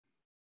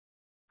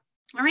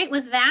All right,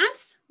 with that,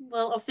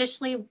 we'll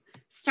officially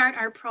start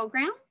our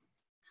program.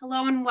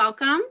 Hello and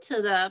welcome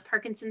to the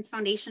Parkinson's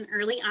Foundation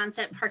Early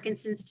Onset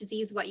Parkinson's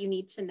Disease, What You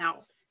Need to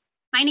Know.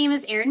 My name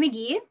is Erin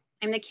McGee.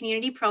 I'm the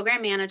Community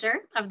Program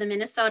Manager of the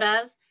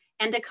Minnesota's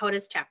and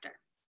Dakota's chapter.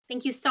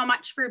 Thank you so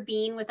much for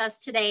being with us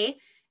today.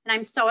 And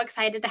I'm so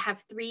excited to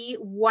have three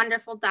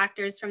wonderful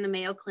doctors from the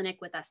Mayo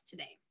Clinic with us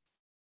today.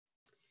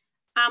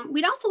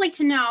 We'd also like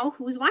to know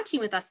who's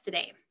watching with us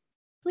today.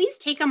 Please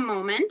take a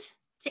moment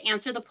to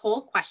answer the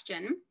poll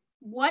question,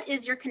 what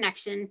is your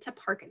connection to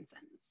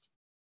Parkinson's?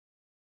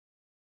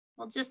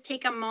 We'll just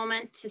take a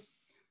moment to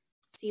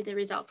see the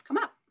results come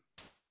up.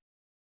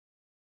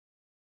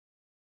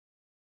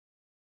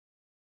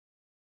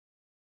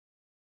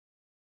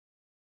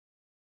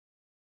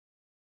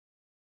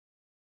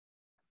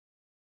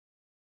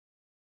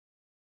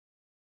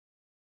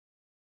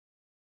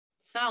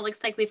 So it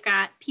looks like we've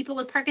got people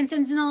with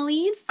Parkinson's in the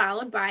lead,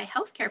 followed by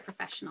healthcare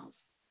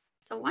professionals.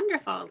 So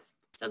wonderful.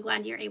 So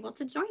glad you're able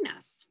to join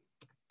us.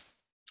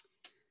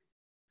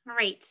 All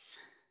right.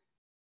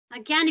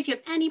 Again, if you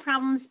have any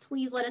problems,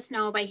 please let us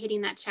know by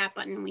hitting that chat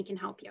button and we can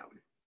help you.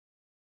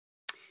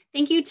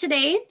 Thank you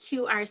today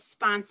to our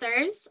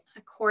sponsors,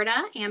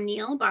 Accorda,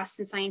 Amneal,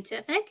 Boston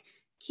Scientific,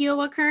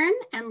 Kiowa Kern,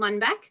 and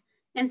Lundbeck.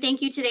 And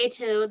thank you today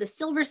to the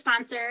silver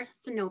sponsor,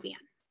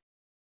 Synovian.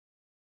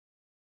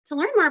 To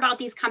learn more about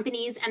these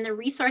companies and the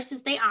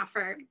resources they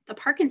offer the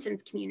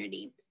Parkinson's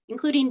community,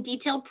 including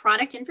detailed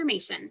product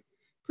information,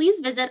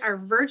 please visit our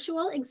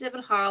virtual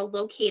exhibit hall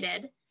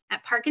located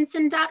at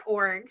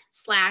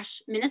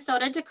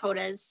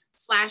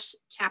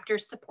parkinson.org/Minnesota-Dakotas/chapter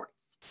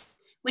supports.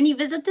 When you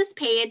visit this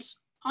page,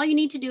 all you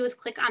need to do is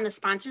click on the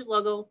sponsor's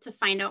logo to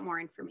find out more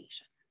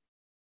information.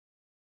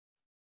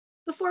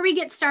 Before we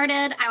get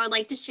started, I would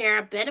like to share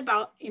a bit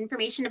about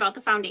information about the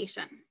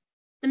foundation.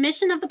 The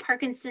mission of the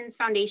Parkinson's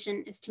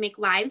Foundation is to make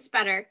lives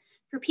better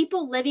for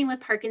people living with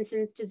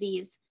Parkinson's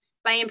disease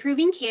by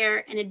improving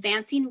care and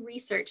advancing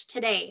research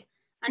today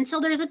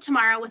until there's a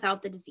tomorrow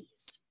without the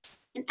disease.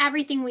 In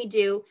everything we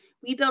do,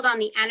 we build on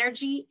the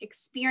energy,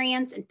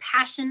 experience, and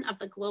passion of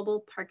the global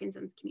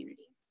Parkinson's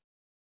community.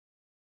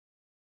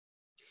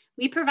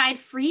 We provide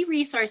free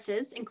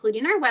resources,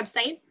 including our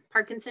website,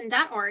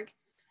 parkinson.org,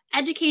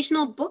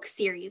 educational book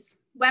series,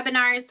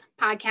 webinars,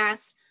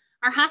 podcasts,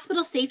 our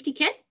hospital safety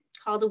kit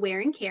called Aware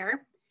and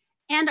Care,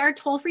 and our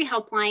toll-free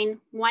helpline,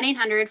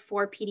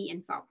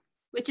 1-800-4PD-INFO,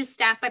 which is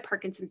staffed by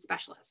Parkinson's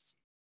specialists.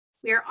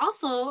 We are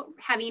also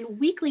having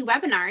weekly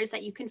webinars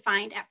that you can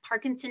find at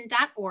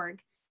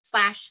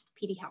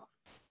parkinson.org/PDHealth.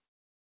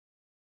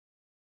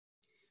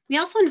 We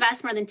also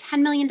invest more than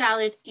 $10 million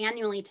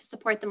annually to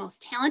support the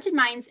most talented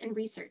minds in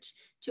research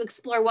to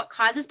explore what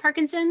causes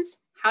Parkinson's,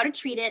 how to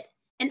treat it,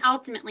 and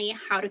ultimately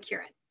how to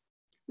cure it.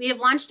 We have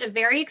launched a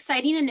very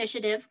exciting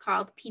initiative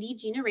called PD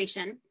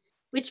Generation,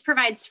 which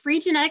provides free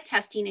genetic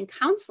testing and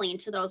counseling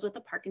to those with a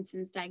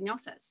Parkinson's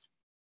diagnosis.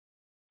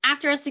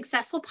 After a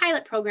successful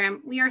pilot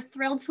program, we are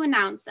thrilled to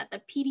announce that the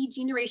PD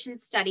Generation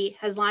study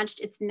has launched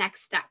its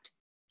next step,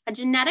 a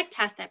genetic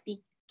test that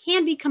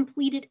can be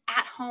completed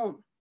at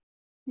home.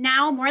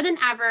 Now, more than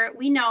ever,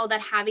 we know that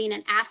having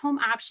an at-home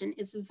option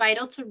is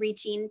vital to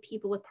reaching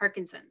people with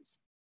Parkinson's.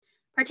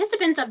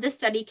 Participants of this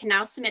study can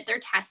now submit their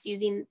tests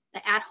using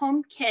the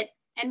at-home kit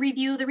and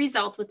review the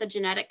results with a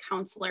genetic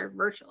counselor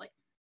virtually.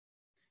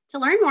 To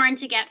learn more and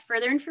to get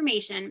further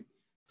information,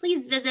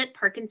 please visit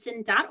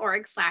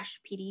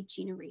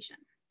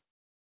parkinson.org/PDGeneration.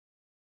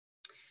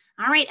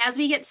 All right, as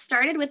we get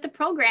started with the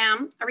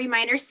program, a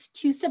reminder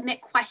to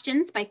submit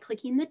questions by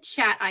clicking the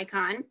chat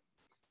icon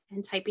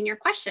and typing your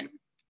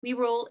question. We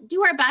will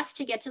do our best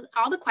to get to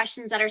all the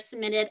questions that are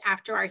submitted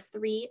after our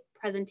three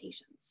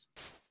presentations.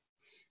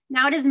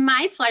 Now it is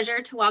my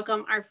pleasure to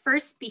welcome our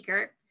first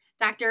speaker,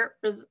 Dr.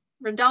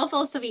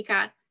 Rodolfo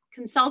Savica,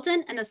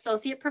 Consultant and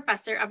Associate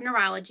Professor of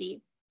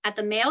Neurology at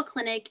the Mayo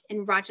Clinic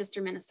in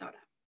Rochester, Minnesota.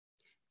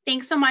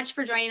 Thanks so much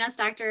for joining us,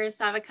 Dr.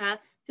 Savica.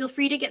 Feel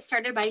free to get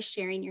started by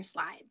sharing your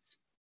slides.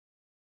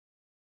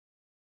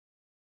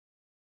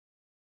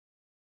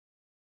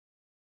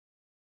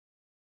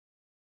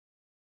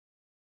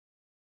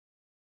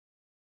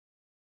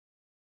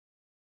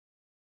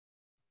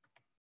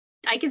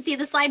 I can see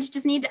the slides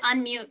just need to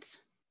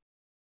unmute.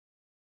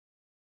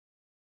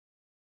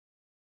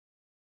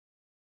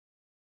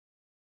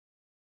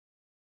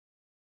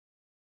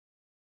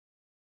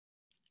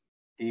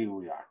 Here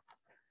we are.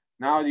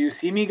 Now, do you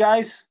see me,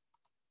 guys?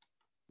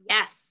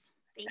 Yes.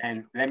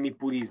 And let me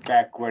put it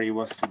back where it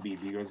was to be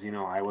because, you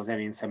know, I was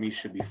having some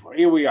issue before.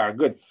 Here we are.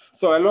 Good.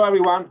 So hello,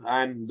 everyone.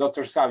 I'm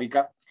Dr.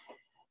 Savica,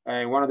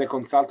 one of the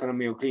consultants at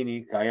Mayo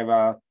Clinic. I have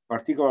a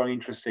particular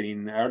interest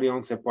in early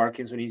onset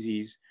Parkinson's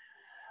disease.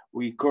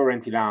 We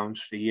currently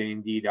launched here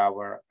indeed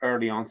our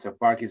early onset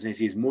Parkinson's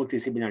disease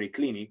multidisciplinary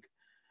clinic,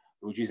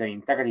 which is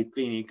an integrative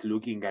clinic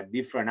looking at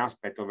different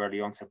aspects of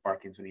early onset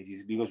Parkinson's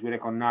disease because we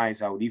recognize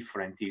how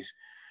different is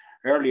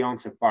early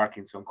onset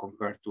Parkinson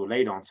compared to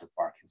late onset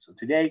Parkinson.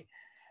 Today,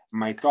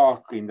 my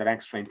talk in the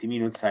next 20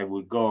 minutes, I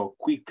will go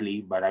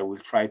quickly, but I will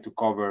try to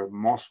cover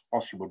most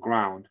possible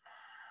ground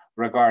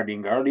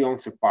regarding early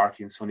onset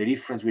Parkinson, the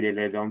difference with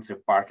late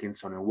onset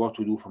Parkinson, and what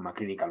to do from a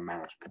clinical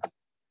management.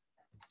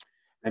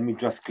 Let me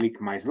just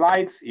click my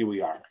slides. Here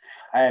we are.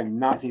 I have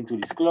nothing to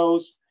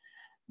disclose.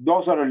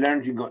 Those are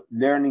the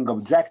learning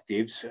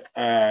objectives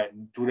to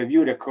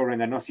review the current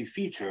diagnostic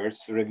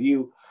features,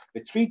 review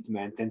the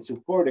treatment, and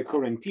support the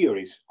current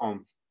theories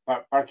on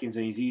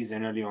Parkinson's disease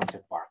and early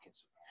onset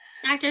Parkinson.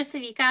 Dr.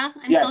 Savica,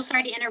 I'm Yes. so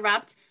sorry to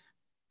interrupt.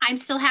 I'm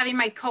still having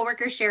my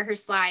coworker share her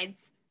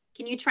slides.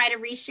 Can you try to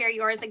reshare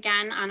yours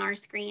again on our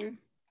screen?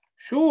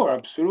 Sure,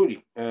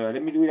 absolutely.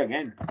 Let me do it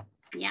again.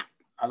 Yeah.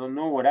 I don't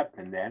know what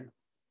happened then.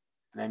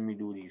 Let me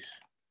do this.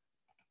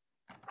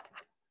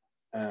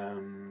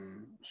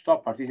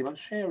 Stop participant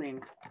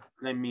sharing.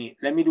 Let me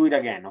do it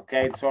again.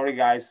 Okay, sorry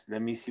guys.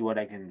 Let me see what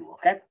I can do.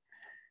 Okay,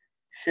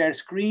 share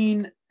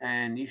screen,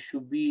 and it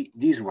should be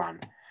this one.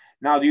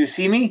 Now, do you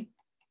see me?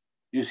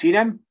 Do you see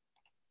them?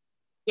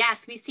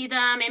 Yes, we see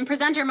them in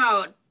presenter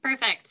mode.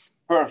 Perfect.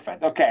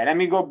 Perfect. Okay, let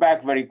me go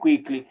back very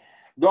quickly.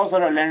 Those are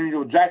the learning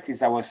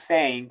objectives I was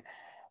saying,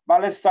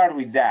 but let's start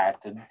with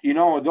that. You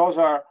know, those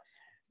are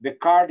the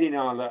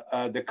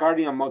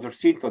cardinal motor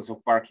symptoms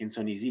of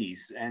Parkinson's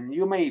disease, and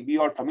you may be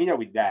all familiar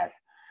with that,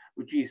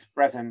 which is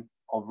present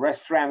of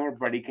rest tremor,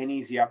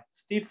 bradykinesia,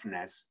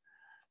 stiffness,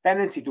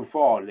 tendency to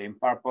fall,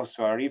 impaired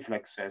postural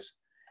reflexes,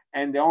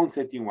 and the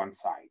onset in one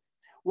side.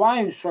 Why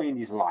I'm showing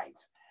these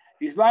slides?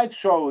 This slide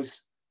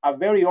shows a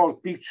very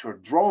old picture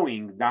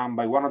drawing done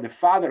by one of the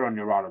father of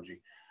neurology,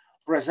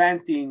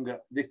 presenting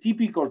the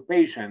typical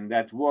patient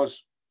that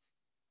was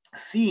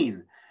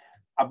seen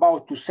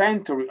about 2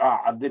 centuries,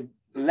 at the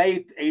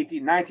late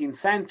 19th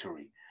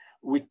century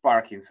with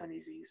Parkinson's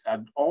disease.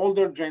 An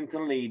older,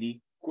 gentle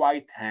lady,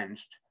 quite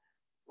hunched,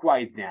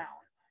 quite down.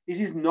 This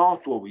is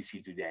not what we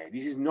see today.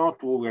 This is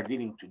not what we're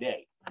dealing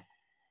today.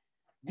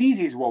 This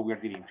is what we're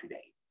dealing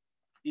today.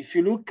 If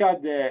you look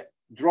at the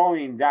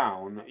drawing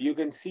down, you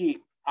can see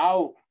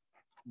how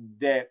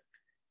the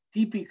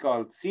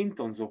typical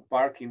symptoms of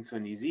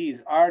Parkinson's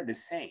disease are the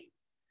same,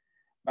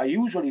 but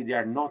usually they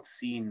are not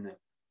seen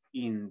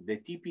in the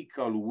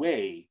typical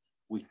way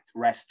with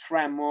rest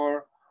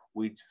tremor,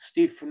 with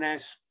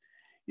stiffness.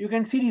 You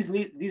can see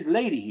this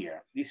lady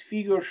here. This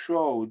figure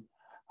showed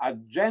a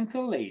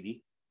gentle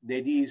lady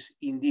that is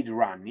indeed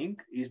running,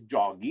 is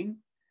jogging,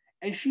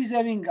 and she's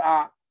having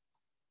a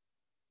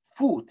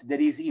foot that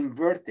is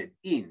inverted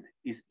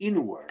is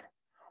inward.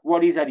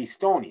 What is a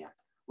dystonia?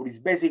 What is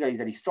basically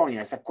a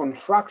dystonia? It's a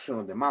contraction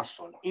of the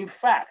muscle. In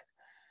fact,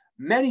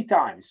 many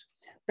times,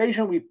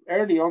 patients with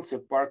early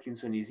onset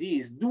Parkinson's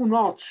disease do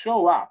not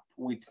show up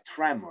with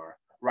tremor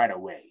right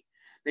away.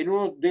 They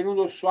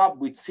don't show up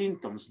with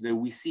symptoms that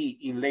we see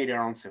in later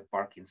onset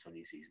Parkinson's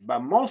disease, but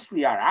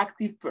mostly are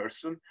active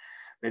persons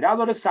that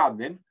all of a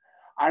sudden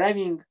are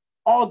having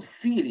odd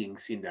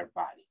feelings in their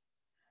body.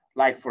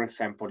 Like, for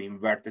example,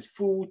 inverted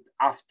foot,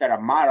 after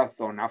a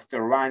marathon,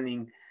 after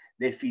running,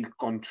 they feel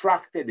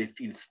contracted, they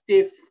feel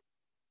stiff.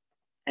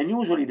 And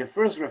usually the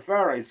first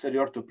referral is to the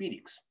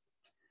orthopedics.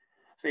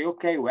 Say,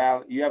 okay,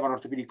 well, you have an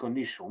orthopedic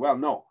condition. Well,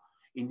 no,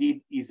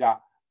 indeed is a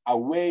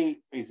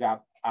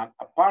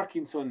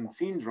Parkinson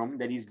syndrome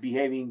that is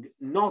behaving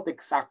not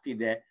exactly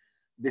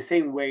the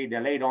same way the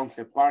late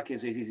onset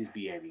Parkinson's disease is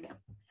behaving.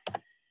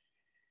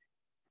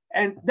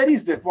 And that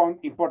is the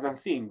important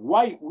thing.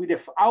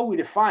 How we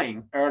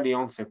define early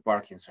onset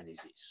Parkinson's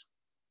disease?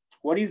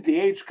 What is the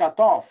age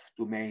cutoff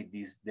to make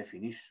this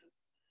definition?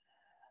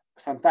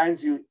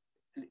 Sometimes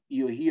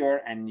you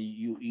hear and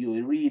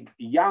you read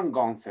young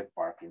onset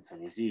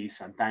Parkinson's disease.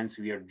 Sometimes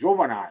you hear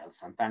juvenile.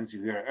 Sometimes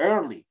you hear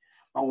early.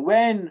 But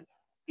when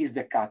is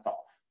the cutoff?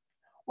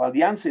 Well,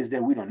 the answer is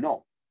that we don't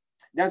know.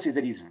 The answer is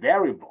that it's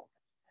variable.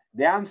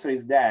 The answer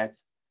is that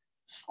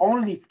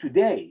only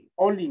today,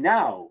 only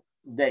now,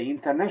 the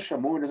International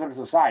Movement Disorder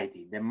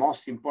Society, the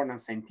most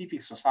important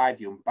scientific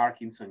society on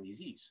Parkinson's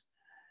disease,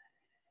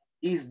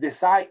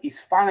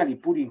 is finally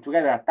putting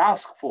together a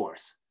task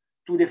force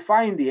to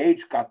define the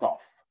age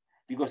cutoff.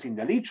 Because in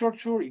the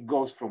literature, it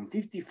goes from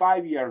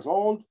 55 years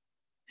old,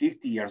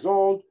 50 years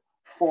old,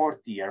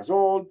 40 years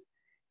old,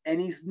 and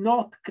it's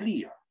not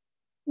clear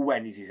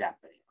when this is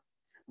happening.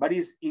 But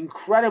it's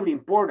incredibly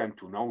important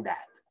to know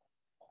that.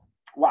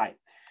 Why?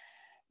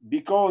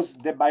 Because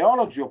the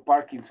biology of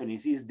Parkinson's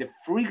disease, the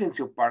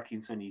frequency of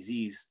Parkinson's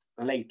disease,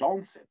 late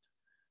onset,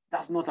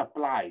 does not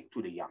apply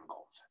to the young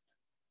onset.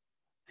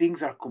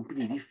 Things are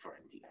completely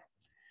different here.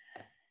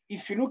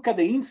 If you look at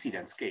the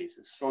incidence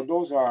cases, so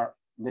those are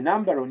the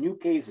number of new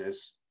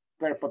cases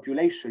per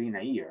population in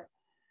a year,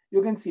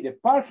 you can see the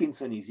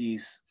Parkinson's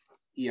disease,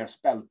 here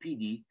spelled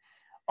PD,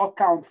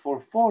 account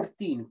for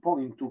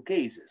 14.2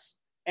 cases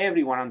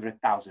every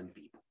 100,000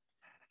 people.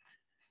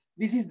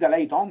 This is the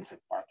late onset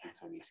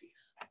Parkinson's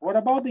disease. What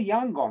about the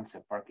young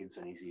onset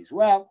Parkinson's disease?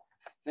 Well,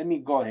 let me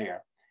go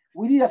here.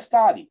 We did a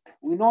study.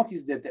 We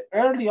noticed that the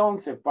early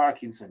onset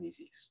Parkinson's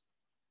disease,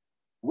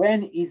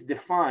 when it's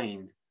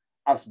defined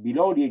as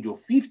below the age of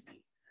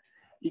 50,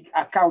 it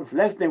accounts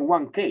less than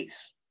 1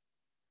 case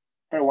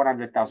per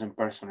 100,000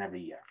 person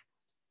every year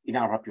in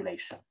our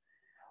population.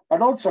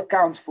 but also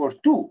accounts for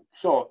 2.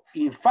 So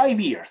in 5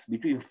 years,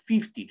 between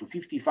 50 to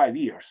 55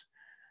 years,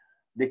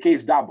 the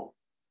case double,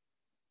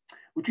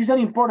 which is an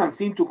important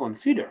thing to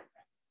consider,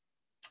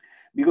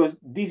 because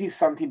this is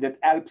something that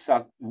helps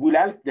us, will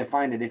help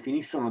define the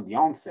definition of the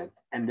onset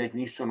and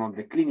definition of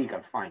the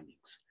clinical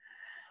findings.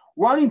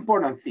 One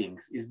important thing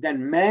is that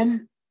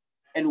men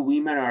and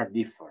women are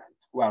different.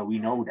 Well, we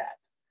know that.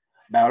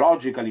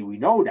 Biologically, we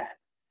know that.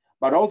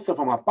 But also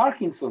from a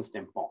Parkinson's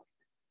standpoint,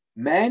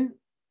 men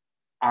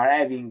are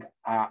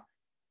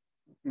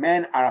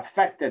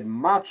affected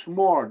much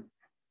more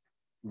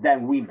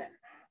than women,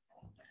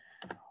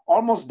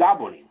 almost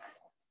doubling.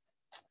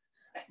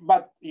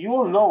 But you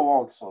all know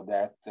also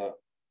that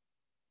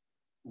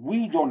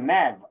we don't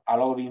have a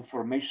lot of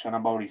information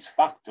about risk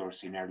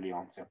factors in early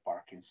onset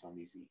Parkinson's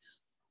disease.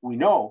 We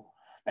know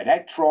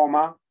that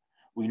trauma,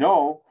 we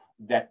know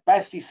that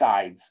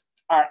pesticides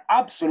are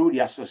absolutely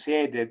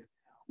associated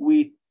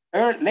with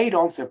late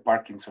onset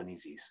Parkinson's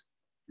disease,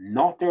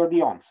 not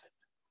early onset.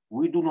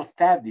 We do not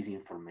have this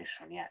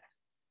information yet.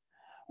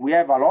 We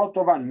have a lot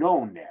of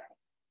unknown there.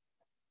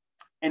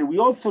 And we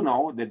also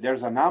know that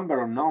there's a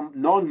number of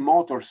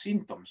non-motor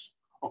symptoms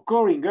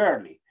occurring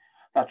early,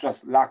 such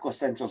as lack of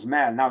sense of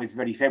smell. Now it's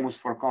very famous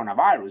for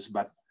coronavirus,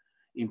 but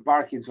in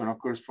Parkinson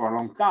occurs for a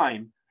long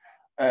time.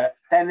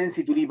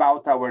 Tendency to live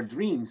out our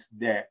dreams,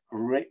 the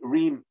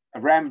REM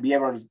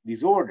behavioral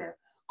disorder,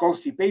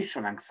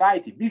 constipation,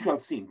 anxiety, visual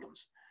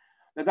symptoms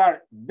that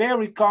are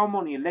very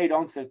common in late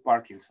onset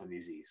Parkinson's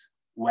disease.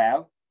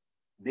 Well,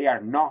 they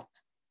are not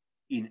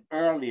in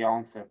early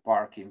onset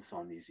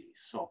Parkinson's disease.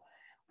 So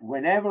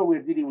whenever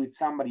we're dealing with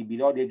somebody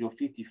below the age of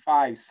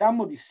 55,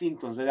 some of these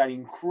symptoms that are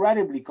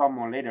incredibly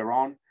common later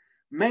on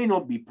may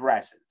not be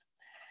present.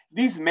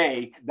 This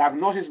makes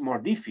diagnosis more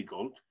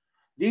difficult.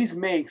 This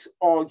makes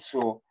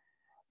also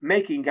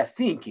making us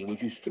thinking,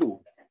 which is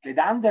true, that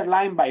the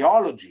underlying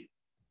biology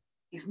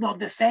is not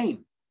the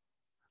same.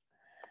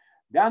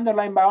 The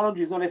underlying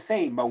biology is not the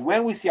same, but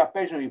when we see a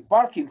patient with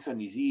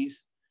Parkinson's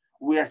disease,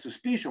 we are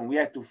suspicious. We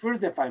have to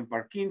first define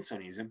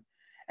Parkinsonism,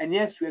 and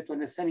yes, we have to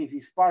understand if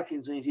it's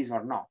Parkinson's disease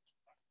or not.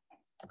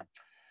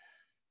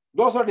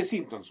 Those are the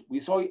symptoms.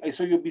 I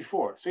saw you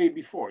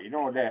before, you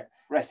know, the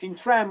resting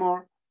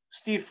tremor,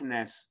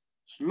 stiffness,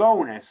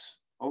 slowness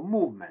of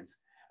movements,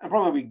 and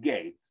probably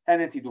gait,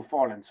 tendency to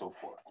fall, and so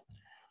forth.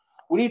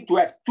 We need to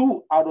have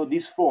 2 out of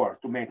these 4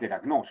 to make the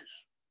diagnosis.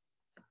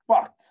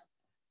 But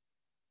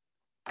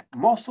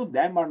most of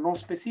them are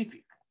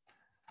non-specific.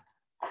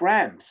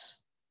 Cramps,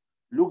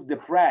 look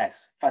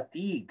depressed,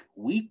 fatigue,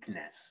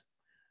 weakness.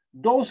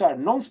 Those are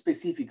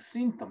non-specific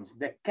symptoms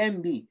that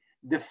can be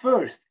the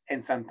first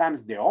and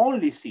sometimes the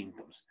only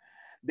symptoms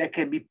that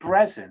can be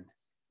present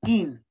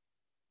in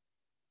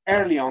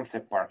early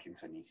onset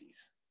Parkinson's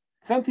disease.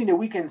 Something that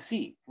we can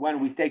see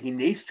when we take in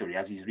the history,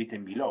 as is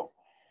written below.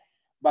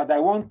 But I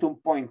want to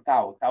point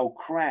out how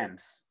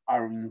cramps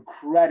are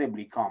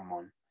incredibly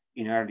common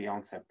in early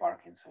onset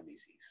Parkinson's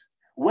disease,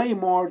 way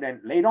more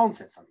than late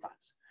onset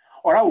sometimes.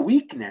 Or how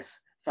weakness,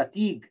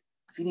 fatigue,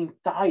 feeling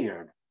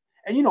tired.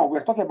 And you know,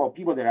 we're talking about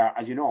people that are,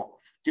 as you know,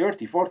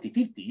 30, 40,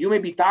 50. You may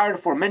be tired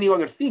for many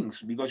other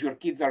things because your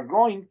kids are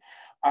growing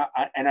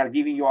and are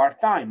giving you a hard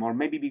time, or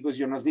maybe because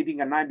you're not sleeping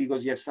at night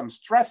because you have some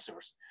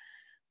stressors.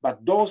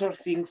 But those are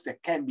things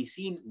that can be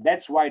seen.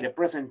 That's why the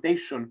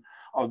presentation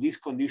of this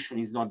condition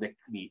is not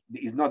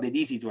that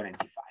easy to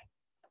identify.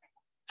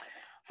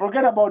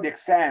 Forget about the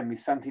exam,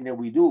 it's something that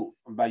we do,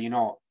 but you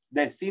know,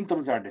 the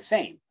symptoms are the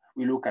same.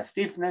 We look at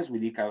stiffness, we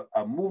look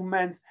at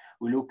movements,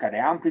 we look at the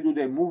amplitude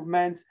of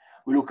movements,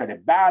 we look at the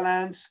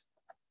balance.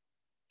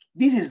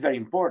 This is very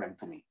important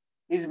to me.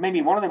 This is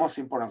maybe one of the most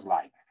important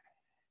slides.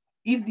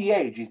 If the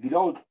age is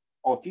below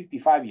or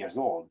 55 years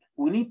old,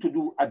 we need to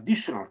do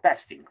additional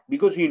testing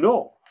because you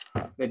know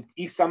that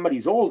if somebody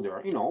is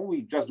older, you know,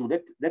 we just do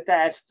the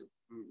test,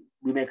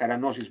 we make a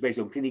diagnosis based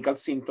on clinical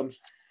symptoms,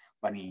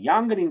 but in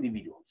younger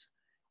individuals,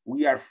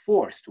 we are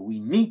forced, we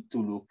need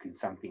to look in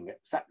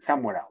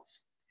somewhere else.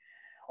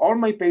 All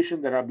my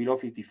patients that are below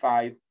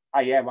 55,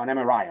 I have an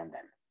MRI on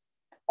them,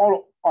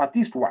 or at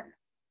least one,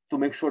 to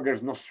make sure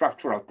there's no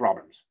structural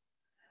problems.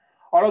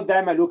 All of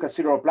them, I look at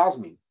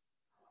sideroplasmin,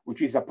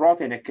 which is a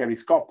protein that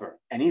carries copper.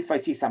 And if I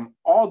see some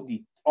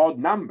odd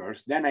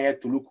numbers, then I have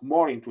to look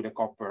more into the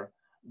copper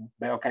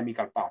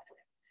biochemical pathway.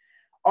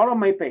 All of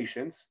my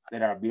patients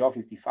that are below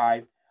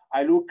 55,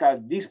 I look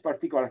at this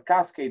particular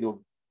cascade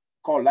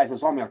called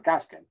lysosomal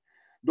cascade.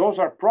 Those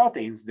are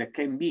proteins that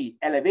can be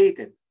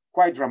elevated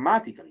quite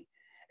dramatically.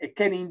 It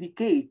can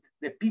indicate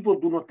that people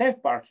do not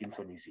have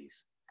Parkinson's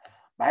disease,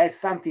 but have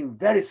something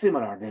very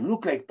similar. They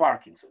look like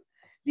Parkinson.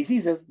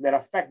 Diseases that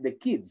affect the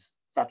kids,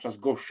 such as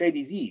Gaucher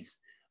disease,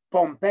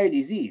 Pompe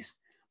disease,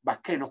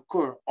 but can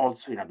occur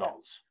also in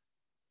adults.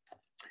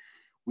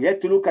 We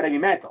had to look at heavy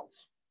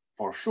metals,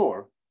 for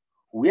sure.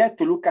 We had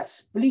to look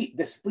at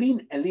the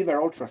spleen and liver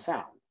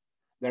ultrasound.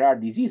 There are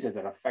diseases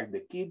that affect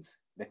the kids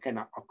that can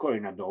occur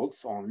in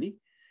adults only.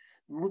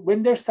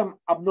 When there's some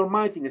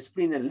abnormality in the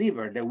spleen and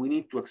liver that we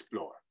need to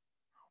explore.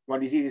 one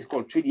disease is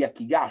called 3D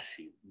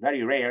Akigashi,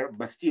 very rare,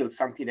 but still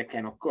something that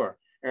can occur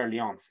early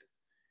onset.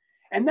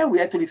 And then we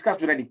had to discuss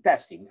genetic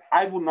testing.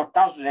 I would not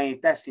touch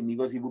genetic testing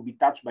because it would be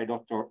touched by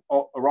Dr.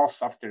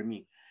 Ross after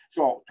me.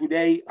 So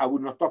today I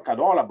would not talk at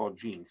all about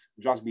genes,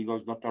 just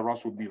because Dr.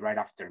 Ross would be right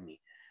after me.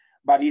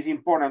 But it's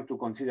important to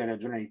consider the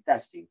genetic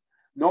testing,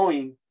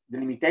 knowing the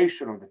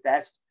limitation of the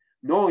test,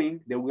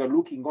 knowing that we are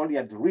looking only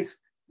at the risk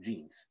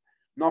genes,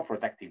 not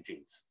protective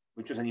genes,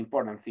 which is an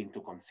important thing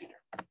to consider.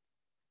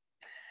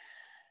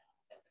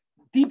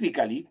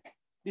 Typically,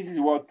 this is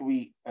what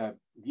we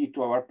give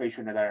to our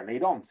patients that are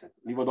late onset,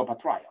 levodopa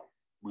trial.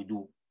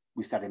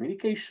 We start a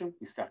medication,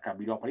 we start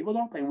carbidopa,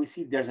 levodopa, and we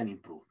see if there's an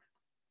improvement.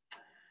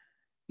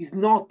 It's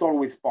not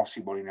always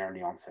possible in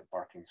early onset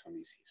Parkinson's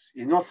disease.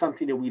 It's not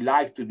something that we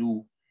like to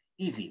do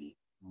easily,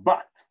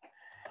 but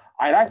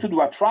I like to do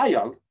a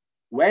trial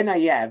when I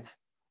have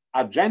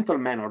a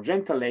gentleman or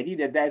gentle lady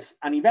that has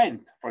an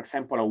event, for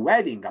example, a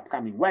wedding,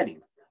 upcoming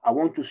wedding. I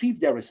want to see if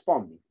they're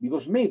responding,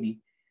 because maybe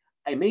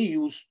I may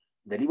use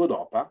the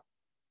levodopa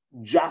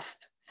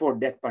just for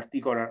that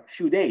particular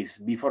few days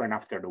before and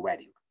after the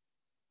wedding,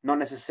 not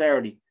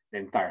necessarily the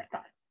entire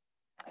time.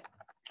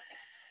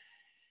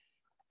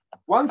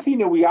 One thing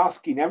that we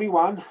ask in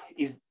everyone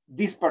is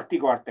this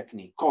particular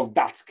technique called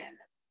DAT scan.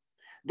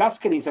 DAT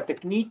scan is a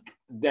technique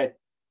that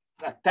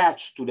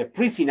attached to the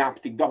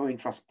presynaptic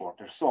dopamine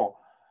transporter. So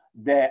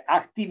the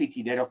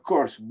activity that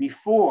occurs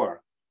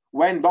before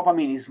when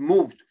dopamine is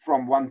moved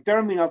from one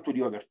terminal to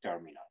the other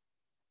terminal.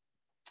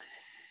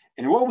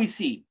 And what we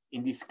see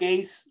in this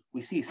case,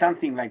 we see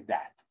something like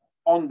that.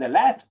 On the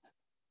left,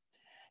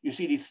 you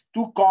see these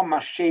two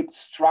comma-shaped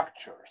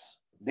structures.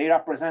 They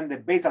represent the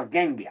basal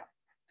ganglia.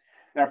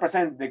 They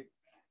represent the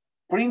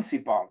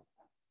principal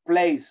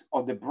place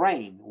of the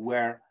brain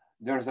where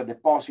there's a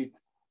deposit,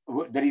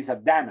 there is a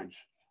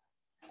damage.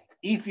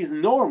 If it's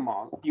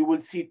normal, you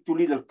will see two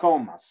little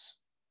commas.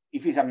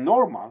 If it's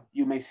abnormal,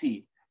 you may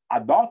see a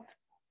dot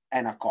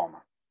and a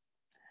comma.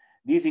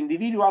 This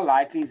individual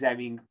likely is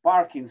having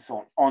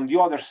Parkinson on the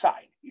other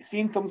side,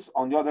 symptoms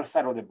on the other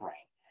side of the brain.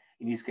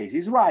 In this case,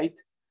 he's right,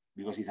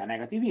 because it's a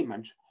negative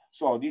image.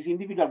 So this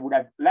individual would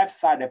have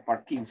left-sided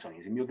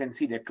Parkinsonism. You can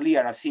see the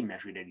clear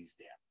asymmetry that is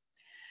there.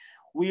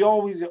 We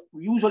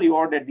usually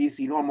order this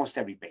in almost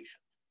every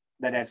patient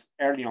that has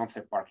early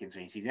onset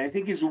Parkinson's disease. And I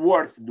think it's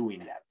worth doing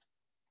that.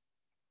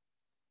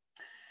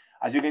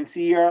 As you can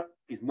see here,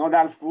 it's not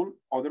helpful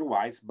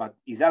otherwise, but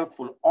is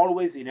helpful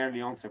always in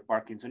early onset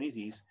Parkinson's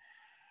disease,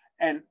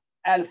 and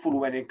helpful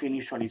when a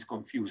clinician is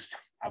confused,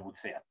 I would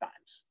say at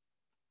times.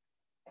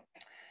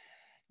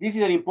 This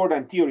is an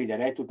important theory that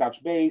I had to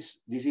touch base.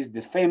 This is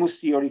the famous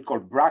theory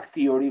called Bragg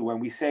theory, when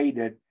we say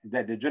that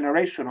the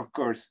degeneration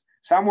occurs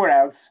somewhere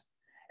else,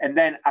 and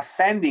then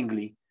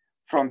ascendingly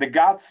from the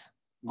guts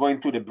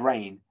going to the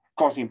brain,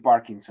 causing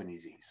Parkinson's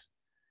disease.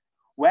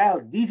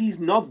 Well, this is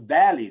not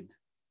valid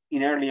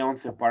in early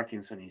onset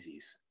Parkinson's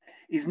disease.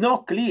 It's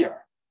not clear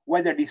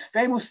whether this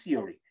famous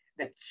theory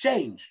that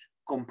changed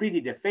completely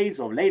the phase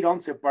of late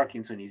onset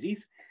Parkinson's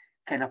disease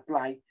can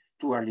apply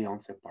to early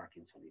onset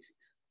Parkinson's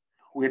disease.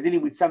 We're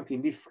dealing with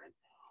something different.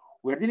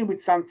 We're dealing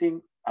with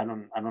something, I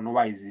don't know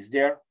why is this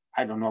there.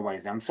 I don't know why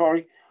it's there, I'm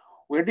sorry.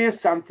 We're doing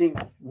something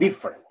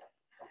different.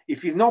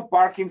 If it's not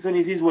Parkinson's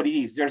disease, what it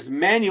is, there's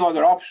many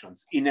other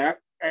options. In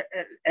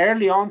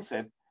early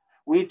onset,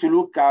 we need to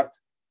look at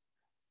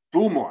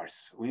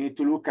tumors. We need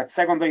to look at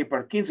secondary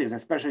Parkinson's,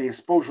 especially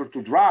exposure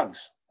to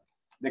drugs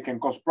that can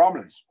cause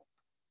problems.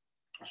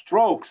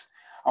 Strokes,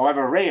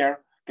 however rare,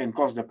 can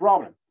cause the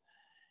problem.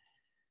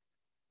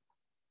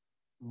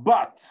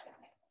 But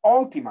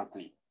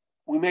ultimately,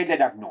 we made a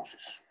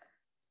diagnosis.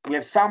 We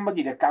have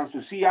somebody that comes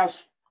to see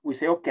us. We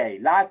say, okay,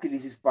 likely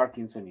this is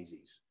Parkinson's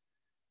disease.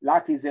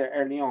 Likely it's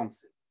early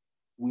onset.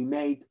 We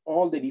made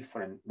all the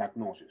different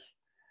diagnoses.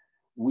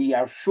 We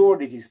are sure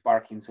this is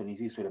Parkinson's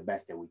disease to the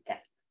best that we can.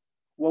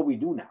 What we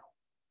do now?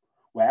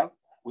 Well,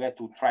 we have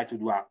to try to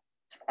do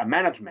a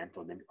management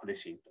of the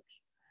symptoms.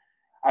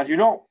 As you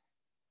know,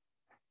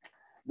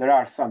 there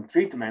are some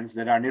treatments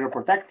that are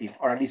neuroprotective,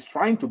 or at least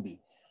trying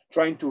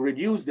to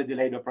reduce the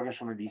delay of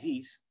progression of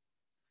disease,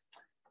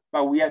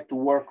 but we have to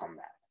work on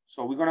that.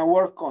 So we're gonna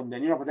work on the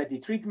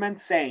neuroprotective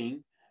treatment,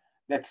 saying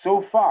that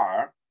so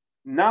far,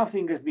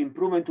 nothing has been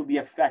proven to be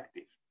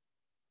effective.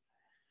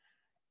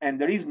 And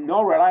there is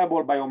no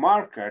reliable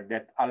biomarker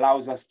that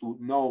allows us to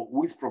know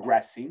who is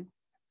progressing,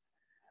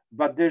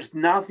 but there's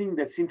nothing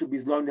that seems to be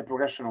slowing the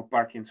progression of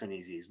Parkinson's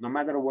disease. No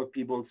matter what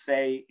people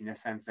say, in a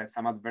sense that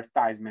some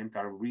advertisements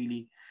are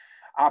really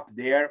up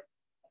there,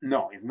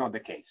 no, it's not the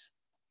case.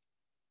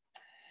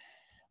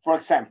 For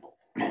example,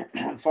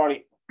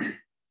 sorry,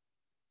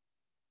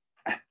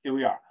 here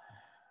we are.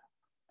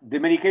 The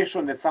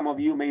medication that some of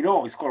you may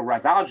know is called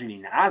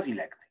Rasagiline,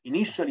 Azilect.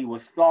 Initially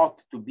was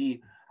thought to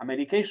be a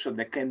medication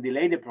that can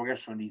delay the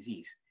progression of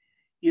disease.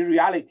 In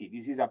reality,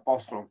 this is a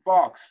post from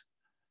Fox,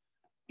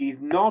 is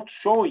not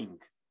showing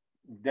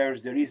there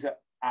is a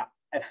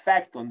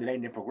effect on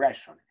delaying the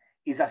progression.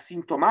 It's a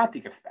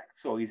symptomatic effect.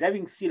 So it's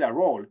having still a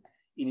role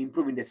in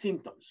improving the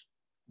symptoms,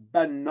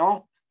 but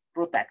not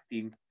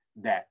protecting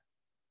the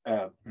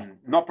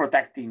not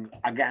protecting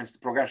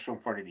against progression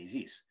for the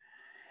disease.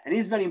 And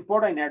it's very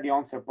important in early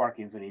onset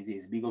Parkinson's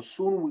disease because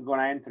soon we're going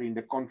to enter in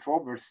the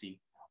controversy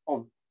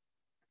of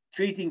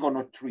treating or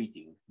not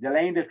treating,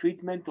 delaying the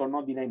treatment or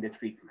not delaying the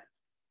treatment.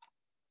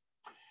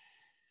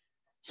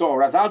 So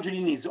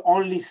rasagilin is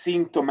only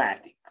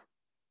symptomatic.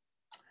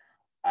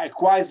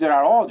 Likewise, there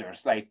are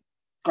others like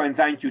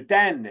coenzyme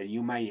Q10 that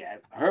you may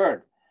have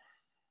heard.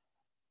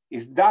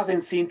 It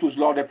doesn't seem to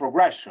slow the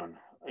progression.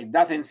 It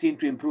doesn't seem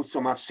to improve so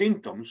much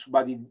symptoms,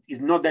 but it is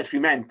not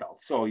detrimental.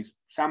 So if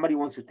somebody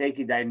wants to take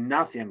it, I have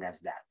nothing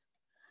against that.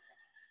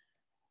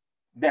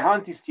 The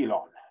hunt is still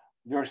on.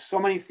 There are so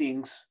many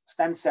things.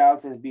 Stem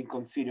cells has been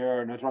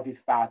considered, neurotrophic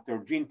factor,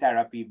 gene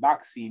therapy,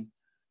 vaccine,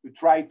 to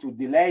try to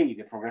delay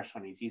the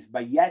progression of disease,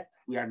 but yet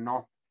we are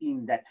not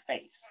in that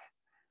phase.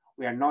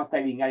 We are not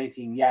having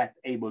anything yet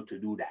able to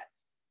do that.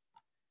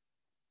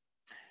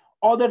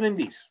 Other than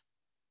this,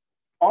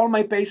 all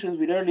my patients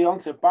with early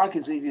onset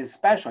Parkinson's disease,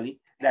 especially,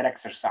 they're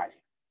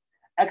exercising.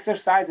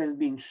 Exercise has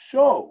been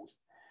shown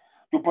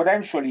to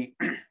potentially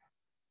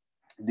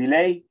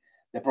delay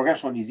the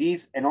progression of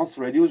disease and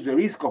also reduce the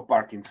risk of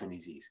Parkinson's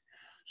disease.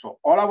 So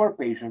all our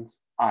patients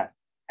are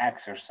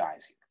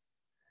exercising.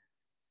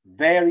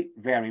 Very,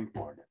 very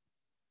important.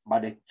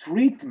 But the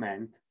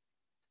treatment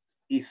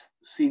is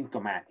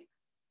symptomatic.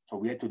 So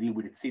we have to deal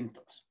with its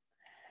symptoms.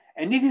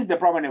 And this is the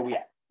problem that we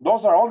have.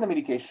 Those are all the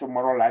medications,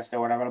 more or less, that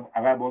are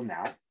available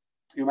now.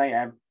 You may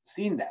have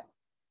seen them.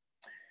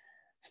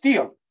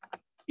 Still,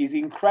 it's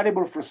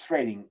incredibly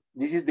frustrating.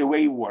 This is the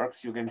way it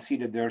works. You can see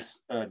that there's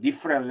a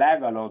different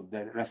level of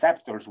the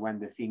receptors when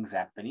the thing's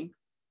happening.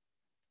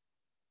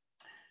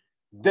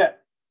 The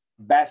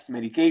best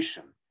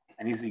medication,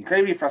 and it's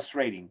incredibly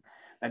frustrating,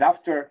 that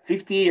after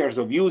 50 years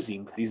of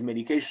using this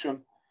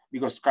medication,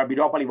 because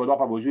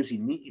carbidopa-levodopa was used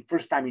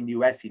first time in the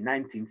US in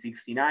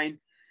 1969,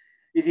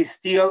 this is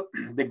still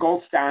the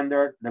gold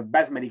standard, the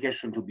best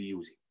medication to be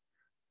using.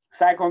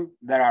 Second,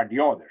 there are the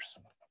others.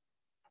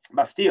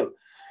 But still,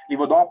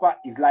 levodopa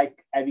is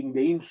like having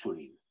the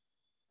insulin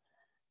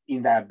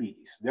in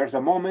diabetes. There's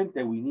a moment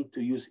that we need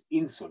to use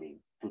insulin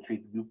to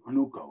treat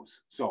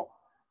glucose. So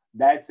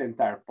that's the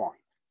entire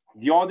point.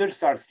 The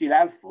others are still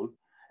helpful,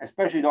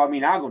 especially the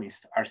dopamine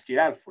agonists are still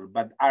helpful,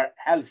 but are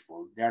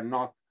helpful. They are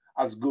not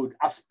as good,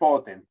 as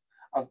potent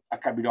as a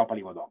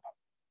carbidopa-levodopa.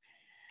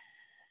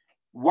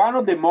 One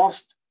of the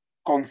most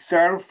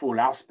concernful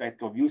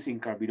aspects of using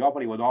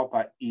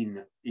carbidopa-levodopa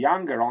in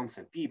younger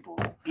onset people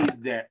is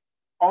the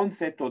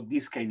onset of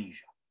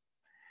dyskinesia.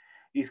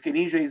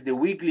 Dyskinesia is the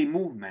wiggly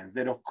movements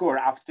that occur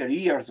after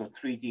years of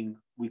treating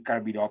with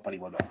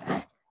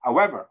carbidopa-levodopa.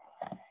 However,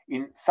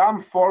 in some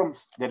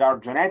forms that are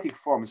genetic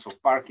forms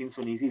of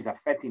Parkinson's disease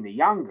affecting the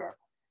younger,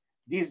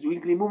 these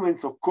wiggly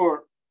movements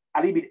occur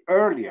a little bit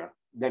earlier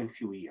than a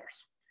few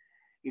years.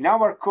 In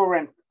our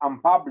current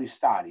unpublished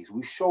studies,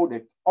 we show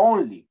that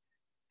only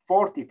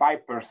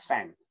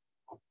 45%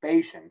 of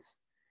patients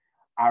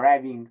are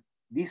having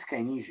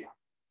dyskinesia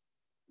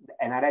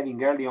and are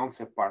having early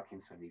onset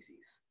Parkinson's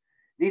disease.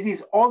 This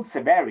is all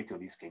severity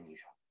of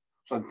dyskinesia.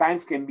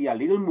 Sometimes can be a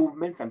little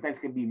movement, sometimes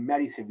can be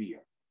very severe.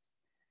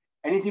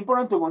 And it's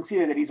important to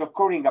consider that it's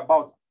occurring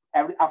about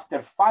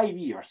after 5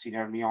 years in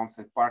early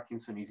onset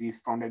Parkinson's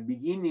disease from the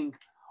beginning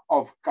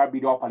of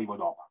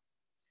carbidopa-levodopa.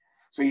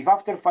 So if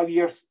after 5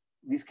 years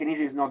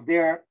dyskinesia is not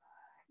there,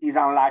 it's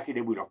unlikely that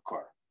it will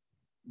occur.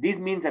 This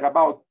means that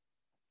about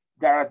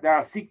there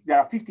are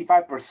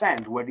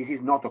 55% where this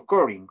is not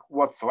occurring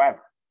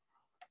whatsoever.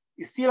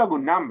 It's still a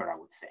good number, I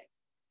would say.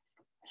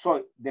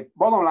 So the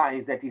bottom line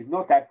is that it's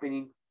not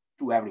happening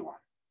to everyone.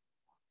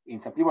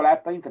 In some people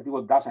happen, in some people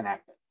it doesn't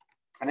happen.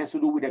 And it has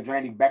to do with the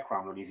genetic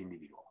background of this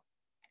individual.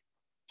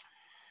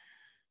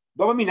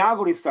 Dopamine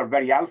agonists are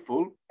very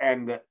helpful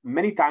and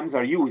many times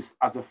are used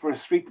as the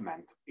first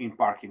treatment in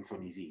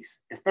Parkinson's disease,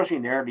 especially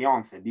in the early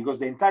onset, because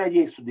the entire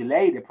idea is to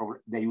delay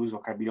the use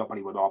of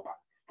carbidopa-levodopa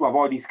to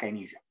avoid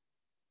dyskinesia.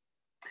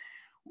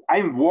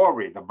 I'm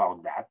worried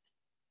about that.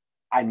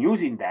 I'm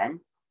using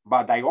them,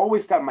 but I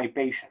always tell my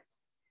patient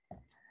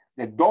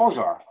that those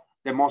are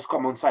the most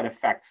common side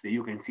effects that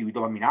you can see with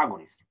dopamine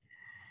agonists.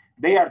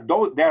 They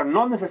are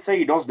not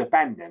necessarily dose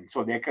dependent,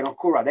 so they can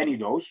occur at any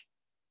dose,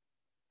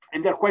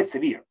 and they're quite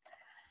severe.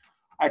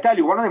 I tell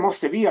you, one of the most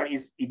severe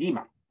is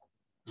edema,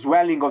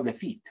 swelling of the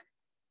feet.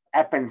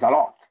 Happens a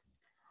lot.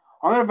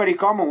 Another very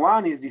common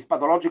one is these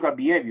pathological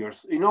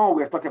behaviors. You know,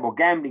 we're talking about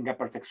gambling,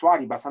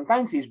 hypersexuality, but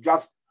sometimes it's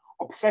just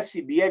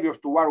obsessive behavior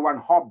toward one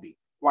hobby,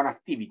 one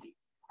activity.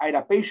 I had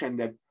a patient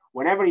that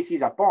whenever he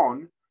sees a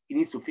pond, he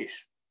needs to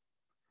fish.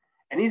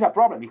 And it's a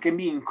problem. It can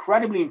be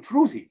incredibly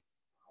intrusive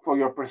for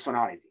your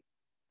personality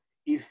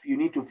if you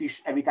need to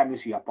fish every time you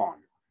see a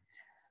pond.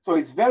 So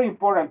it's very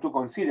important to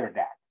consider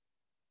that.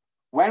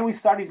 When we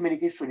start this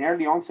medication in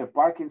early onset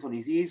Parkinson's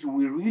disease,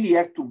 we really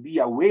have to be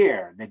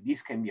aware that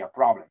this can be a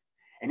problem.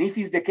 And if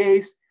it's the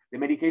case, the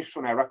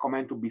medication I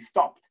recommend to be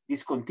stopped,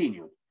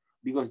 discontinued,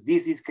 because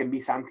this can be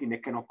something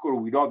that can occur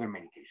with other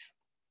medication.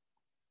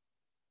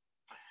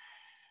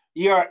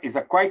 Here is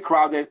a quite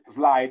crowded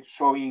slide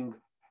showing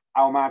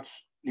how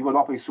much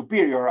levodopa is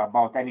superior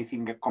about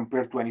anything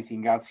compared to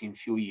anything else in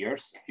few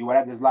years. You will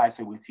have the slides,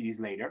 so we'll see this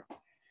later.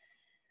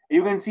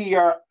 You can see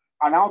here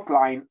an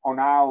outline on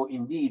how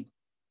indeed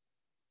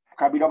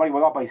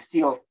carbidopa-levodopa is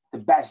still the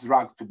best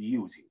drug to be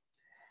using.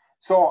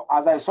 So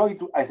as I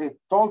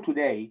told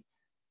today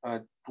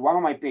to one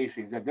of my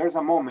patients, that there's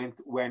a moment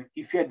when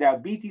if you have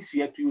diabetes,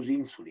 you have to use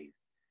insulin.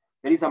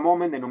 There is a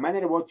moment that no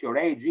matter what your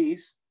age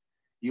is,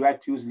 you have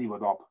to use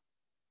levodopa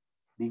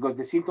because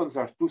the symptoms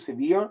are too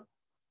severe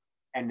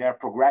and they're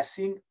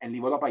progressing, and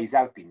levodopa is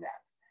helping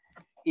that.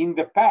 In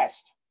the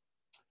past,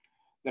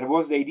 there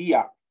was the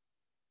idea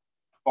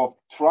of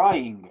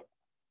trying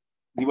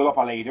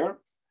levodopa later,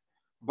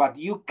 but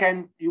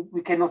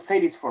we cannot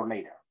say this for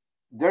later.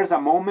 There's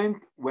a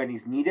moment when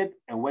it's needed,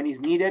 and when it's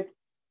needed,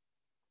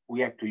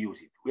 we have to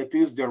use it. We have to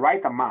use the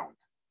right amount.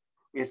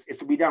 It's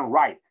to be done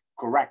right,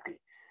 correctly.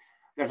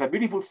 There's a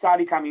beautiful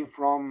study coming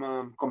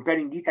from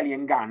comparing Italy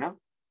and Ghana,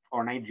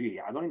 or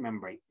Nigeria. I don't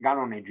remember, Ghana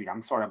or Nigeria,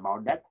 I'm sorry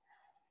about that,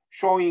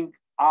 showing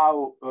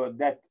how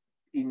that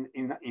in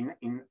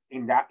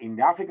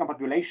the African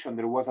population,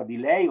 there was a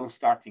delay on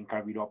starting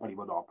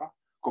carbidopa-levodopa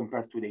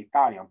compared to the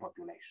Italian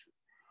population.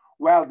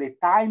 Well, the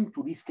time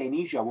to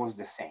dyskinesia was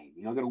the same.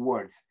 In other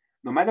words,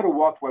 no matter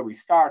where we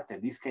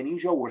started,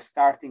 dyskinesia was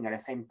starting at the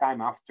same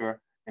time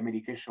after the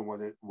medication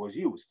was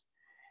used.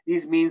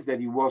 This means that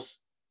it was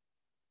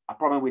a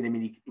problem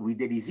with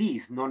the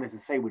disease, not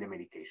necessarily with the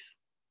medication.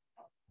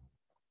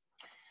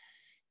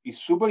 It's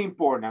super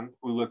important,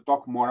 we will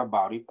talk more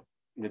about it,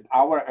 that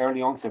our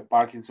early onset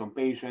Parkinson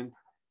patient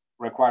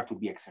required to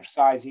be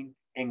exercising,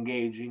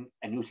 engaging,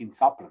 and using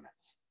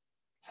supplements.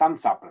 Some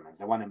supplements,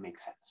 the one that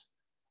makes sense.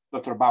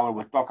 Dr. Bauer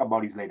will talk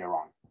about this later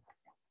on.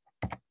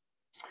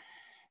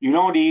 You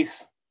know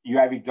this, you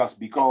have it just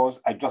because,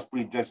 I just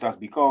put it just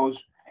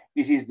because.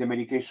 This is the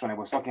medication I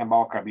was talking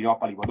about,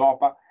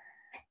 carbidopa-levodopa.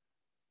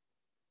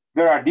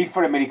 There are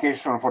different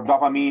medications for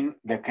dopamine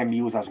that can be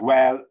used as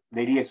well.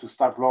 The idea is to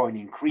start low and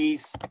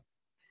increase.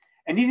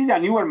 And this is a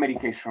newer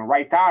medication,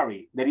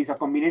 Rytary. There is a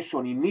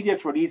combination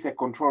immediate release and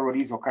control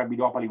release of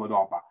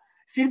carbidopa-levodopa.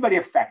 Still very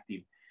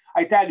effective.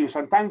 I tell you,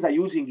 sometimes I'm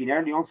using in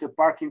early onset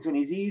Parkinson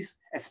disease,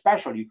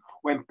 especially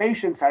when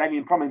patients are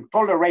having problem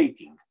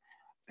tolerating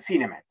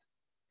Cinemet,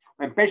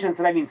 when patients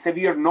are having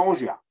severe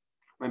nausea,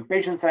 when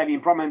patients are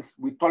having problems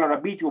with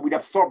tolerability or with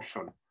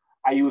absorption,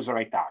 I use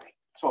Rytary.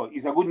 So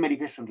it's a good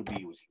medication to be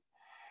using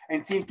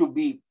and seem to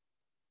be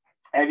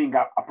having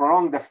a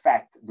prolonged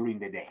effect during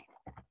the day.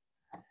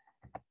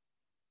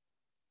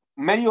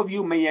 Many of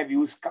you may have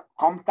used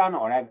Comtan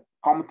or have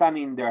Comtan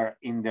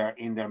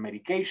in their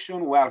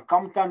medication. Well,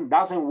 Comtan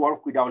doesn't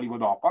work without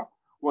levodopa.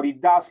 What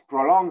it does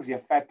prolongs the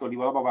effect of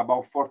levodopa by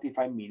about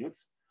 45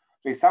 minutes.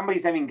 So if somebody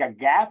is having a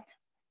gap,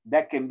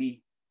 that can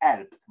be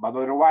helped, but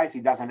otherwise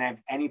it doesn't have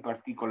any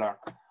particular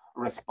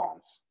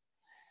response.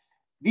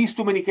 These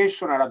two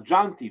medications are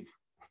adjunctive,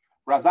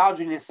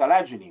 rasagiline and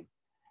selegiline.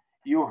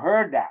 You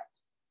heard that.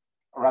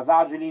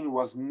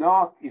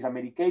 Rasagiline is a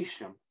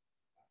medication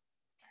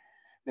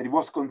that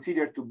was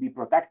considered to be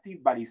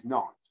protective, but is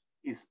not.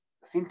 It's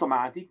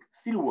symptomatic,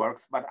 still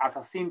works, but as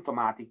a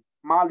symptomatic,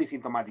 mildly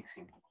symptomatic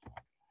symptom.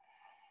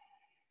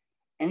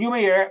 And you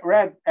may hear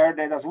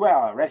that as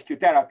well, rescue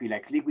therapy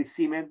like liquid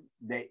semen,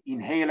 the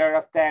inhaler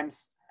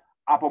attempts,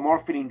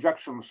 apomorphine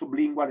injection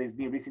sublingual has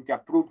been recently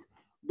approved.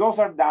 Those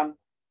are done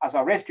as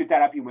a rescue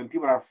therapy when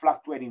people are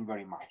fluctuating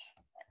very much.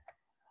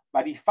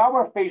 But if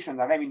our patients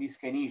are having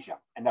dyskinesia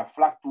and are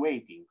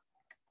fluctuating,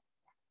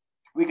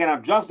 we can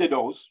adjust the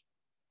dose,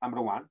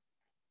 number one,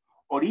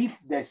 or if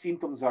the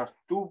symptoms are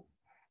too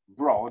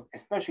broad,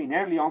 especially in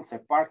early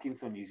onset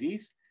Parkinson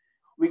disease,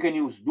 we can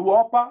use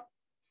duopa,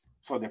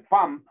 so the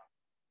pump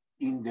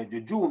in the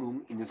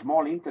jejunum, in the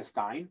small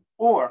intestine,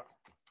 or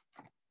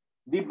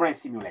deep brain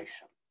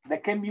stimulation.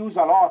 That can be used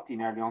a lot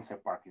in early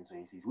onset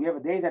Parkinson disease. We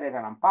have data that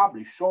are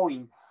unpublished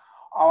showing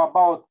how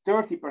about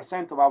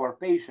 30% of our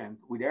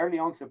patients with early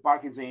onset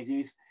Parkinson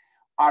disease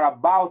are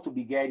about to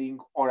be getting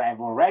or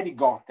have already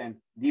gotten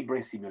deep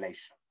brain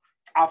stimulation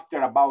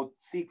after about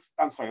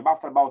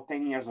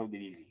 10 years of the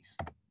disease.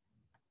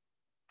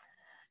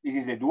 This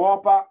is a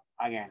duopa.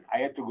 Again, I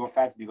have to go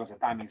fast because the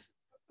time is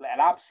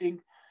elapsing.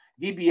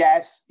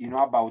 DBS, you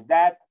know about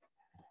that.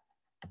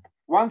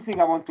 One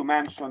thing I want to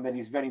mention that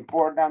is very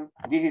important,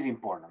 this is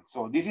important.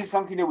 So this is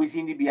something that we see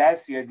in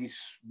DBS. He has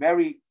this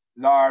very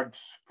large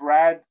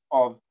spread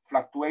of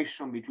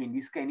fluctuation between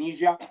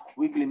dyskinesia,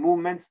 weekly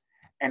movements,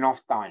 and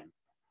off time.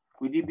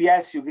 With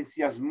DBS, you can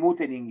see us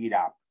smoothing it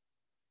up.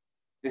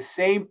 The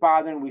same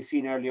pattern we see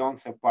in early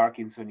onset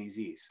Parkinson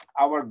disease.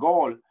 Our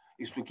goal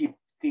is to keep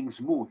things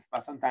smooth,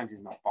 but sometimes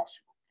it's not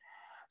possible.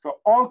 So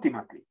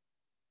ultimately,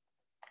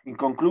 in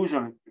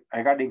conclusion,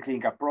 regarding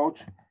clinical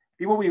approach,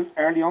 people with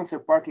early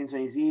onset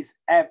Parkinson disease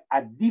have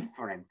a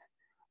different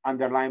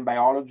underlying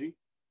biology,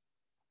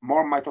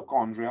 more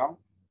mitochondrial,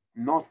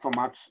 not so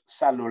much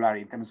cellular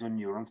in terms of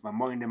neurons, but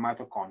more in the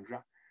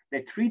mitochondria.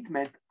 The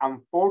treatment,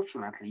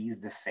 unfortunately, is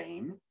the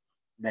same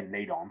than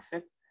late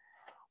onset.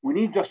 We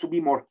need just to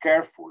be more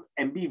careful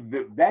and be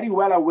very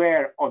well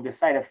aware of the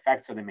side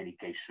effects of the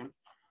medication,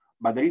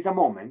 But there is a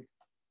moment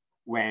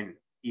when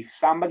if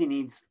somebody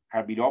needs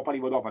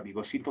carbidopa,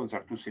 because symptoms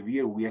are too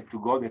severe, we have to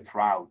go that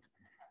route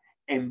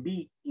and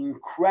be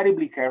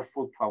incredibly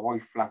careful to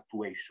avoid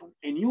fluctuation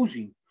and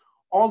using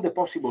all the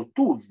possible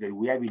tools that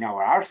we have in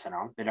our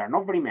arsenal, that are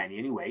not very many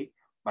anyway,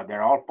 but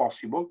they're all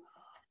possible,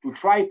 to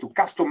try to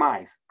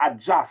customize,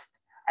 adjust,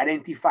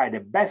 identify the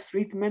best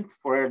treatment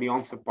for early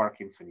onset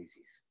Parkinson's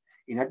disease.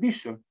 In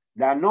addition,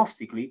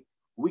 diagnostically,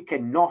 we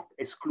cannot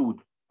exclude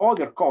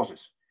other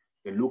causes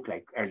that look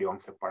like early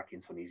onset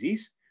Parkinson's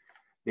disease.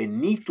 They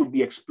need to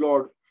be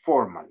explored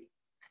formally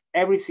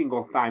every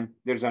single time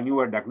there's a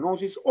newer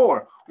diagnosis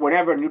or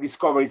whenever new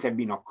discoveries have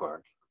been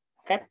occurred.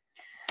 Okay,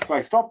 so I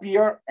stop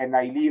here and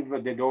I leave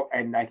the door.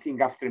 And I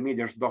think after me,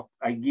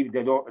 I give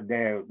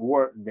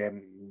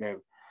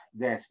the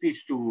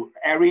speech to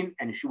Erin,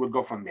 and she will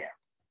go from there.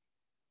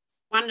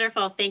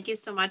 Wonderful. Thank you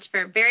so much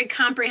for a very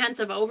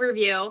comprehensive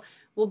overview.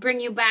 We'll bring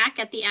you back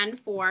at the end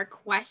for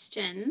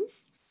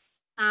questions.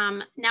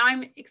 Now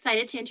I'm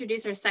excited to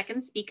introduce our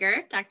second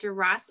speaker, Dr.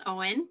 Ross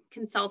Owen,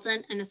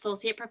 consultant and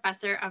associate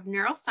professor of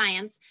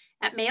neuroscience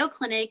at Mayo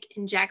Clinic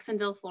in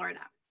Jacksonville, Florida.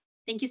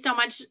 Thank you so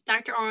much,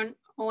 Dr.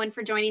 Owen,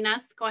 for joining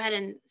us. Go ahead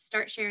and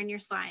start sharing your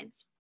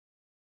slides.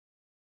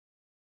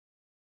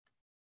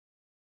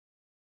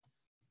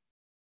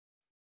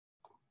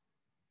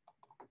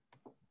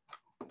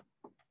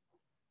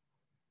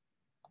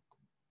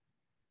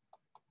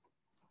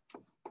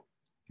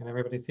 Can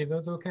everybody see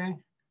those okay?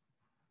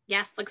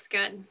 Yes, looks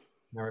good.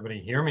 Can everybody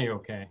hear me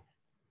okay?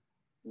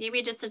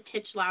 Maybe just a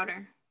titch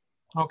louder.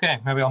 Okay,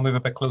 maybe I'll move a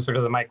bit closer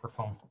to the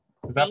microphone.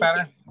 Is that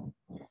better?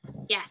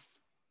 Yes.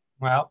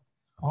 Well,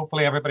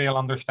 hopefully everybody will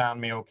understand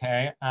me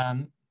okay.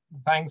 And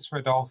thanks,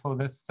 Rodolfo.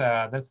 This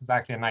is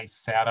actually a nice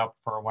setup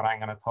for what I'm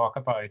going to talk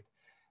about,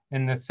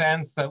 in the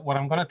sense that what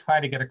I'm going to try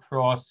to get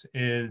across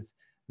is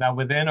that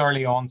within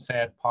early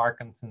onset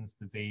Parkinson's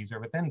disease, or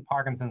within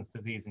Parkinson's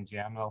disease in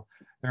general,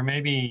 there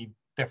may be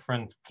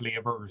different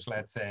flavors,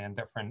 let's say, and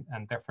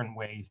different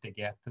ways to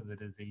get to the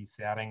disease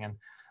setting.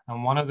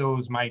 And one of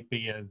those might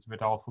be, as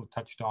Rodolfo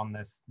touched on,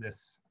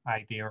 this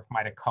idea of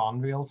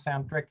mitochondrial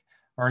centric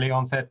early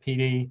onset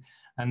PD.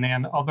 And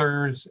then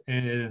others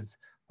is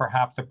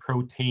perhaps a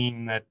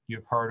protein that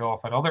you've heard of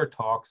at other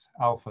talks,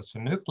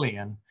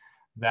 alpha-synuclein,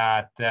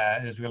 that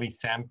is really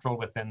central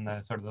within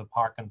the sort of the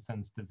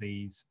Parkinson's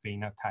disease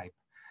phenotype.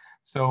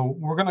 So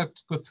we're going to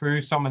go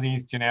through some of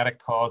these genetic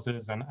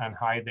causes and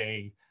how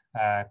they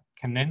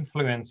can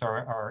influence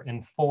or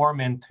inform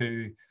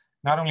into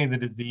not only the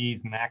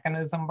disease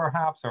mechanism,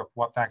 perhaps, or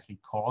what's actually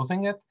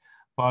causing it,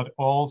 but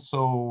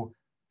also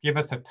give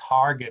us a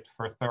target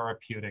for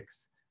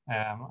therapeutics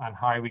and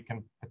how we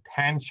can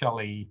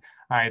potentially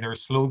either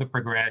slow the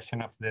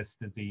progression of this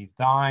disease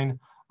down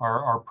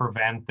or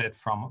prevent it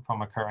from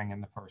occurring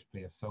in the first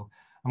place. So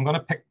I'm going to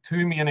pick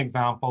two main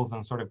examples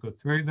and sort of go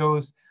through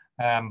those.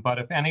 But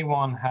if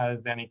anyone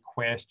has any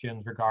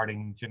questions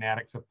regarding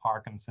genetics of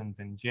Parkinson's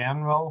in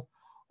general,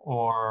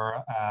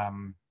 or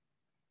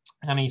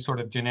any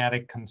sort of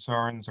genetic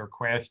concerns or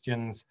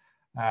questions,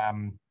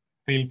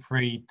 feel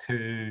free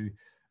to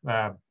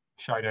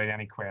shout out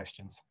any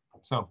questions.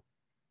 So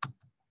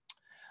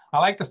I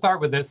like to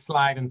start with this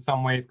slide in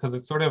some ways because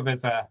it sort of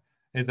is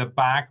a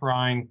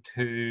background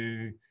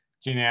to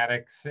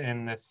genetics,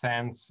 in the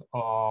sense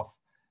of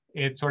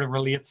it sort of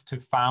relates to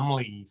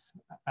families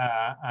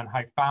and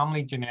how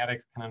family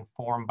genetics can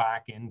inform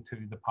back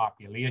into the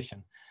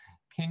population.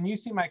 Can you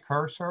see my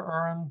cursor,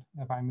 Owen,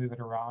 if I move it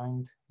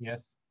around?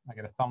 Yes, I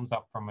get a thumbs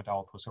up from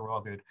Rodolfo, so we're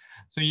all good.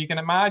 So you can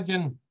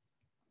imagine,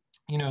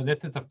 you know,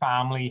 this is a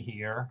family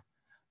here.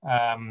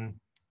 And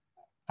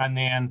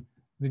then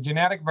the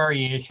genetic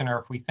variation, or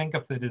if we think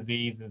of the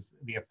disease as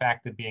the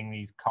affected being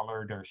these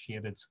colored or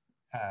shaded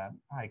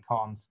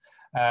icons,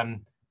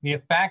 the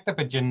effect of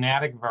a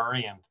genetic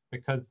variant,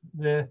 because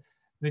the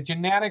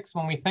genetics,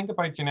 when we think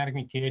about genetic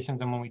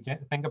mutations and when we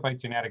think about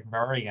genetic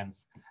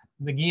variants,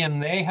 again,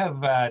 they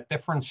have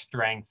different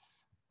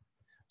strengths.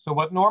 So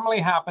what normally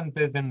happens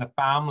is in the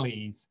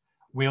families,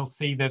 we'll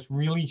see this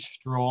really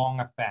strong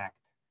effect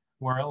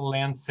where it'll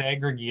then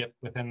segregate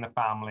within the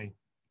family.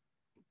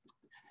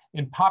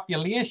 In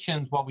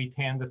populations, what we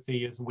tend to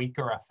see is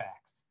weaker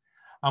effects.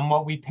 And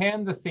what we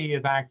tend to see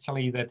is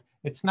actually that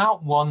it's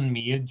not one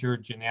major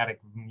genetic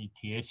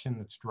mutation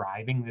that's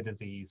driving the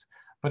disease,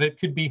 but it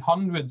could be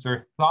hundreds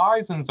or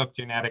thousands of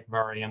genetic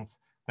variants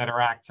that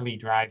are actually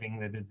driving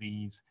the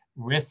disease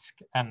risk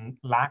and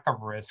lack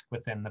of risk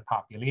within the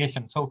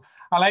population. So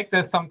I like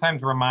this,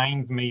 sometimes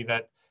reminds me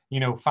that, you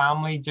know,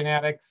 family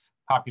genetics,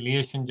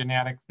 population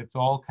genetics, it's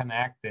all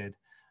connected.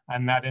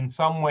 And that in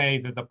some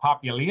ways, as a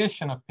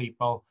population of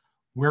people,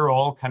 we're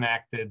all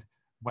connected,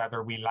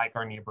 whether we like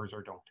our neighbors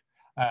or don't.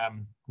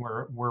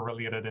 We're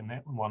related in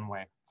one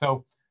way.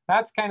 So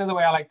that's kind of the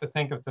way I like to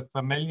think of the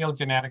familial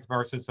genetics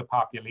versus the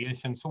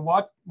population. So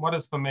what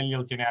does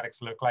familial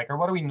genetics look like, or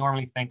what do we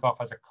normally think of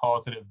as a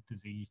causative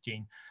disease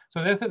gene?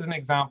 So this is an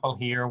example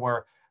here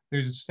where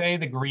there's, say,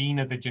 the green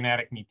is a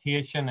genetic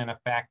mutation in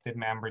affected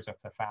members of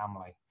the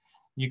family.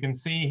 You can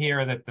see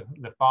here that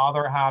the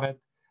father had it,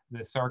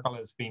 the circle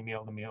is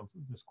female,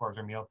 the squares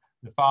are male,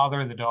 the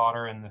father, the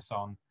daughter, and the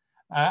son.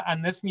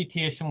 And this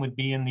mutation would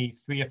be in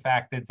these 3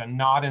 affecteds and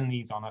not in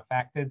these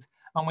unaffecteds.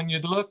 And when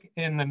you'd look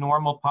in the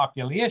normal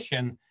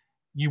population,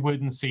 you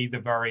wouldn't see the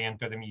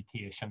variant or the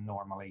mutation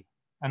normally.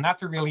 And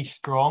that's a really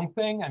strong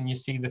thing, and you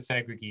see the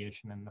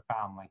segregation in the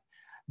family.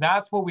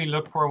 That's what we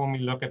look for when we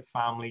look at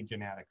family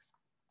genetics.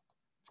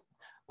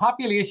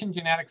 Population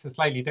genetics is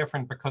slightly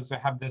different because they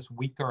have this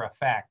weaker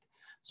effect.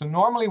 So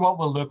normally what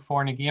we'll look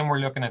for, and again, we're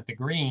looking at the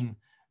green,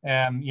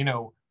 you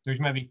know, there's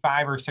maybe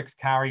 5 or 6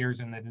 carriers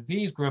in the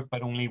disease group,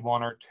 but only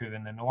 1 or 2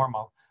 in the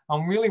normal.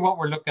 And really what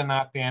we're looking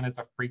at then is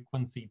a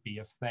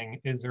frequency-based thing.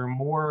 Is there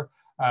more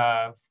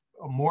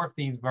of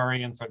these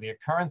variants or the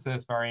occurrence of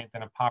this variant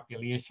in a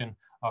population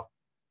of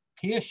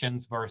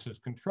patients versus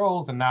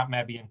controls, and that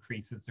maybe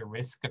increases the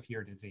risk of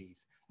your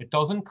disease. It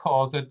doesn't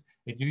cause it.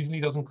 It usually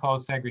doesn't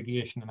cause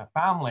segregation in a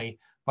family,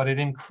 but it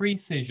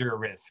increases your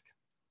risk.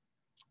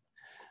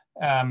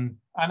 And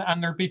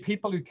there'd be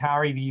people who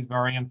carry these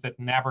variants that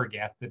never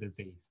get the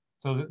disease.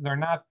 So they're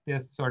not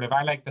this sort of,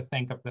 I like to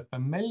think of the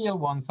familial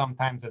one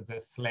sometimes as a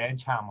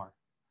sledgehammer.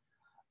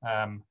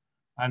 And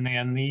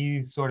then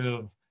these sort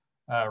of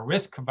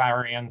risk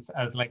variants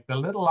as like the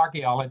little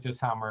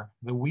archaeologist hammer,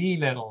 the wee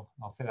little,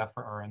 I'll say that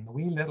for Owen, the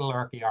wee little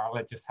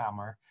archaeologist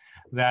hammer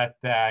that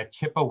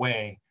chip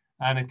away.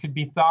 And it could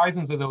be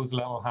thousands of those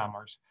little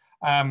hammers.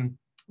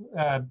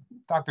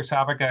 Dr.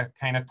 Savica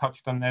kind of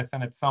touched on this,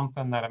 and it's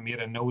something that I made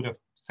a note of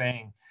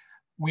saying.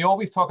 We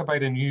always talk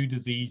about a new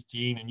disease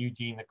gene, a new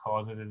gene that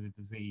causes a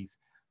disease.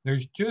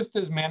 There's just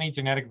as many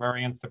genetic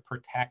variants to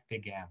protect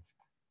against.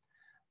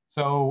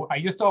 So I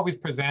used to always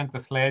present the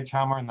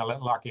sledgehammer and the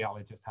little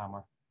archaeologist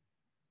hammer.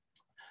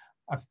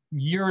 A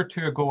year or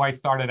 2 ago, I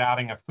started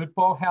adding a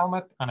football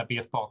helmet and a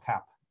baseball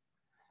cap.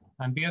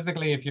 And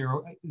basically, if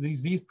you're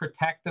these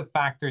protective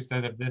factors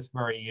that have this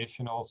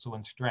variation also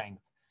in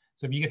strength.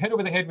 So if you get hit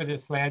over the head with a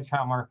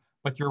sledgehammer,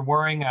 but you're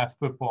wearing a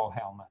football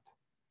helmet,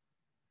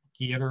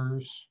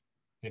 Gators,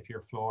 if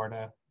you're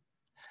Florida,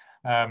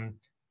 then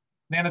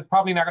it's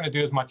probably not going to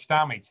do as much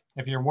damage.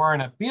 If you're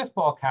wearing a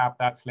baseball cap,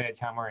 that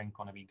sledgehammer ain't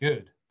going to be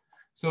good.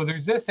 So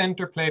there's this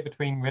interplay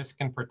between risk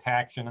and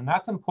protection, and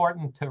that's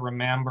important to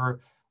remember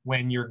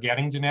when you're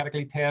getting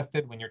genetically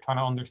tested, when you're trying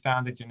to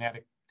understand the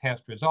genetic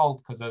test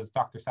result, because as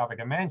Dr.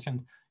 Savica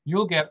mentioned,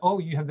 you'll get, oh,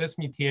 you have this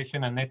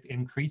mutation and it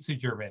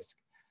increases your risk.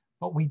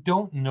 But we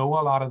don't know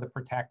a lot of the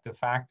protective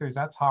factors.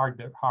 That's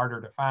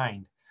harder to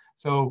find.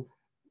 So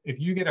if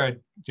you get a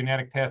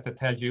genetic test that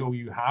tells you, oh,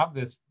 you have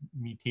this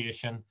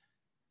mutation,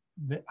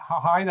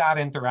 how that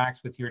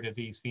interacts with your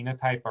disease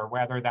phenotype or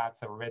whether that's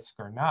a risk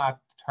or not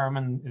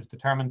is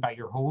determined by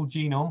your whole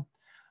genome.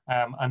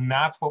 And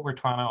that's what we're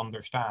trying to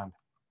understand.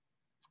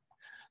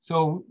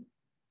 So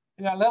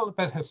a little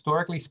bit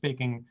historically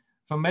speaking,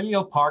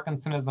 familial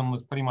Parkinsonism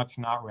was pretty much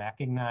not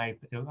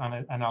recognized,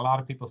 and a lot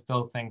of people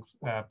still think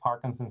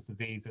Parkinson's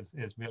disease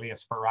is really a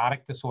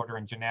sporadic disorder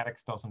and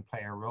genetics doesn't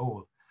play a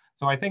role.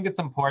 So I think it's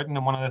important,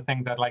 and one of the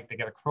things I'd like to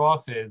get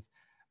across is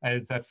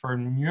that for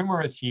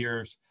numerous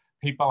years,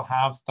 people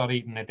have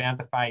studied and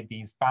identified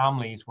these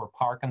families where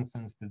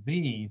Parkinson's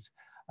disease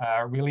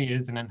really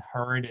is an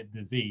inherited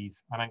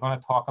disease. And I'm going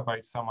to talk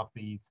about some of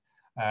these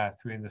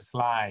through the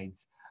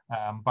slides.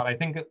 But I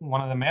think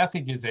one of the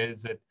messages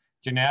is that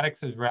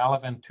genetics is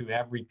relevant to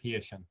every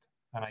patient.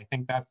 And I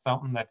think that's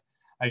something that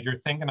as you're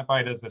thinking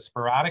about as a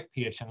sporadic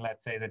patient,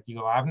 let's say that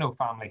you have no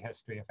family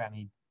history of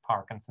any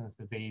Parkinson's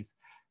disease,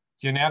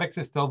 genetics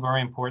is still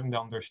very important to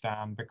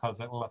understand because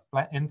it will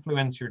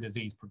influence your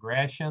disease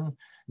progression.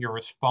 Your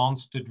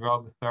response to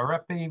drug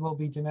therapy will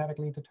be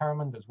genetically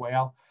determined as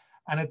well.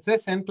 And it's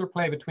this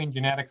interplay between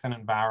genetics and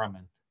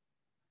environment.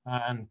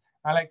 And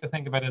I like to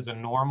think of it as a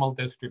normal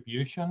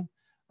distribution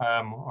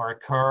or a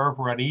curve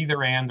where at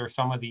either end are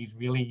some of these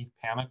really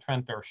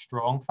penetrant or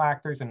strong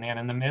factors. And then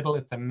in the middle,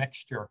 it's a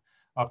mixture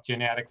of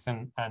genetics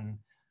and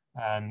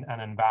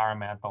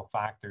environmental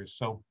factors.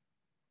 So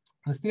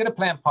the state of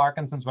play in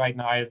Parkinson's right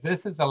now is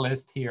this is a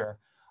list here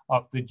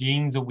of the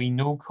genes that we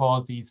know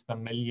cause these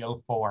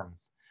familial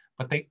forms,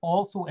 but they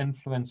also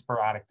influence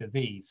sporadic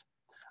disease.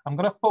 I'm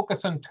going to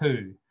focus on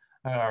two,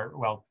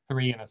 well,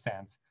 three in a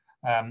sense.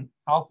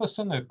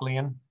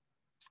 Alpha-synuclein,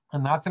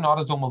 and that's an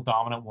autosomal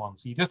dominant one.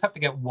 So you just have to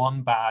get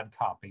one bad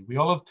copy. We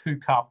all have two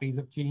copies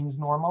of genes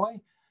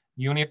normally.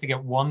 You only have to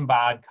get one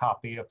bad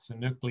copy of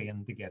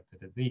synuclein to get the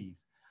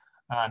disease.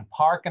 And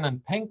Parkin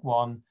and pink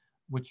one,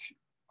 which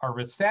are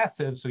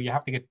recessive, so you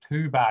have to get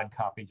two bad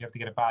copies. You have to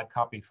get a bad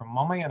copy from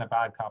mommy and a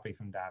bad copy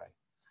from daddy.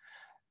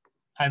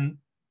 And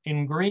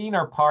in green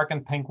are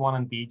Parkin, pink one,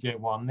 and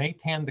DJ1. They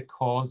tend to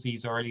cause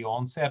these early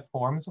onset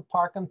forms of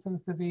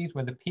Parkinson's disease,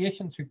 where the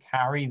patients who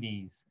carry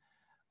these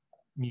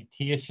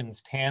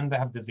mutations tend to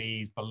have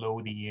disease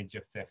below the age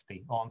of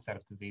 50, onset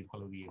of disease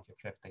below the age of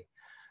 50.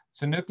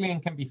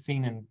 Synuclein can be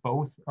seen in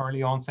both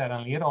early onset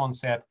and late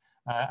onset,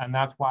 and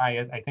that's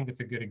why I think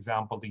it's a good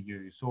example to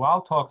use. So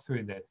I'll talk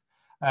through this.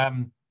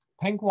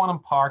 Pink one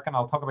and Parkin,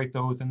 I'll talk about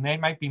those, and they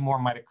might be more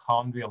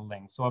mitochondrial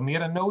linked. So I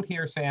made a note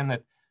here saying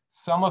that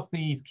some of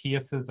these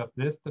cases of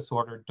this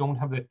disorder don't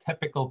have the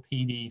typical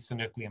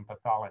PD-synuclein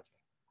pathology.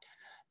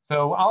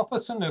 So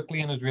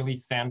alpha-synuclein is really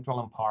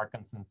central in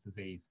Parkinson's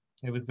disease.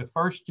 It was the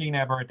first gene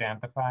ever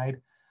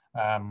identified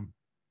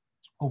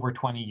over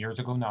 20 years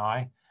ago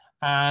now.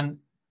 And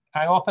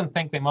I often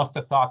think they must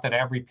have thought that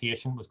every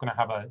patient was going to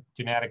have a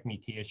genetic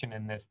mutation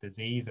in this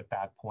disease at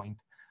that point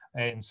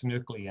in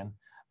synuclein.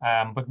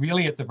 But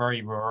really, it's a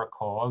very rare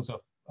cause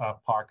of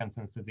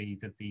Parkinson's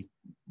disease. It's these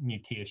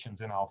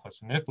mutations in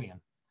alpha-synuclein.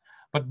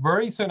 But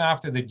very soon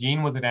after the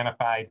gene was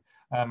identified,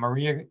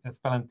 Maria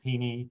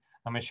Spallanzini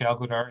and Michel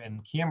Godard in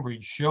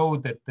Cambridge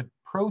showed that the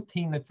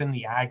protein that's in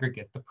the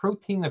aggregate, the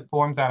protein that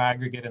forms that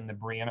aggregate in the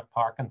brain of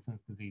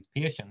Parkinson's disease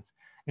patients,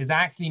 is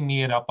actually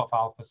made up of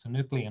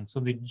alpha-synuclein. So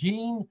the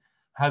gene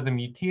has a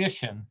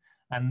mutation,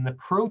 and the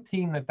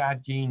protein that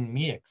that gene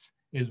makes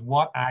is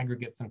what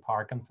aggregates in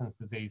Parkinson's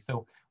disease.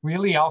 So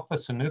really,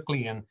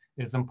 alpha-synuclein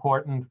is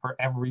important for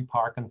every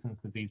Parkinson's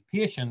disease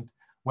patient,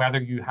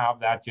 whether you have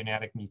that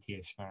genetic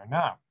mutation or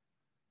not.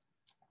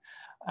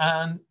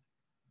 And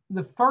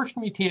the first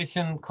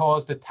mutation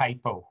caused a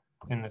typo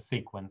in the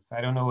sequence.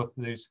 I don't know if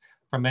there's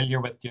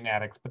familiar with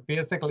genetics, but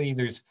basically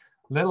there's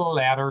little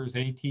letters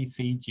A, T,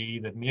 C, G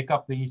that make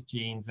up these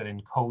genes that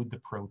encode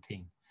the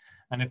protein.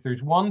 And if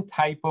there's one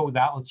typo,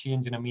 that will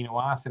change an amino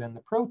acid in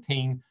the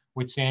protein,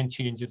 which then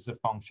changes the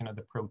function of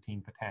the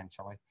protein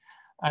potentially.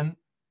 And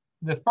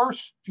the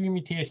first few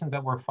mutations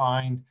that were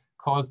found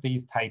caused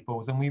these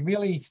typos, and we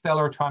really still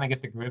are trying to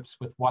get to grips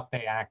with what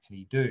they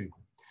actually do.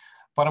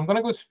 But I'm going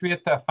to go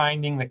straight to a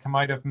finding that came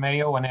out of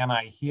Mayo and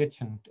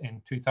NIH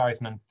in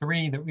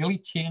 2003 that really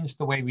changed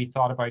the way we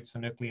thought about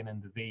synuclein in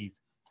disease.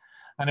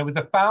 And it was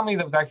a family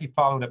that was actually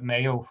followed at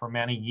Mayo for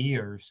many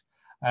years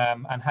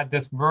and had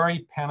this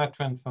very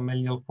penetrant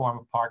familial form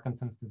of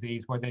Parkinson's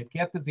disease where they'd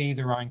get disease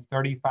around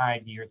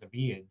 35 years of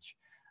age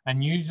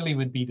and usually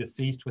would be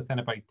deceased within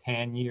about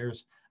 10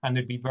 years, and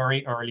there'd be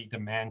very early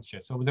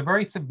dementia. So it was a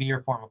very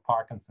severe form of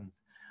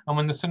Parkinson's. And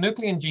when the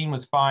synuclein gene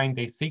was found,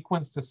 they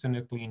sequenced the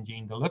synuclein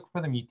gene to look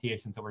for the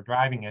mutations that were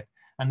driving it,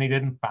 and they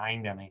didn't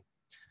find any.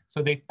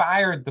 So they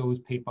fired those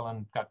people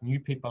and got new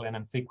people in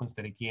and sequenced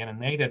it again,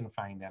 and they didn't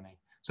find any.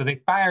 So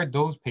they fired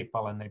those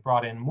people and they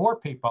brought in more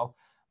people,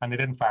 and they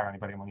didn't fire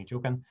anybody, I'm only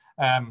joking.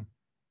 But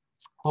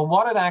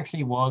what it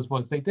actually was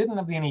they didn't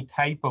have any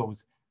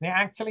typos. They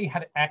actually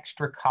had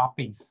extra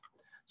copies.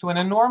 So in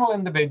a normal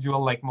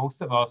individual, like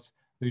most of us,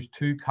 there's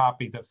 2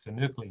 copies of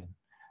synuclein.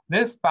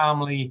 This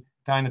family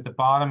down at the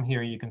bottom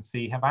here, you can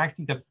see, have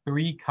actually got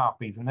 3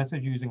 copies, and this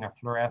is using a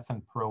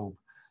fluorescent probe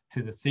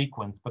to the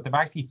sequence, but they've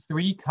actually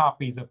 3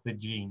 copies of the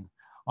gene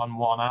on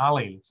one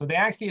allele. So they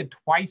actually had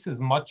twice as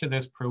much of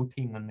this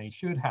protein than they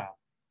should have.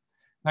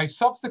 Now,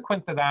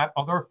 subsequent to that,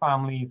 other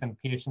families and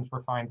patients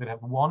were found that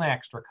have 1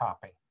 extra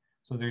copy.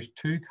 So there's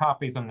 2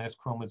 copies on this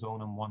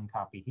chromosome and 1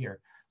 copy here.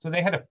 So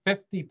they had a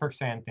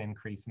 50%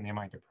 increase in the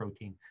amount of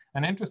protein.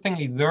 And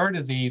interestingly, their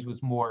disease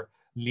was more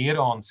late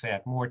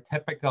onset, more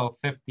typical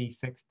 50,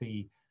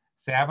 60,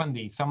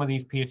 70. Some of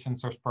these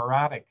patients are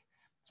sporadic.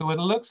 So it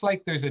looks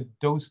like there's a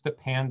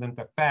dose-dependent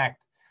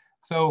effect.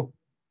 So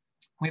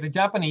we had a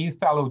Japanese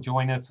fellow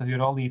join us who had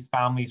all these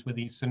families with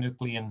these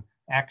synuclein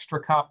extra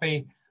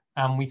copy.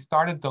 And we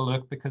started to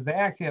look because they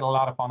actually had a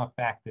lot of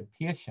unaffected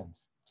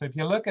patients. So if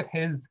you look at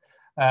his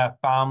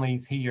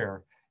families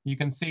here, you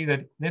can see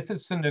that this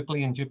is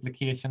synuclein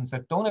duplications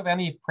that don't have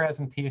any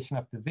presentation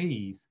of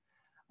disease.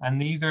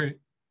 And these are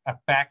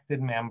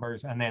affected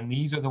members. And then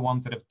these are the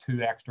ones that have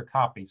 2 extra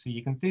copies. So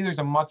you can see there's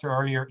a much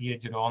earlier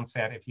age at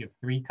onset if you have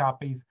 3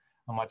 copies,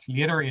 a much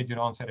later age at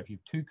onset if you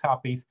have 2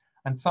 copies,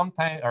 and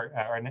sometimes, or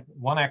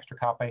 1 extra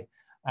copy.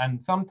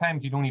 And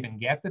sometimes you don't even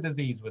get the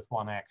disease with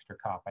 1 extra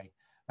copy.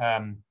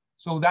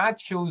 So that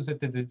shows that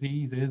the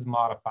disease is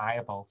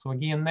modifiable. So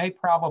again, they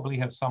probably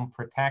have some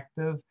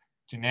protective,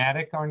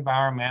 genetic or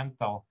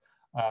environmental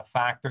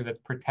factor that's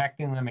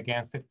protecting them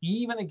against it,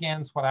 even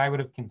against what I would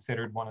have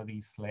considered one of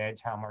these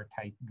sledgehammer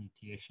type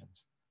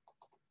mutations.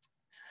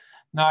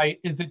 Now,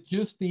 is it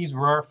just these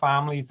rare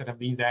families that have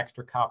these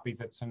extra copies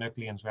that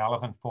synuclein is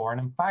relevant for? And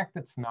in fact,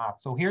 it's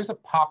not. So here's a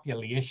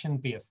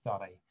population-based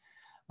study.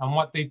 And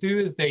what they do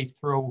is they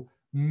throw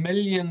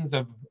millions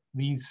of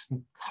these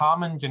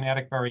common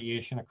genetic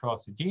variation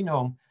across the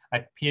genome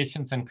at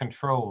patients and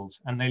controls,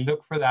 and they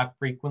look for that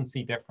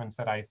frequency difference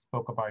that I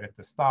spoke about at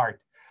the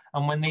start.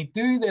 And when they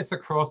do this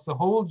across the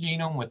whole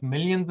genome with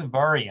millions of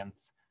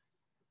variants,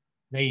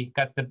 they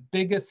got the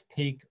biggest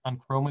peak on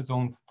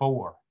chromosome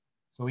 4.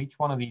 So each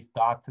one of these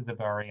dots is a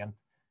variant.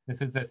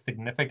 This is the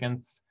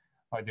significance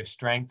or the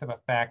strength of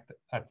effect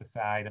at the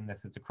side, and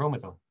this is the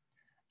chromosome.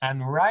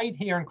 And right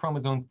here in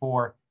chromosome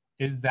 4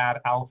 is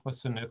that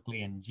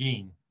alpha-synuclein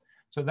gene.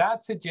 So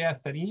that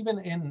suggests that even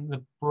in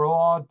the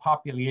broad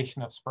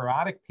population of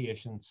sporadic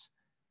patients,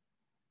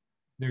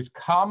 there's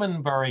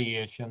common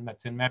variation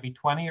that's in maybe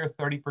 20 or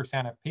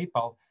 30% of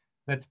people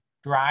that's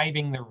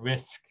driving the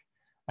risk.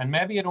 And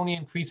maybe it only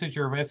increases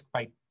your risk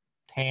by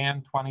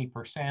 10,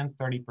 20%,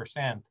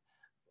 30%.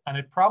 And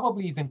it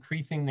probably is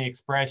increasing the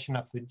expression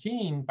of the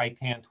gene by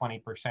 10,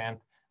 20%.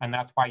 And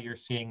that's why you're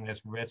seeing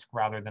this risk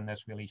rather than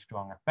this really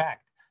strong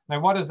effect. Now,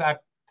 what does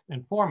that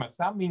inform us?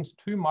 That means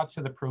too much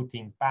of the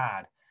protein's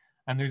bad.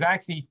 And there's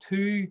actually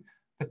two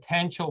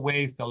potential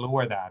ways to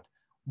lower that.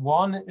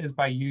 One is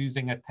by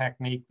using a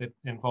technique that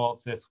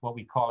involves this, what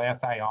we call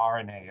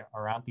siRNA,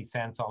 or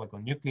antisense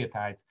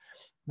oligonucleotides,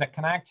 that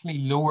can actually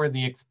lower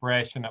the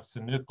expression of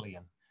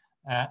synuclein.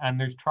 And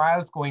there's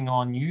trials going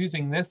on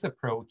using this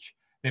approach.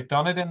 They've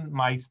done it in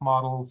mice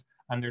models,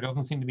 and there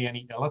doesn't seem to be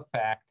any ill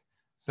effect.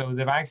 So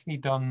they've actually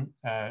done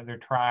their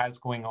trials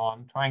going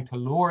on, trying to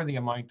lower the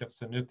amount of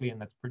synuclein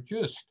that's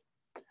produced.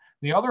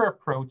 The other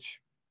approach,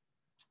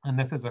 and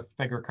this is a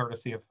figure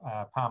courtesy of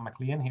Pam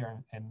McLean here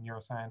in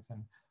Neuroscience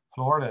in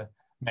Florida,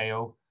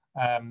 Mayo,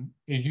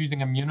 is using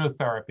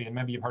immunotherapy. And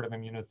maybe you've heard of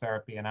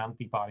immunotherapy and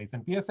antibodies.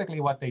 And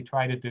basically what they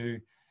try to do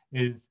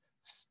is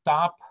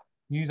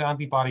use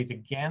antibodies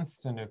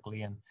against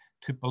synuclein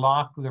to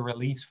block the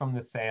release from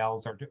the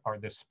cells or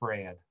the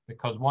spread.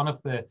 Because one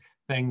of the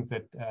things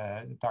that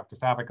Dr.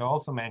 Savica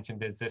also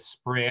mentioned is this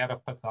spread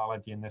of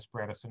pathology and this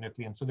spread of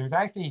synuclein. So there's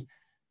actually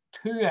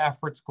two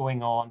efforts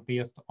going on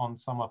based on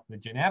some of the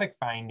genetic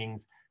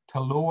findings to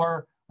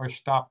lower or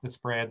stop the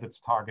spread that's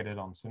targeted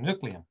on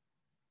synuclein.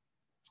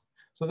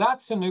 So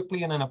that's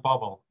synuclein in a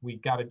bubble.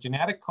 We've got a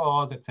genetic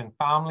cause, it's in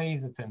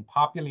families, it's in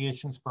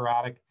population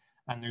sporadic,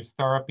 and there's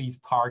therapies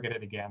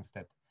targeted against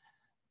it.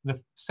 The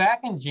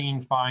second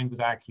gene found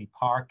was actually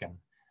Parkin.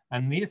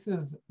 And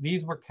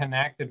these were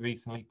connected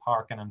recently,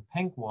 Parkin, and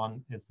pink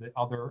one is the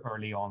other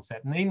early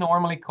onset. And they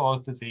normally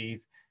cause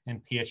disease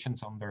in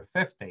patients under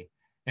 50.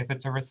 If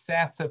it's a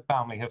recessive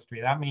family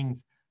history, that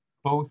means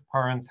both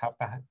parents have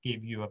to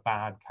give you a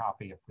bad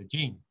copy of the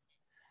gene.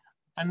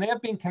 And they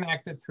have been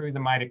connected through the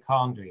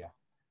mitochondria.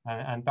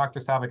 And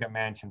Dr. Savica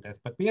mentioned this,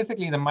 but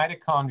basically the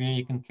mitochondria,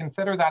 you can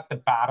consider that the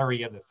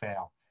battery of the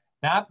cell.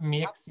 That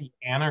makes the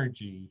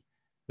energy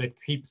that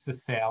keeps the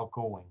cell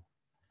going.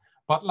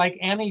 But like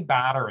any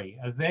battery,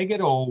 as they get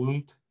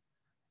old,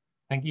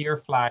 think of your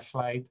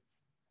flashlight,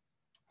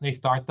 they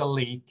start to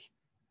leak,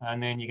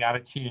 and then you got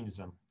to change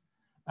them.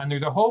 And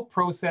there's a whole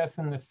process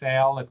in the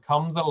cell that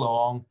comes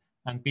along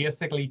and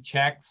basically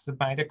checks the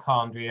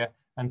mitochondria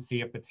and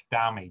see if it's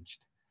damaged.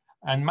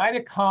 And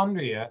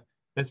mitochondria,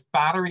 this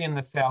battery in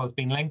the cell, has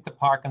been linked to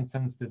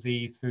Parkinson's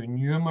disease through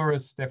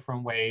numerous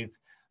different ways,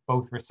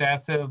 both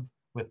recessive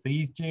with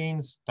these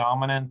genes,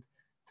 dominant,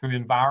 through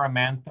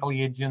environmental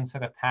agents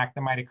that attack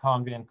the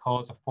mitochondria and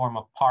cause a form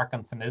of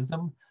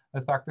Parkinsonism,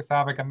 as Dr.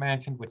 Savica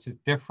mentioned, which is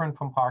different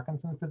from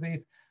Parkinson's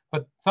disease.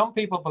 But some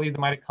people believe the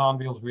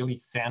mitochondria is really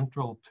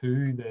central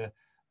to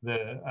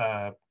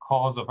the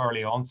cause of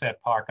early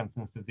onset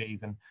Parkinson's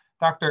disease. And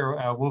Dr.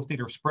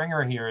 Wolf-Dieter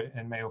Springer here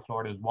in Mayo,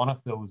 Florida is one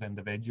of those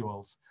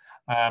individuals.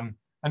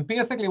 And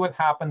basically what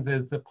happens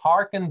is the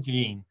Parkin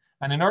gene,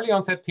 and in early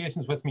onset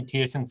patients with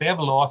mutations, they have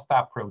lost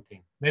that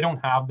protein. They don't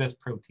have this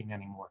protein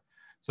anymore.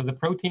 So the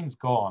protein's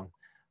gone.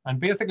 And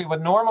basically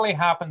what normally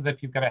happens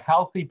if you've got a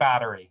healthy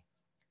battery,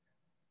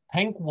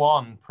 pink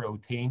 1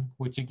 protein,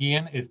 which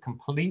again is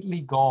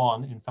completely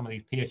gone in some of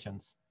these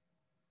patients,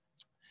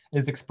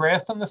 is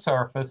expressed on the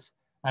surface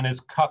and is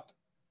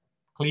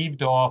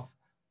cleaved off,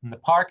 and the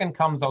Parkin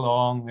comes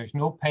along, there's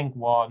no pink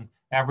 1,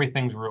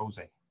 everything's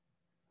rosy.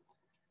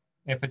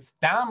 If it's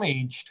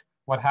damaged,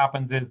 what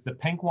happens is the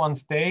pink 1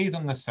 stays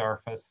on the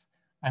surface,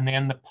 and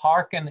then the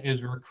Parkin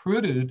is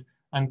recruited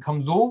and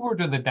comes over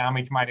to the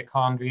damaged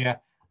mitochondria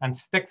and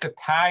sticks a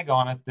tag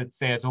on it that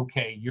says,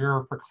 okay,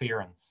 you're for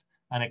clearance.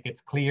 And it gets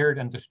cleared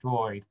and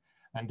destroyed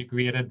and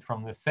degraded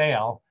from the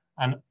cell,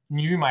 and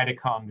new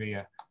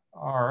mitochondria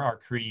are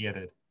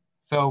created.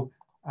 So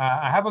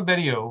I have a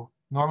video.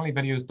 Normally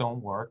videos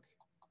don't work.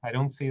 I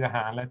don't see the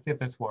hand. Let's see if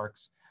this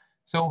works.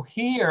 So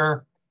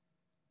here,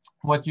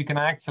 what you can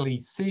actually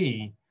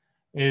see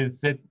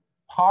is that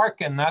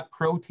Parkin, that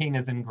protein,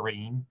 is in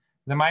green.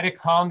 The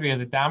mitochondria,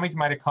 the damaged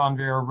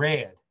mitochondria, are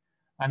red.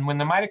 And when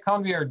the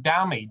mitochondria are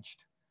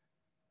damaged,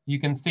 you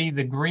can see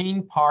the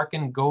green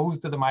Parkin goes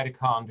to the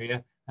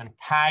mitochondria and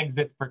tags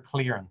it for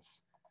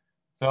clearance.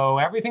 So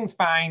everything's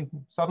fine.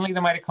 Suddenly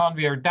the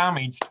mitochondria are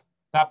damaged.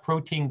 That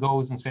protein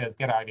goes and says,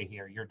 get out of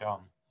here, you're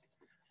done.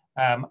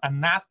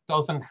 And that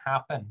doesn't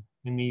happen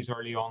in these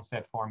early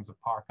onset forms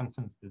of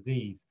Parkinson's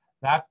disease.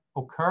 That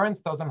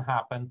occurrence doesn't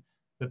happen.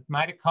 The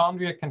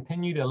mitochondria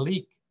continue to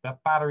leak,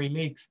 that battery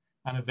leaks,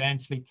 and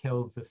eventually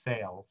kills the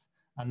cells.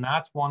 And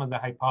that's one of the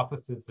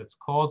hypotheses that's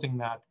causing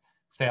that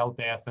cell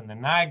death in the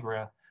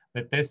Niagara,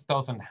 that this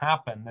doesn't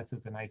happen. This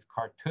is a nice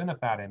cartoon of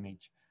that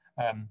image,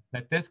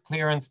 that this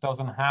clearance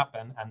doesn't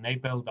happen and they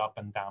build up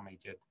and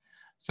damage it.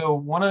 So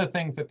one of the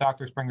things that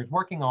Dr. Springer is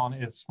working on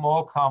is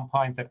small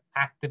compounds that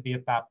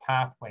activate that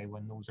pathway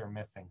when those are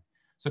missing.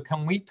 So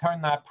can we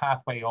turn that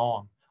pathway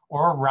on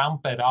or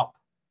ramp it up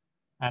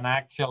and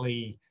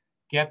actually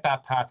get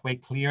that pathway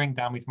clearing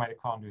damaged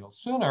mitochondria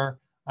sooner,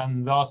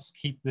 and thus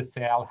keep the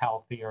cell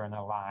healthier and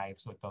alive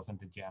so it doesn't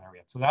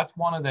degenerate? So that's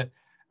one of the,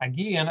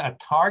 again, a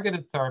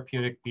targeted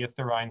therapeutic based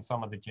around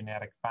some of the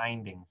genetic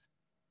findings.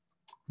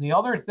 The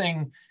other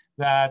thing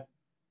that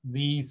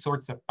these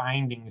sorts of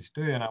findings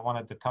do, and I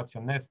wanted to touch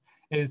on this,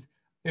 is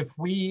if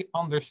we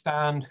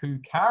understand who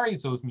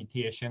carries those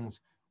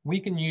mutations, we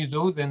can use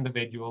those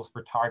individuals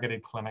for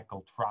targeted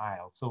clinical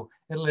trials. So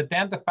it'll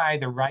identify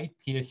the right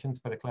patients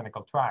for the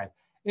clinical trial.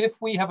 If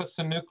we have a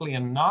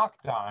synuclein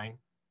knockdown,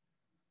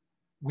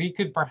 we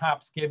could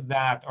perhaps give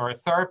that, or a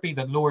therapy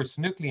that lowers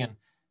synuclein,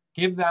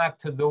 give that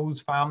to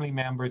those family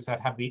members that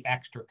have the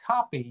extra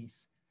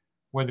copies,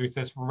 where there's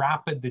this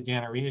rapid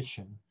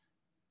degeneration,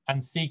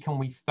 and see, can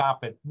we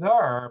stop it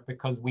there,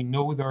 because we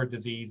know their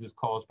disease is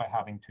caused by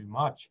having too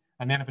much.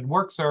 And then if it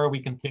works there, we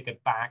can take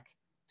it back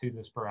to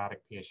the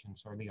sporadic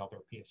patients or the other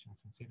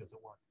patients and see, does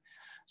it work?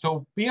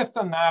 So based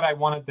on that, I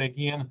wanted to,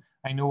 again,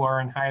 I know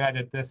Aaron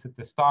highlighted this at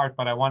the start,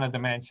 but I wanted to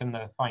mention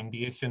the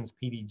Foundation's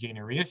PD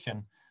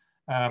generation,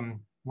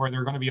 where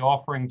they're going to be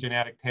offering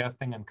genetic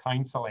testing and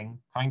counseling.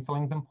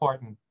 Counseling is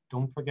important,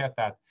 don't forget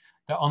that,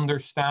 to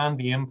understand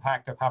the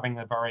impact of having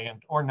a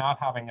variant or not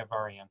having a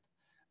variant,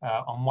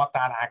 on what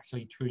that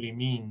actually truly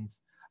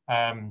means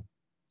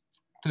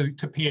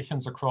to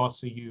patients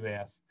across the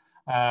US.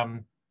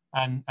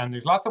 And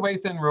there's lots of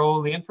ways to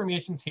enroll. The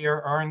information's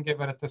here. Aaron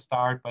gave it at the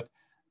start, but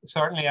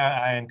certainly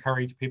I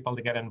encourage people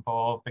to get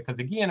involved, because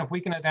again, if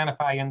we can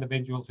identify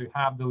individuals who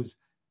have those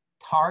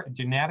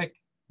genetic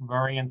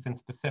variants in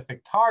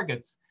specific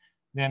targets,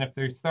 then if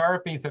there's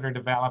therapies that are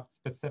developed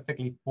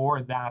specifically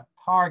for that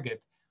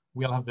target,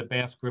 we'll have the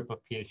best group of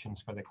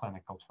patients for the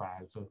clinical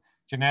trial. So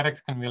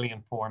genetics can really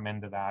inform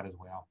into that as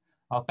well.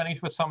 I'll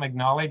finish with some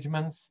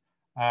acknowledgements.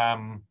 I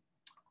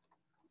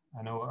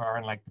know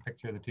Aaron liked the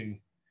picture of the two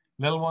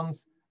little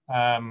ones.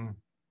 And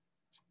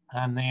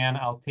then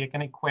I'll take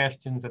any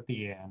questions at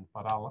the end,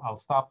 but I'll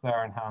stop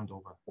there and hand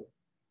over.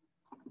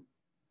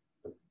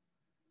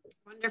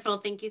 Wonderful.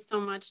 Thank you so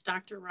much,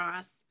 Dr.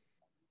 Ross.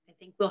 I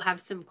think we'll have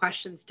some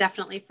questions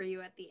definitely for you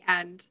at the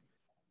end.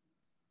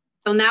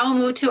 So now we'll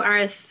move to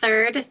our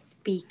third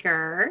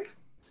speaker.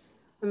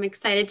 I'm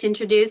excited to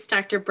introduce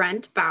Dr.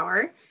 Brent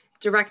Bauer,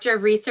 Director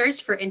of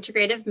Research for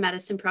Integrative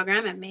Medicine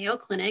Program at Mayo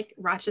Clinic,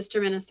 Rochester,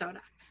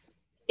 Minnesota.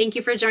 Thank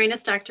you for joining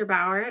us, Dr.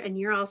 Bauer, and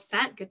you're all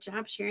set. Good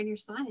job sharing your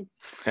slides.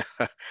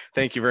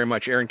 Thank you very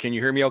much. Aaron, can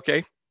you hear me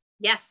okay?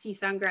 Yes, you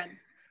sound good.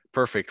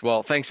 Perfect.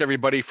 Well, thanks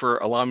everybody for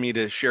allowing me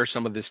to share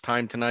some of this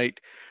time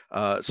tonight.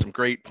 Some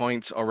great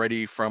points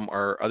already from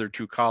our other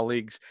two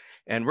colleagues.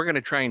 And we're going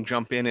to try and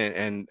jump in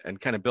and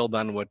kind of build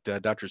on what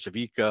Dr.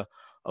 Savica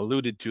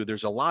alluded to.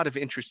 There's a lot of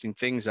interesting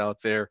things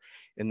out there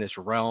in this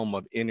realm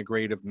of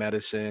integrative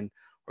medicine,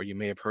 or you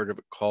may have heard of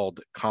it called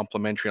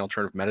complementary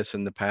alternative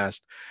medicine in the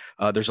past.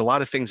 There's a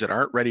lot of things that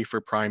aren't ready for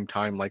prime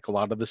time, like a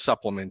lot of the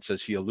supplements,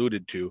 as he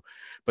alluded to.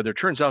 But there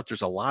turns out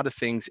there's a lot of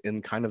things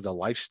in kind of the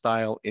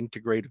lifestyle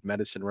integrative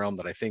medicine realm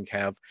that I think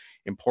have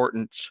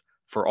importance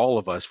for all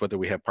of us, whether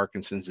we have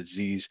Parkinson's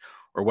disease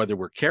or whether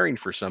we're caring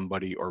for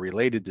somebody or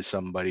related to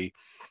somebody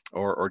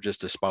or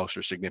just a spouse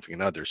or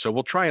significant other. So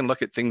we'll try and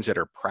look at things that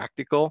are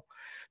practical,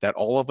 that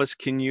all of us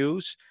can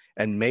use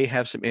and may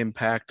have some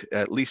impact,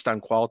 at least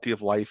on quality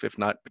of life, if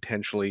not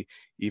potentially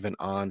even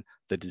on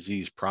the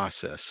disease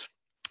process.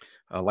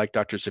 Like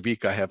Dr.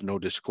 Savica, I have no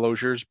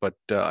disclosures, but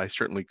I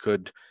certainly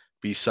could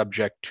be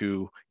subject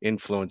to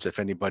influence if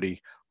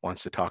anybody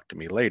wants to talk to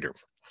me later.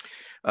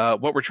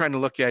 What we're trying to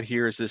look at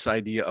here is this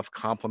idea of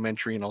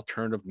complementary and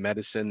alternative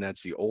medicine.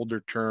 That's the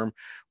older term.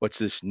 What's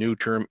this new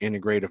term,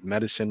 integrative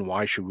medicine?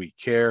 Why should we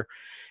care?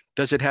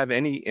 Does it have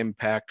any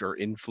impact or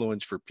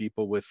influence for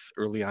people with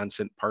early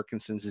onset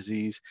Parkinson's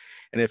disease?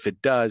 And if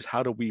it does,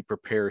 how do we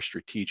prepare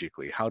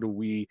strategically? How do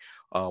we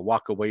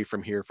walk away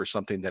from here for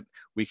something that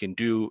we can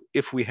do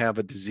if we have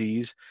a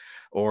disease?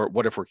 Or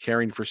what if we're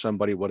caring for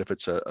somebody? What if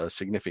it's a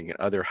significant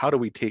other? How do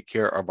we take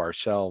care of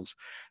ourselves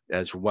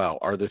as well?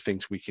 Are there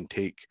things we can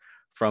take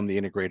from the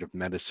integrative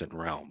medicine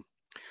realm?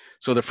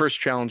 So the first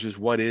challenge is,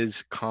 what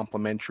is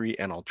complementary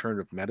and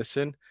alternative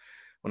medicine?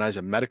 When I was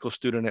a medical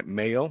student at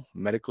Mayo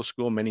Medical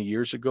School many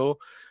years ago,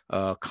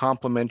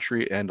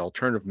 complementary and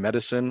alternative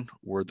medicine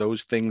were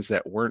those things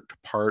that weren't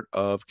part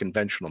of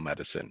conventional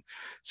medicine.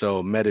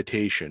 So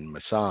meditation,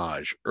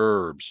 massage,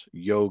 herbs,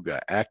 yoga,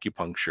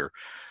 acupuncture,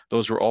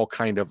 those were all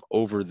kind of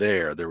over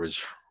there. There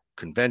was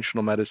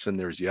conventional medicine,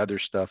 there was the other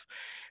stuff,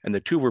 and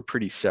the two were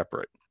pretty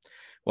separate.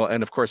 Well,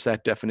 and of course,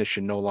 that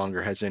definition no longer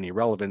has any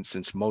relevance,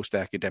 since most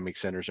academic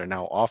centers are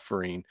now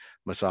offering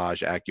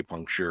massage,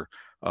 acupuncture,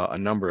 a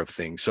number of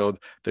things. So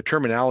the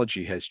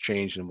terminology has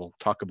changed, and we'll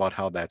talk about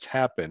how that's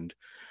happened.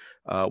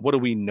 What do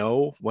we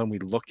know when we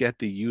look at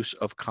the use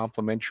of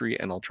complementary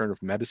and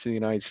alternative medicine in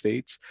the United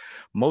States?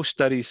 Most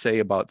studies say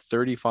about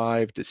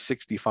 35 to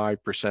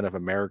 65% of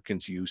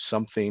Americans use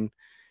something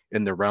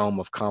in the realm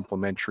of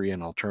complementary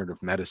and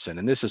alternative medicine.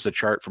 And this is a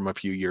chart from a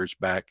few years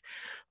back.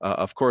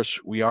 Of course,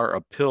 we are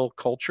a pill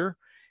culture,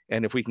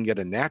 and if we can get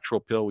a natural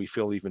pill, we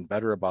feel even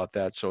better about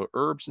that. So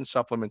herbs and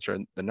supplements are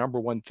the number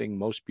one thing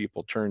most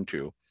people turn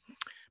to.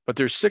 But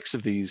there's 6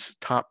 of these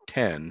top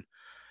 10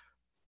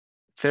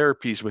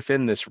 therapies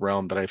within this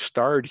realm that I've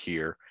starred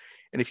here.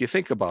 And if you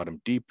think about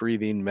them, deep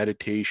breathing,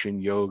 meditation,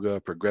 yoga,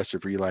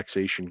 progressive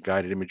relaxation,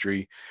 guided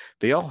imagery,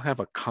 they all have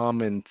a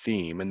common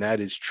theme, and that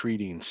is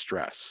treating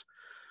stress.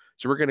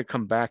 So we're going to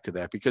come back to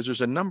that because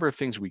there's a number of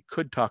things we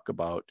could talk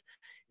about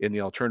in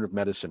the alternative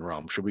medicine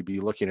realm. Should we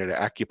be looking at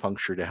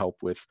acupuncture to help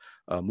with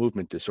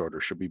movement disorder?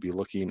 Should we be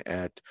looking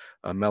at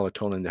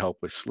melatonin to help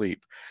with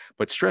sleep?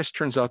 But stress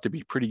turns out to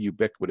be pretty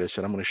ubiquitous,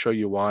 and I'm going to show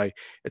you why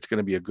it's going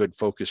to be a good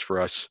focus for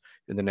us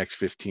in the next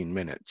 15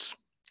 minutes.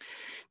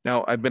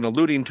 Now, I've been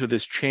alluding to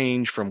this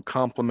change from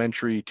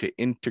complementary to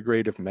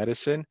integrative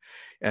medicine,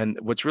 and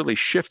what's really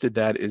shifted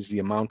that is the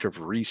amount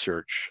of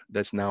research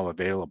that's now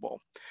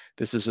available.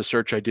 This is a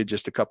search I did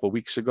just a couple of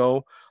weeks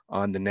ago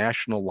on the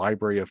National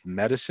Library of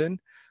Medicine.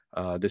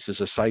 This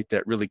is a site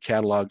that really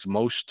catalogs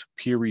most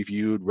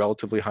peer-reviewed,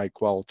 relatively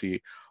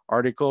high-quality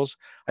articles.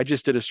 I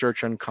just did a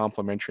search on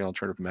complementary and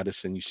alternative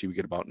medicine. You see we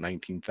get about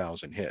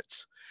 19,000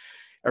 hits.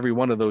 Every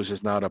one of those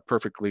is not a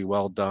perfectly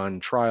well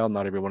done trial.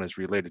 Not everyone is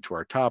related to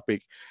our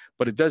topic,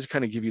 but it does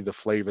kind of give you the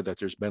flavor that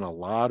there's been a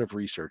lot of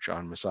research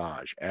on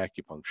massage,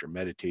 acupuncture,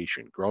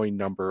 meditation, growing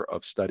number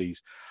of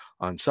studies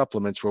on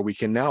supplements where we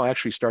can now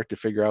actually start to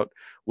figure out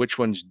which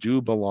ones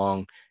do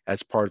belong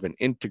as part of an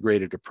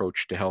integrated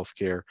approach to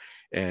healthcare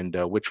and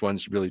which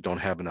ones really don't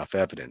have enough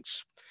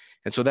evidence.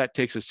 And so that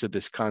takes us to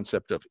this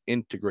concept of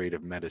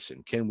integrative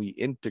medicine. Can we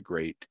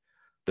integrate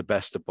the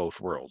best of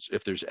both worlds?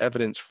 If there's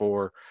evidence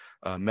for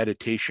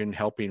meditation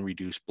helping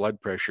reduce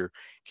blood pressure,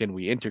 can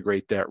we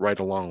integrate that right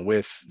along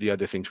with the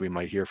other things we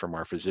might hear from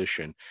our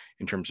physician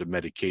in terms of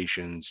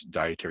medications,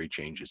 dietary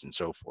changes, and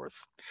so forth?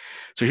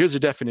 So here's a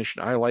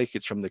definition I like.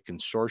 It's from the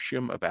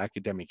Consortium of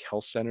Academic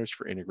Health Centers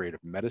for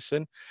Integrative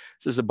Medicine.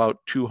 This is about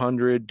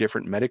 200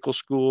 different medical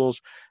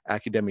schools,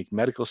 academic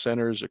medical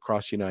centers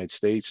across the United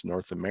States,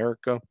 North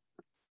America.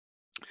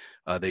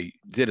 They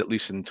did, at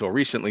least until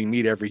recently,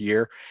 meet every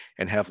year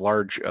and have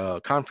large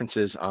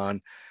conferences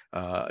on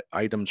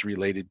items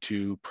related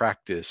to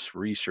practice,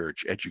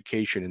 research,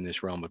 education in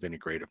this realm of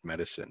integrative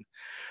medicine.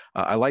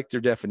 I like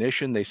their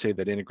definition. They say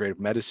that integrative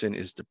medicine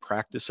is the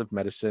practice of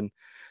medicine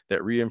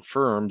that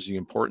reaffirms the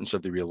importance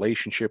of the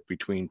relationship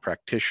between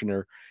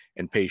practitioner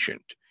and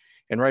patient.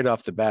 And right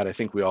off the bat, I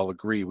think we all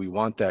agree we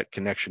want that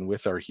connection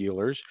with our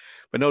healers.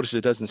 But notice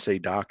it doesn't say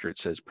doctor, it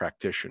says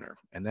practitioner.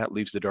 And that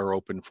leaves the door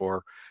open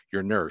for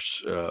your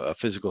nurse, a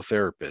physical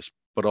therapist,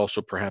 but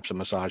also perhaps a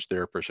massage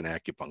therapist and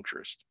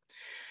acupuncturist.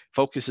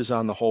 Focuses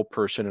on the whole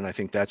person, and I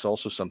think that's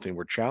also something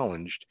we're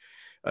challenged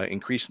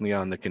increasingly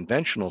on the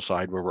conventional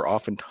side, where we're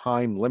often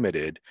time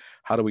limited.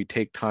 How do we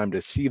take time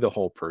to see the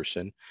whole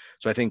person?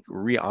 So I think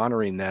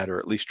re-honoring that, or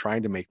at least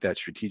trying to make that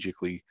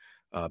strategically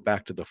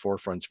back to the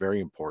forefront, is very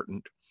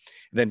important.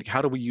 Then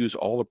how do we use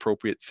all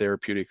appropriate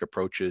therapeutic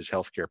approaches,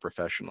 healthcare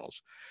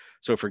professionals?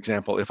 So for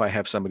example, if I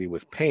have somebody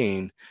with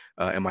pain,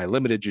 am I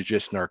limited to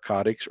just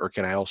narcotics, or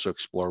can I also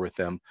explore with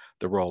them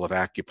the role of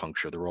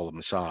acupuncture, the role of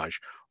massage,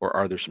 or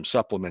are there some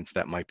supplements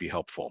that might be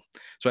helpful?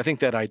 So I think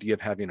that idea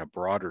of having a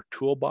broader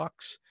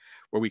toolbox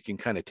where we can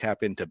kind of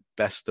tap into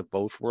best of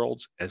both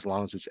worlds as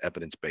long as it's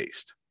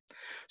evidence-based.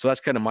 So that's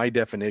kind of my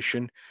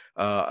definition.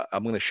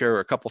 I'm going to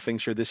share a couple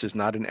things here. This is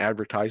not an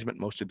advertisement.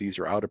 Most of these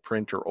are out of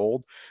print or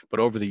old,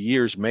 but over the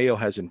years, Mayo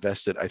has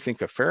invested, I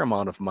think, a fair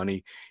amount of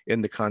money in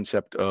the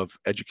concept of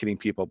educating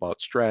people about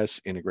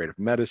stress, integrative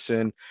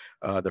medicine.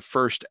 The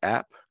first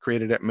app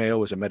created at Mayo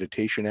was a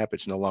meditation app.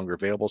 It's no longer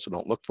available, so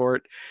don't look for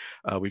it.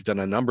 We've done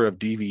a number of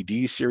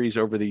DVD series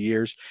over the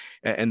years.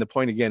 And the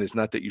point, again, is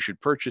not that you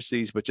should purchase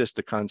these, but just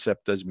the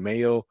concept, does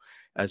Mayo,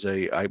 as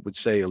I would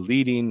say, a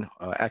leading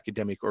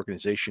academic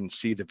organization,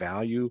 see the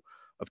value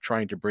of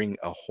trying to bring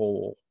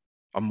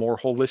a more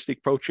holistic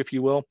approach, if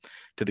you will,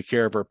 to the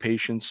care of our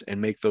patients and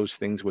make those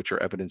things which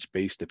are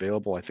evidence-based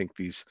available? I think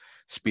these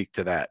speak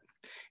to that.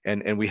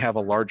 And we have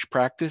a large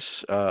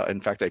practice.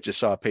 In fact, I just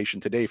saw a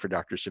patient today for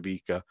Dr.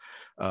 Savica,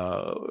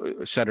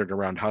 centered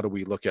around how do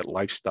we look at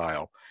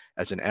lifestyle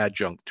as an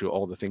adjunct to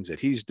all the things that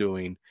he's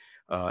doing,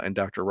 and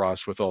Dr.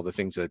 Ross with all the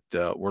things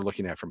that we're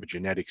looking at from a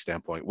genetic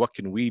standpoint. What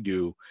can we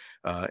do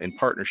in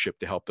partnership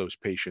to help those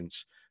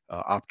patients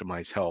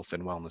optimize health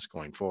and wellness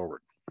going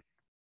forward?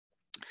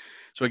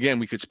 So again,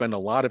 we could spend a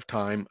lot of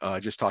time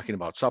just talking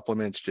about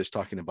supplements, just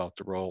talking about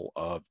the role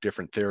of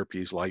different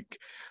therapies like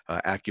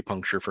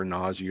acupuncture for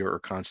nausea or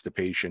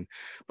constipation.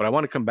 But I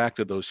want to come back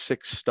to those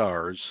 6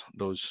 stars,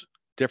 those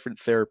different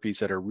therapies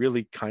that are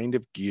really kind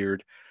of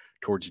geared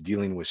towards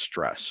dealing with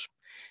stress.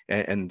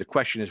 And the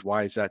question is,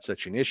 why is that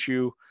such an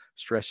issue?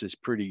 Stress is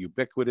pretty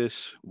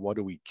ubiquitous. What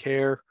do we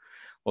care?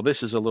 Well,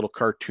 this is a little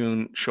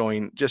cartoon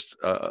showing just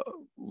a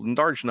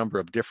large number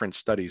of different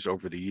studies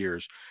over the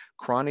years.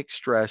 Chronic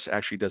stress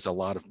actually does a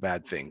lot of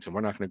bad things, and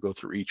we're not going to go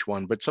through each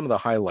one, but some of the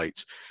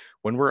highlights.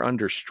 When we're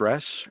under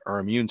stress, our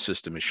immune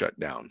system is shut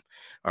down.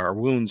 Our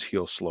wounds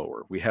heal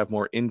slower. We have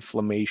more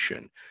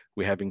inflammation.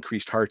 We have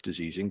increased heart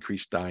disease,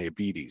 increased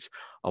diabetes.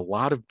 A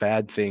lot of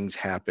bad things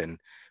happen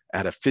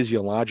at a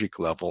physiologic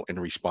level in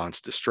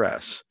response to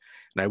stress.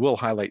 And I will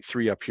highlight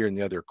 3 up here in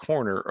the other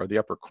corner, or the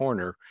upper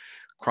corner.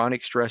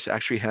 Chronic stress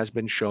actually has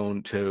been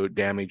shown to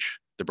damage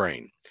the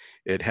brain.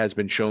 It has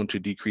been shown to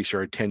decrease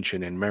our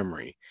attention and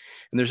memory.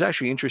 And there's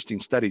actually interesting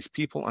studies.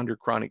 People under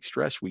chronic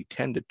stress, we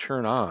tend to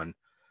turn on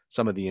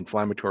some of the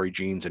inflammatory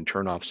genes and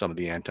turn off some of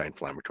the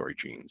anti-inflammatory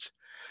genes.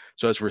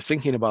 So as we're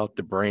thinking about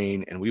the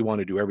brain, and we want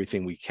to do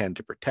everything we can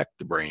to protect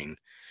the brain,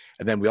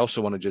 and then we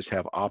also want to just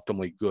have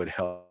optimally good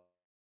health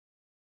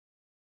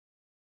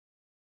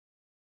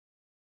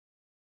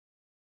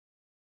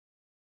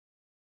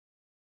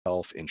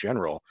in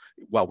general,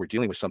 while we're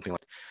dealing with something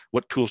like,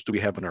 what tools do we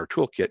have in our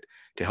toolkit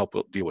to help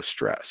deal with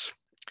stress?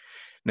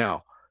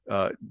 Now,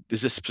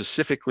 does this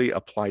specifically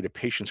apply to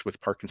patients with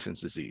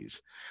Parkinson's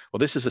disease? Well,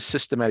 this is a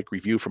systematic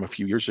review from a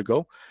few years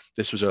ago.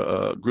 This was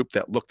a group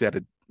that looked at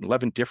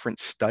 11 different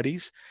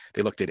studies.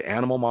 They looked at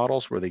animal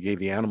models where they gave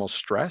the animals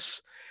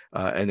stress,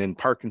 and then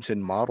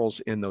Parkinson models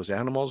in those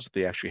animals,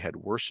 they actually had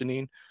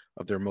worsening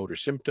of their motor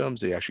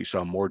symptoms. They actually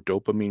saw more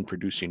dopamine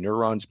producing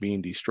neurons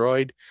being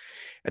destroyed.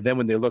 And then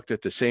when they looked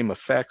at the same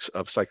effects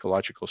of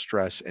psychological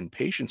stress in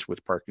patients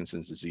with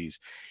Parkinson's disease,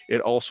 it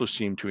also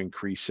seemed to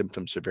increase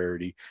symptom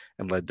severity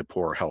and led to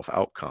poor health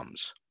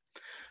outcomes.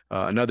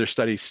 Another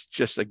study,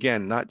 just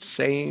again, not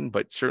saying,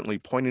 but certainly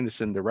pointing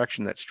us in the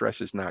direction that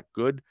stress is not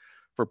good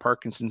for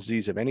Parkinson's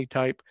disease of any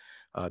type.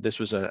 This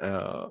was an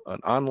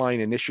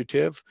online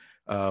initiative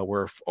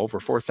where over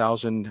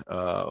 4,000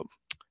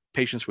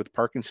 patients with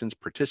Parkinson's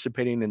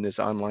participating in this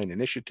online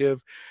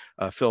initiative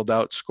filled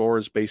out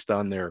scores based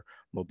on their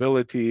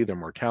mobility, their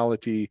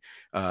mortality,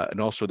 and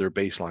also their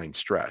baseline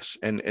stress.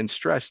 And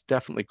stress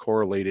definitely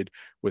correlated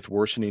with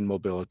worsening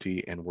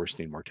mobility and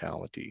worsening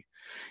mortality.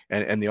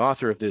 And the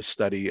author of this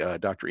study,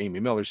 Dr.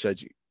 Amy Miller, said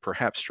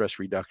perhaps stress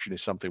reduction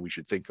is something we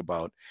should think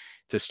about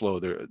to slow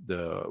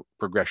the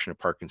progression of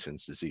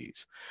Parkinson's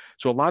disease.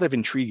 So a lot of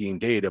intriguing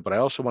data, but I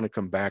also want to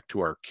come back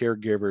to our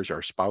caregivers,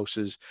 our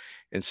spouses,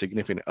 and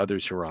significant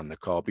others who are on the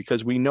call,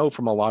 because we know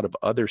from a lot of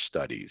other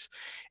studies,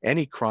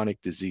 any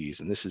chronic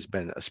disease, and this has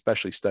been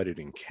especially studied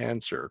in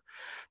cancer,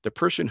 the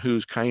person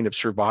who's kind of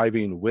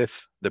surviving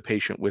with the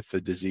patient with the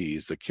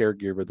disease, the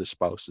caregiver, the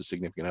spouse, the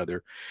significant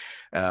other,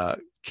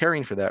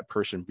 caring for that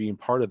person, being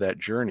part of that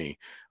journey,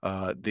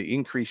 the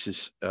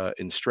increases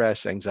in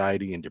stress,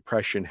 anxiety, and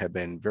depression have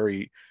been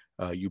very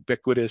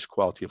ubiquitous.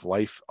 Quality of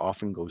life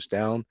often goes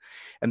down.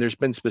 And there's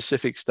been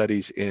specific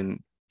studies in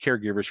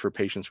caregivers for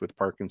patients with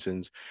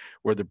Parkinson's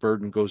where the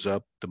burden goes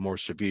up the more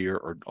severe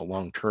or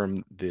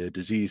long-term the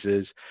disease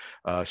is.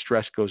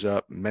 Stress goes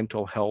up,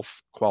 mental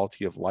health,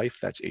 quality of life,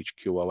 that's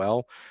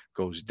HQOL,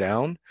 goes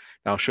down.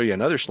 Now I'll show you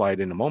another slide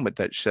in a moment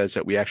that says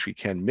that we actually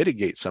can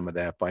mitigate some of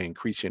that by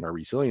increasing our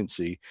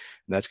resiliency,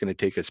 and that's going to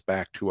take us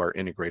back to our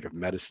integrative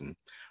medicine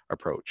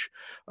approach.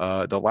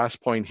 The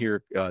last point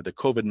here, the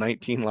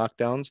COVID-19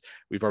 lockdowns,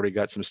 we've already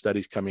got some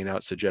studies coming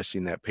out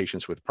suggesting that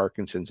patients with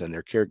Parkinson's and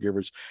their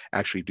caregivers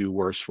actually do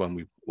worse when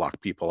we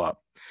lock people up,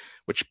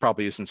 which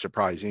probably isn't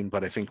surprising,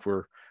 but I think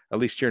we're, at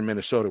least here in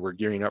Minnesota, we're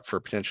gearing up for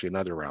potentially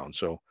another round.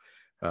 So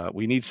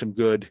we need some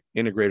good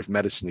integrative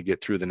medicine to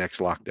get through the next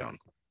lockdown.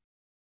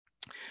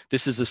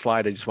 This is the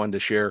slide I just wanted to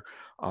share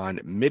on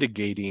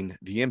mitigating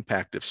the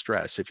impact of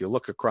stress. If you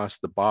look across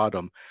the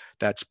bottom,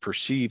 that's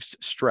perceived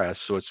stress.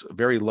 So it's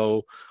very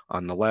low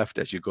on the left.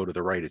 As you go to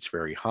the right, it's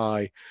very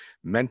high.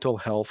 Mental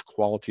health,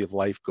 quality of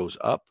life goes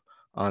up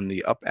on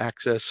the up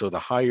axis. So the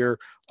higher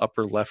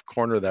upper left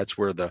corner, that's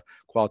where the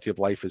quality of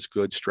life is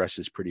good, stress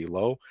is pretty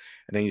low.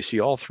 And then you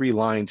see all three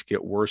lines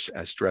get worse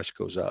as stress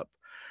goes up.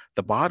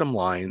 The bottom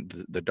line,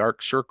 the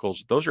dark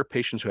circles, those are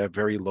patients who have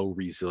very low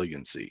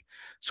resiliency.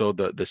 So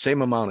the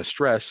same amount of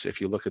stress, if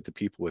you look at the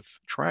people with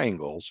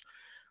triangles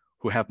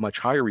who have much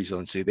higher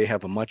resiliency, they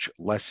have a much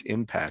less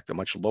impact, a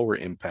much lower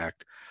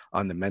impact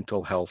on the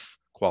mental health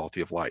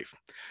quality of life.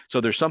 So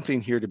there's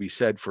something here to be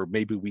said for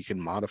maybe we can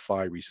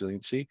modify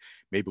resiliency,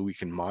 maybe we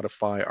can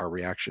modify our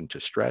reaction to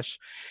stress.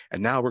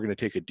 And now we're going to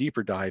take a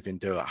deeper dive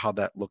into how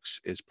that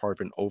looks as part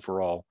of an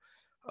overall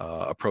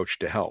approach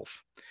to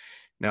health.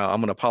 Now,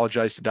 I'm going to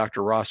apologize to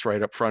Dr. Ross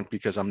right up front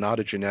because I'm not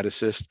a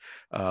geneticist,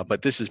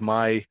 but this is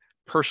my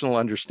personal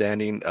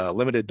understanding,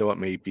 limited though it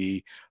may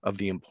be, of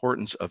the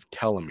importance of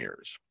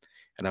telomeres.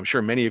 And I'm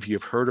sure many of you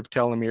have heard of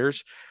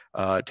telomeres.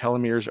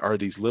 Telomeres are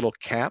these little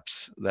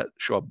caps that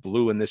show up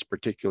blue in this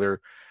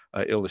particular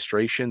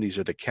illustration. These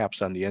are the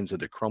caps on the ends of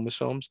the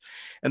chromosomes.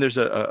 And there's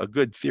a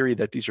good theory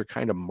that these are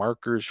kind of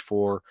markers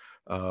for,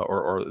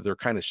 or they're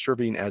kind of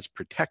serving as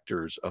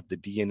protectors of the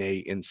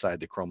DNA inside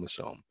the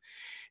chromosome.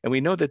 And we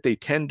know that they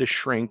tend to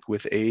shrink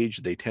with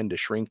age. They tend to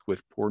shrink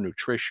with poor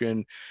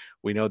nutrition.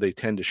 We know they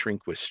tend to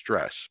shrink with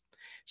stress.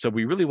 So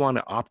we really want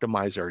to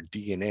optimize our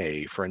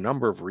DNA for a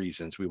number of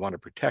reasons. We want to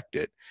protect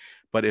it.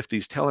 But if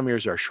these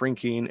telomeres are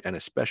shrinking, and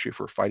especially if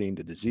we're fighting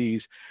the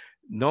disease,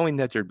 knowing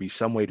that there'd be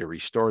some way to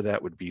restore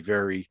that would be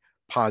very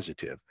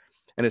positive.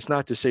 And it's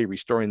not to say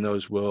restoring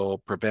those will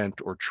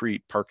prevent or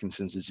treat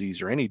Parkinson's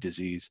disease or any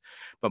disease,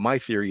 but my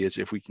theory is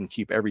if we can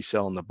keep every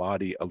cell in the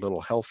body a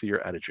little healthier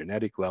at a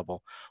genetic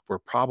level, we're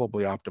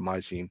probably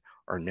optimizing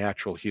our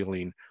natural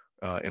healing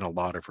in a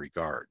lot of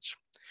regards.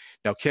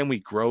 Now, can we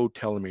grow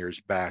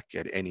telomeres back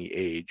at any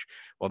age?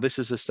 Well, this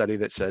is a study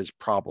that says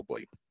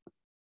probably.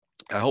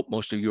 I hope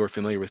most of you are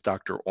familiar with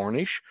Dr.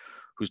 Ornish,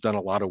 who's done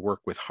a lot of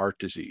work with heart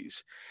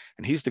disease.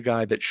 And he's the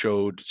guy that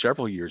showed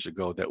several years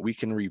ago that we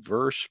can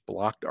reverse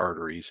blocked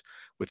arteries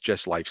with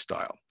just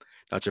lifestyle.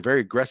 Now, it's a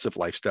very aggressive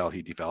lifestyle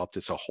he developed.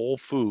 It's a whole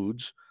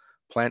foods,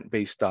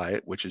 plant-based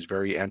diet, which is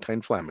very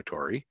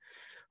anti-inflammatory.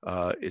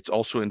 It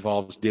also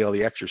involves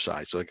daily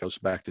exercise. So it goes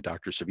back to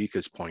Dr.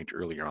 Savica's point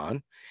earlier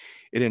on.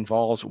 It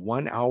involves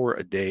 1 hour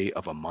a day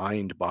of a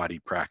mind-body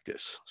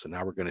practice. So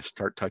now we're going to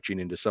start touching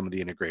into some of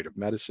the integrative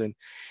medicine.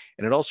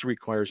 And it also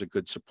requires a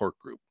good support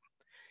group.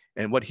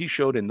 And what he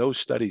showed in those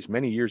studies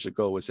many years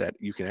ago is that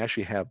you can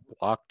actually have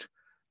blocked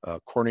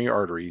coronary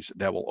arteries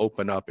that will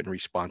open up in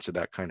response to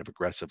that kind of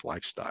aggressive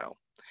lifestyle.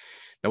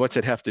 Now, what's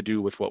it have to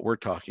do with what we're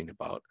talking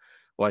about?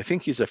 Well, I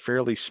think he's a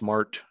fairly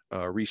smart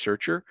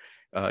researcher.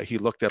 He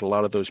looked at a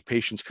lot of those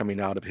patients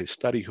coming out of his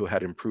study who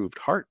had improved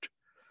heart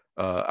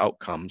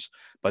outcomes,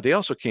 but they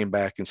also came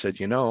back and said,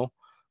 you know,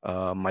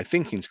 my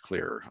thinking's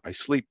clearer, I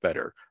sleep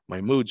better,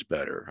 my mood's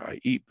better, I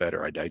eat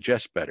better, I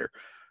digest better.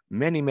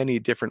 Many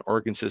different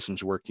organ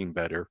systems working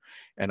better.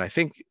 And I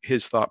think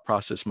his thought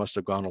process must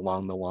have gone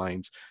along the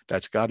lines,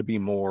 that's got to be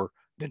more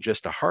than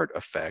just a heart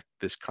effect.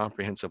 This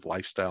comprehensive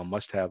lifestyle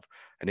must have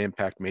an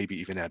impact, maybe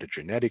even at a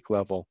genetic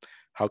level.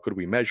 How could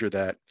we measure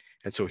that?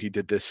 And so he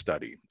did this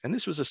study. And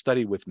this was a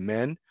study with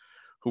men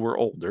who were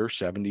older,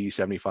 70,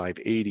 75,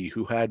 80,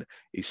 who had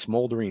a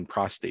smoldering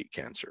prostate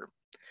cancer.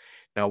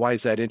 Now, why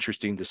is that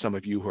interesting to some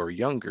of you who are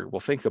younger? Well,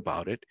 think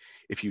about it.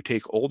 If you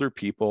take older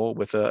people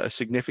with a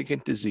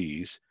significant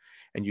disease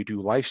and you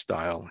do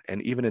lifestyle,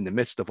 and even in the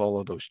midst of all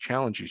of those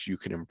challenges, you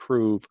can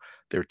improve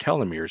their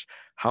telomeres,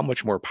 how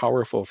much more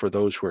powerful for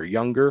those who are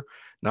younger,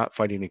 not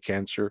fighting a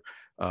cancer.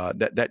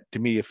 That to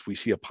me, if we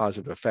see a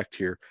positive effect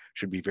here,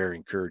 should be very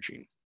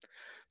encouraging.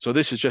 So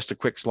this is just a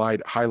quick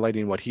slide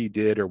highlighting what he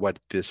did or what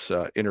this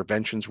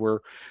interventions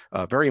were.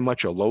 Very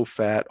much a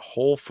low-fat,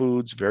 whole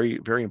foods, very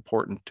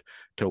important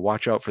to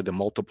watch out for the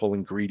multiple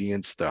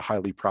ingredients, the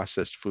highly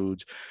processed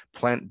foods,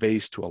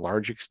 plant-based to a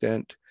large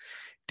extent.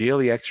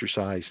 Daily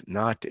exercise,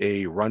 not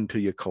a run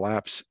till you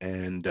collapse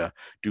and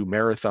do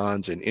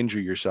marathons and injure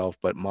yourself,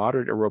 but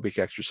moderate aerobic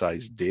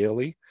exercise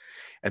daily.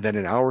 And then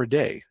an hour a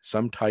day,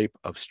 some type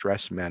of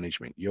stress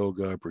management,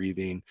 yoga,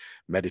 breathing,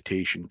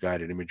 meditation,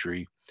 guided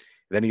imagery.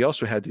 Then he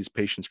also had these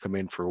patients come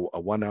in for a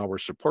 1 hour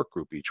support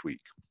group each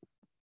week.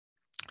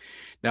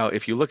 Now,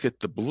 if you look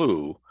at the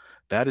blue,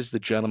 that is the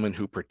gentleman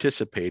who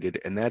participated,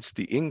 and that's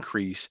the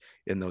increase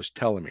in those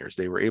telomeres.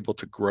 They were able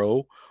to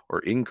grow or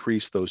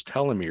increase those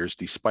telomeres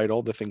despite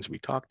all the things we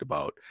talked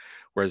about.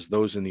 Whereas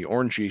those in the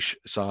orangish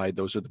side,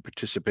 those are the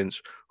participants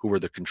who were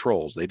the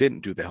controls. They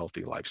didn't do the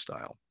healthy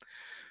lifestyle.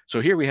 So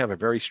here we have a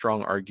very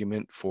strong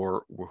argument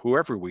for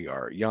whoever we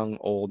are, young,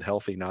 old,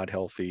 healthy, not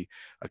healthy,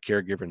 a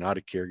caregiver, not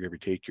a caregiver,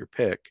 take your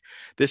pick.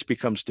 This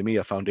becomes to me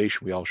a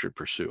foundation we all should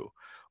pursue.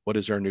 What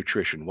is our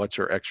nutrition? What's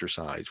our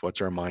exercise?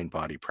 What's our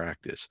mind-body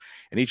practice?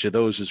 And each of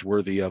those is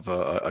worthy of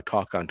a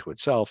talk unto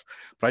itself.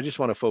 But I just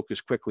want to focus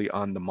quickly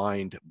on the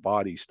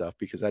mind-body stuff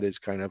because that is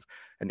kind of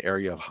an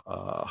area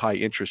of high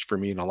interest for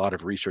me in a lot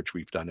of research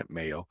we've done at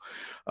Mayo.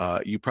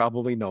 You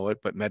probably know it,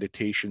 but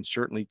meditation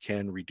certainly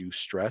can reduce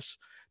stress.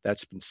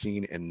 That's been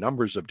seen in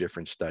numbers of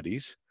different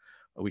studies.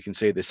 We can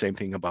say the same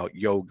thing about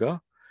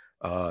yoga,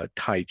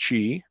 Tai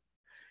Chi,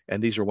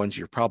 and these are ones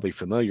you're probably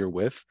familiar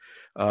with.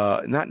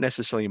 Not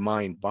necessarily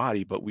mind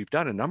body, but we've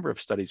done a number of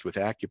studies with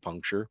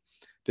acupuncture.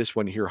 This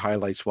one here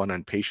highlights one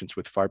on patients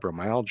with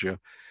fibromyalgia.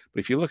 But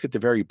if you look at the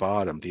very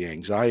bottom, the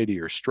anxiety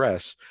or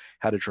stress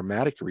had a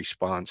dramatic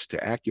response to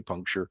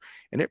acupuncture,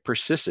 and it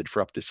persisted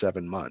for up to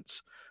 7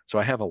 months. So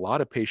I have a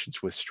lot of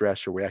patients with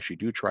stress where we actually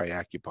do try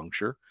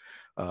acupuncture.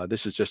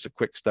 This is just a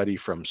quick study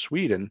from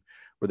Sweden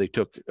where they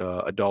took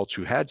adults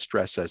who had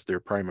stress as their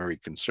primary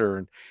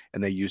concern,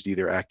 and they used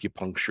either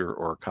acupuncture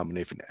or a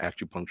combination of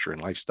acupuncture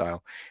and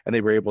lifestyle, and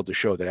they were able to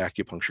show that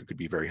acupuncture could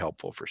be very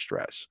helpful for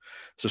stress.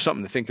 So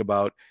something to think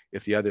about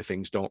if the other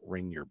things don't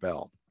ring your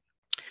bell.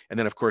 And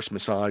then, of course,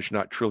 massage,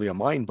 not truly a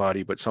mind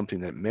body, but something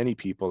that many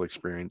people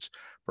experience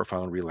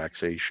profound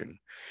relaxation.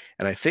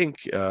 And I think,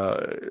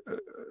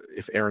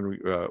 if Aaron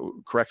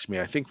corrects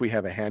me, I think we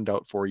have a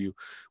handout for you.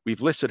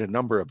 We've listed a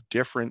number of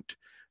different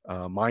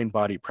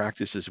mind-body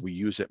practices we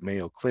use at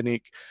Mayo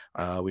Clinic.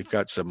 We've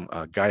got some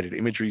guided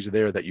imageries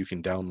there that you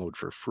can download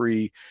for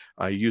free.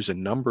 I use a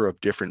number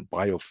of different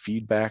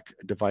biofeedback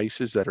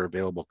devices that are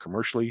available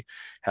commercially.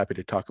 Happy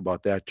to talk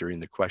about that during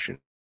the question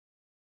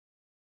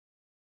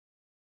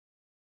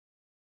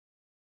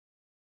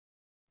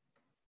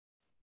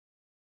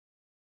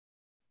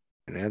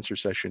and answer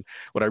session.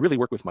 What I really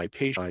work with my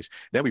patients,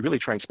 then we really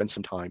try and spend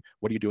some time.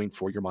 What are you doing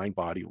for your mind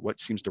body? What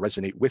seems to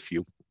resonate with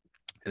you?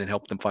 And then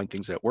help them find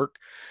things that work.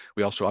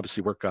 We also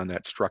obviously work on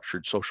that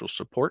structured social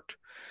support.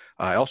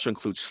 I also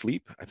include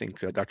sleep. I think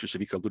Dr.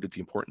 Savica alluded to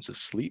the importance of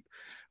sleep.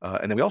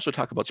 And then we also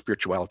talk about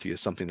spirituality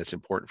as something that's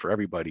important for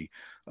everybody,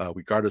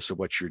 regardless of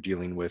what you're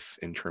dealing with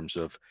in terms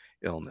of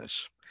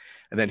illness.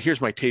 And then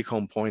here's my take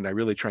home point. I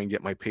really try and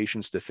get my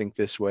patients to think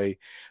this way.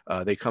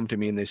 They come to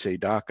me and they say,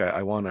 Doc,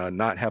 I want to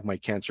not have my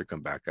cancer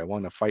come back. I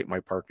want to fight my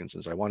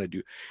Parkinson's. I want to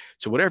do.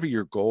 So whatever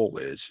your goal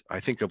is, I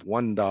think of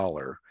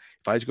 $1.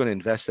 If I was going to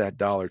invest that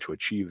dollar to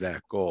achieve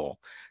that goal,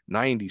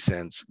 90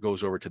 cents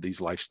goes over to these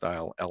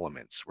lifestyle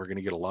elements. We're going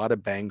to get a lot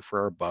of bang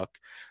for our buck.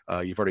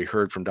 You've already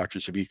heard from Dr.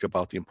 Savica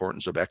about the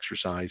importance of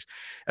exercise.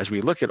 As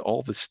we look at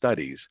all the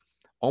studies,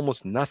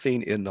 almost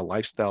nothing in the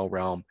lifestyle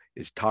realm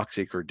is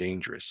toxic or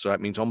dangerous. So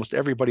that means almost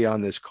everybody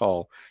on this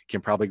call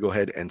can probably go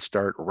ahead and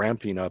start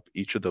ramping up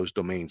each of those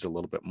domains a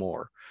little bit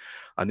more.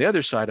 On the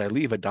other side, I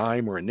leave a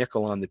dime or a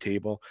nickel on the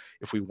table.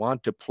 If we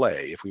want to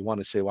play, if we want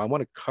to say, well, I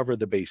want to cover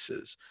the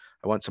bases,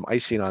 I want some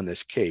icing on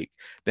this cake,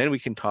 then we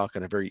can talk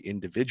on a very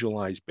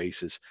individualized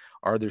basis.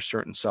 Are there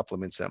certain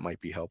supplements that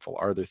might be helpful?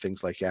 Are there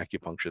things like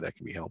acupuncture that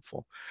can be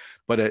helpful?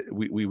 But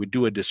we would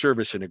do a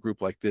disservice in a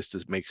group like this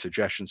to make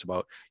suggestions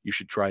about you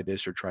should try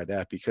this or try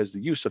that, because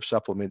the use of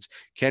supplements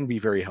can be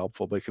very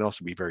helpful, but it can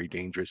also be very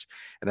dangerous.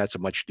 And that's a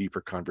much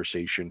deeper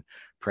conversation,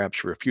 perhaps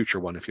for a future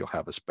one if you'll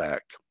have us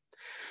back.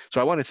 So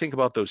I want to think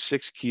about those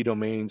 6 key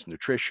domains: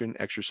 nutrition,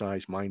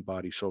 exercise, mind,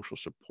 body, social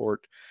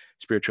support,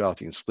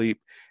 spirituality, and sleep.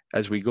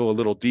 As we go a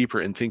little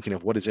deeper in thinking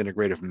of what does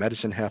integrative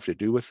medicine have to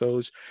do with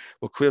those,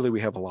 well, clearly we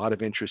have a lot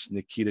of interest in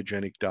the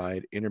ketogenic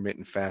diet,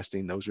 intermittent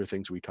fasting. Those are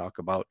things we talk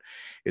about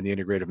in the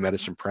integrative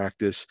medicine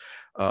practice.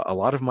 A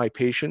lot of my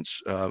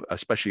patients,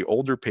 especially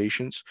older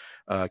patients,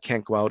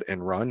 can't go out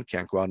and run,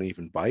 can't go out and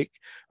even bike.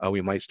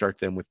 We might start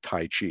them with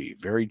Tai Chi.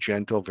 Very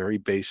gentle, very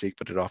basic,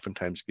 but it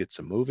oftentimes gets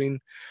them moving.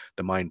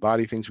 The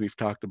mind-body things we've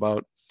talked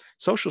about.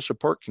 Social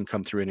support can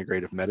come through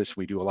integrative medicine.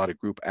 We do a lot of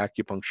group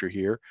acupuncture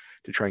here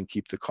to try and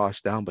keep the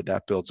cost down, but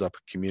that builds up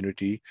a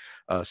community,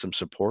 some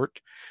support.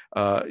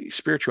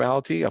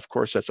 Spirituality, of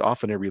course, that's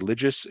often a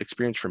religious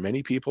experience for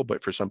many people,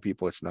 but for some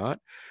people it's not.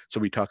 So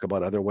we talk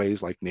about other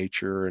ways like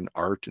nature and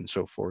art and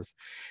so forth.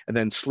 And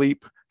then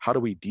sleep. How do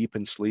we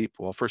deepen sleep?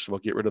 Well, first of all,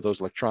 get rid of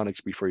those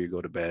electronics before you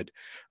go to bed.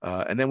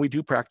 And then we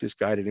do practice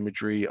guided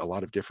imagery, a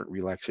lot of different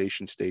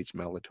relaxation states,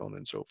 melatonin,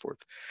 and so forth.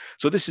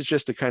 So this is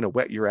just to kind of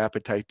whet your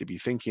appetite to be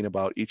thinking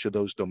about each of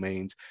those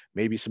domains,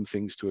 maybe some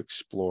things to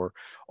explore.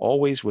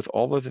 Always, with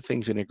all of the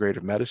things in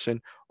integrative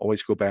medicine,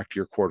 always go back to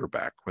your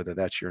quarterback, whether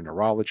that's your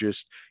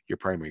neurologist, your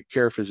primary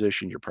care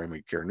physician, your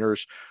primary care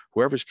nurse,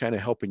 whoever's kind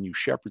of helping you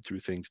shepherd through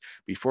things.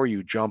 Before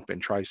you jump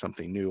and try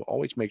something new,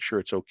 always make sure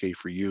it's okay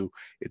for you,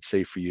 it's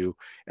safe for you,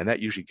 and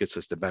that usually gets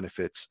us the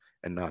benefits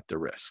and not the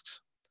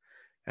risks.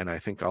 And I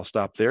think I'll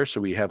stop there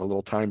so we have a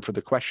little time for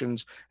the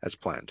questions as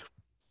planned.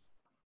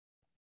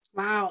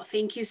 Wow,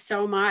 thank you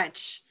so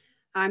much.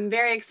 I'm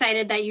very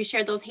excited that you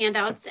shared those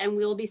handouts, and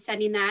we'll be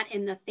sending that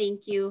in the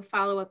thank you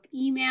follow-up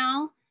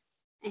email.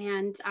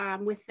 And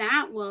with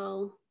that,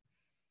 we'll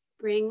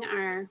bring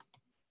our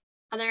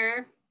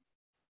other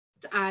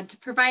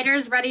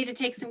providers ready to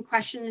take some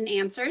question and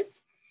answers.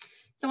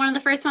 So one of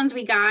the first ones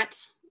we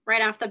got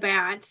right off the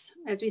bat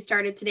as we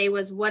started today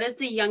was, what is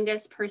the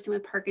youngest person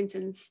with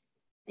Parkinson's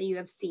that you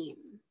have seen?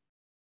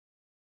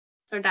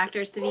 So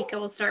Dr. Savica,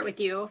 we'll start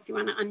with you if you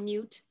want to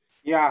unmute.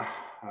 Yeah,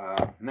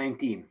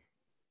 19.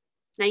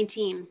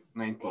 19.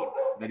 19.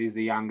 That is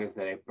the youngest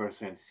that I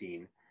personally have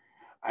seen.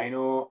 I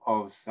know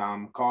of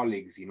some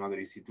colleagues in other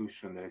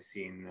institutions that I've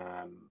seen,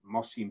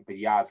 mostly in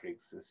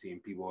pediatrics, seeing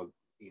people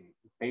in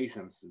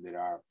patients that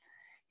are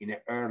in the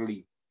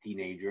early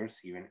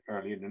teenagers, even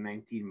earlier than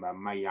 19, but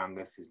my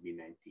youngest has been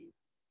 19.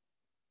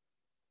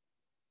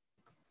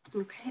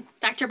 Okay.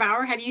 Dr.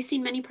 Bauer, have you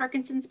seen many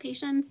Parkinson's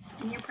patients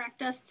in your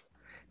practice?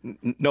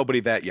 Nobody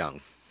that young.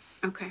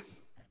 Okay.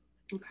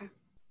 Okay.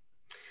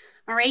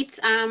 All right.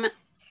 I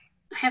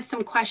have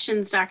some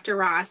questions, Dr.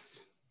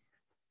 Ross.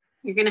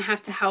 You're going to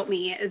have to help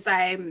me as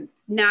I'm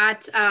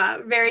not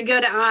very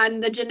good on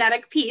the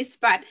genetic piece,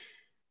 but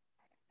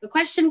the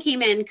question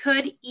came in,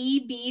 could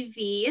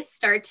EBV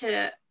start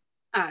to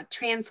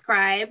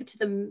transcribe to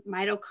the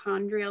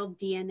mitochondrial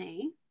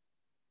DNA?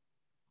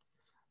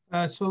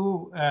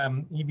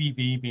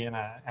 EBV being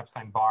an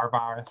Epstein-Barr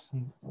virus,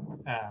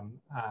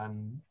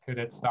 and could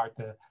it start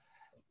to,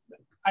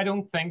 I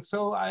don't think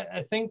so.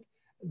 I think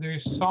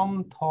there's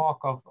some talk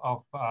of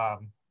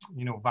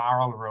you know,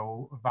 viral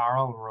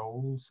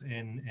roles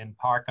in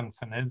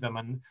Parkinsonism,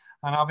 and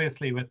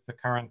obviously with the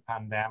current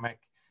pandemic,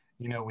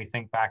 you know, we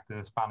think back to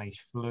the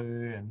Spanish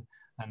flu and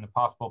the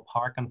possible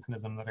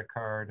Parkinsonism that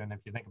occurred, and if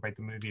you think about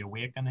the movie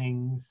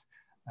Awakenings,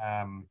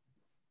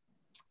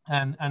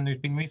 and there's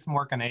been recent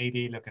work on AD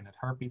looking at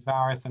herpes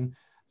virus, and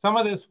some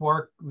of this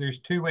work, there's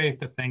two ways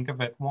to think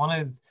of it. One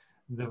is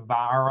the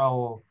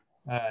viral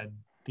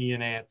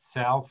DNA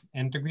itself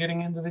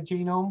integrating into the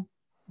genome,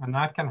 and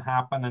that can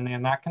happen, and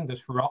then that can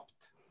disrupt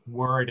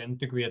where it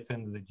integrates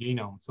into the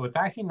genome. So it's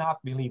actually not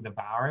really the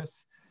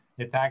virus,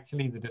 it's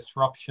actually the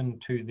disruption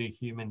to the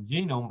human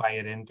genome by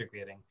it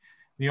integrating.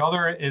 The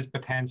other is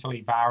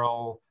potentially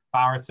viral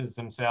viruses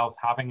themselves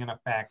having an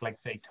effect, like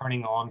say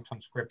turning on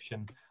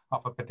transcription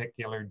of a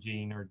particular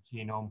gene or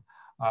genome,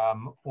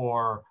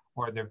 or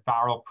the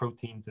viral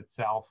proteins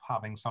itself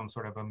having some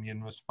sort of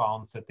immune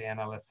response that then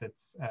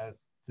elicits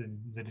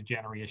the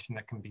degeneration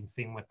that can be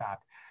seen with that.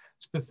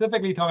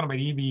 Specifically talking about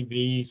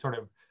EBV sort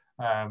of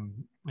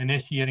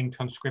initiating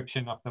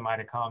transcription of the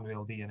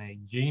mitochondrial DNA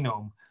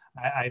genome,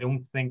 I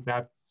don't think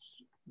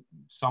that's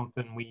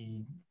something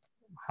we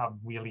have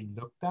really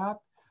looked at.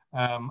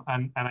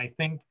 And I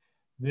think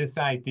this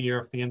idea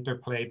of the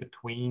interplay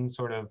between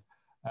sort of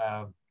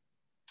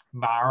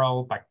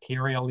viral,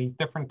 bacterial, these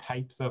different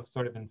types of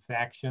sort of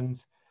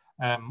infections,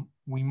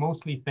 we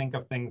mostly think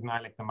of things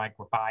now like the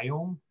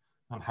microbiome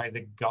and how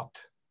the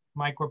gut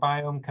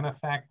microbiome can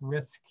affect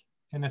risk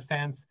in a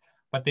sense,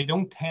 but they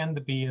don't tend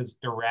to be as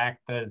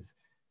direct as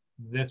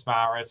this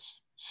virus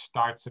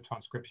starts a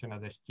transcription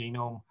of this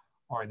genome,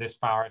 or this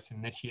virus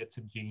initiates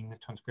a gene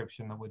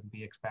transcription that wouldn't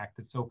be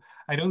expected. So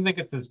I don't think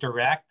it's as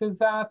direct as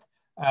that,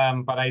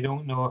 but I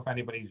don't know if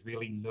anybody's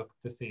really looked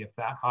to see if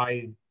how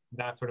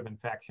that sort of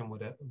infection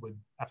would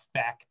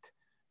affect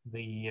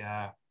the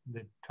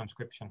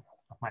transcription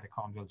of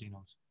mitochondrial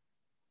genomes.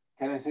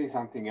 Can I say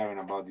something, Aaron,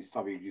 about this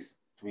topic? It's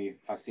to me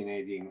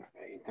fascinating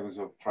in terms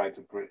of trying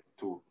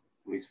to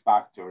risk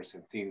factors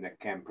and things that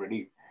can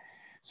predict.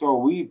 So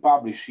we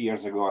published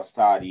years ago a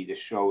study that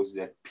shows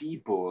that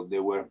people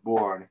that were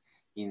born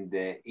in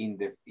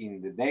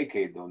the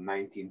decade of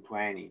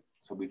 1920,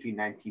 so between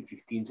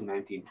 1915 to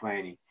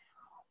 1920,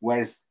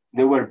 whereas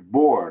they were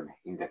born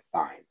in that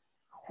time,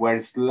 were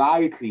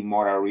slightly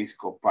more at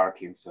risk of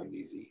Parkinson's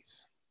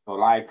disease. So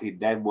likely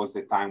that was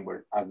the time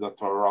where, as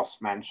Dr. Ross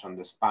mentioned,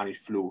 the Spanish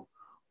flu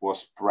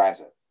was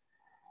present.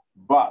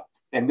 But,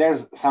 and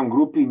there's some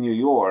group in New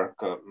York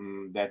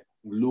that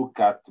look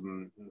at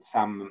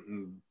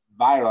some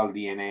viral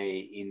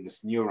DNA in the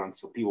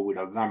neurons of people with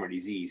Alzheimer's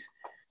disease,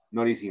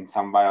 noticing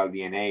some viral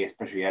DNA,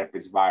 especially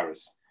herpes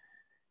virus.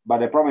 But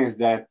the problem is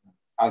that,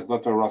 as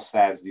Dr. Ross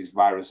says, these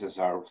viruses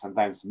are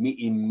sometimes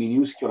in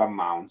minuscule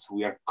amounts.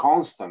 We are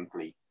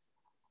constantly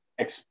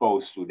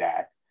exposed to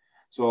that.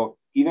 So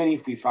even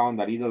if we found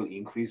a little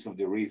increase of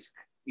the risk,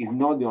 is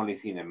not the only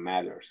thing that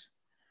matters.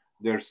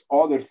 There's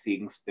other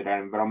things that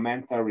are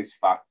environmental risk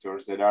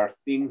factors, that are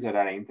things that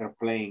are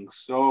interplaying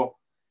so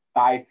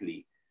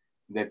tightly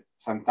that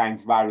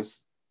sometimes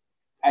virus,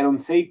 I don't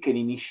say can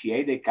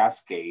initiate a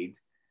cascade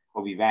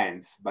of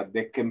events, but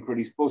that can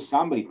predispose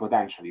somebody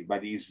potentially,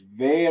 but is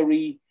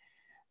very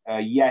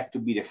yet to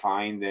be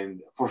defined,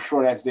 and for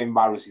sure FSM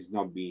virus is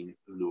not being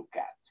looked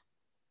at.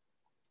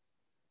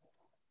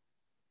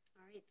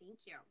 All right, thank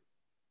you.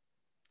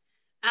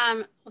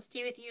 We'll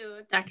stay with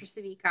you, Dr.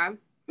 Savica.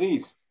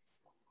 Please.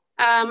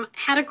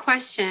 Had a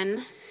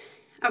question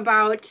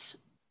about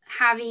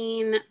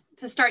having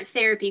to start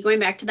therapy, going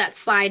back to that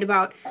slide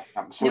about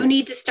no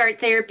need to start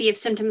therapy if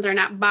symptoms are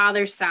not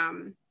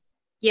bothersome,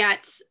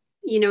 yet,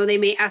 you know, they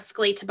may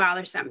escalate to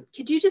bothersome.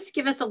 Could you just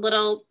give us a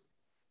little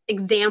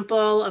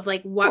example of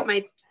like what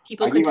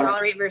people could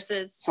tolerate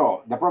versus?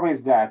 So the problem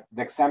is that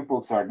the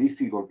examples are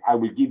difficult. I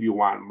will give you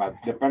one, but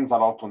depends a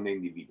lot on the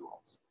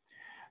individuals.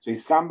 So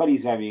if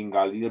somebody's having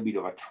a little bit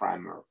of a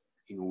tremor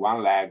in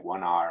one leg,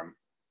 one arm,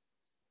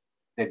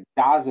 that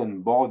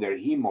doesn't bother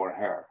him or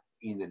her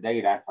in the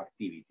daily life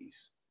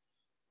activities,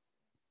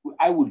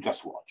 I would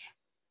just watch.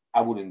 I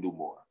wouldn't do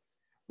more.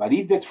 But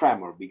if the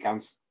tremor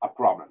becomes a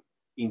problem,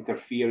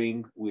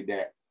 interfering with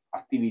the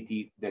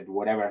activity, that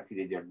whatever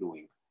activity they're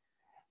doing,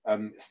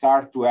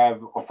 start to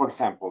have, or for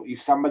example, if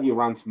somebody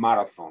runs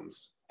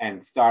marathons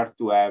and start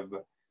to have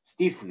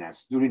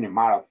stiffness during a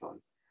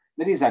marathon,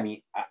 there is an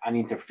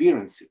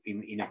interference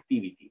in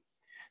activity.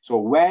 So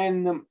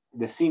when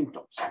the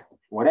symptoms,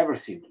 whatever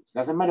symptoms,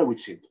 doesn't matter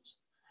which symptoms,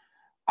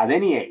 at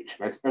any age,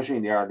 but especially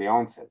in the early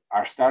onset,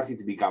 are starting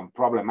to become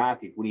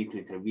problematic, we need to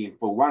intervene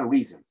for one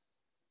reason.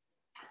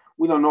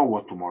 We don't know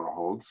what tomorrow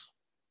holds.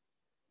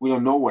 We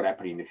don't know what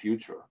happens in the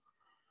future.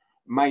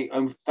 My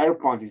entire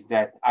point is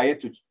that I have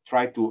to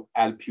try to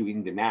help you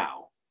in the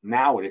now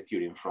that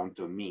you're in front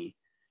of me,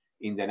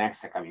 in the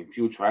next coming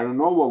future. I don't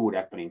know what would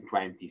happen in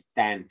 20,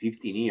 10,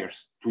 15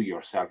 years to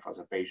yourself as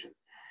a patient.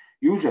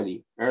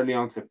 Usually, early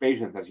onset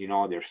patients, as you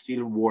know, they're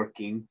still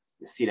working,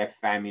 they still have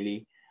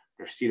family,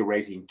 they're still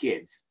raising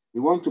kids. We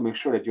want to make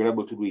sure that you're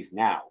able to do this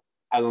now.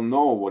 I don't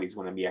know what is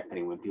going to be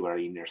happening when people are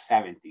in their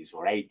 70s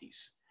or 80s,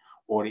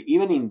 or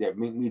even in their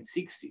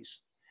mid-60s.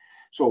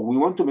 So we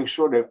want to make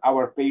sure that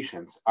our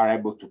patients are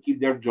able to keep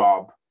their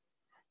job,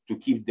 to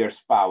keep their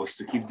spouse,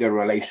 to keep their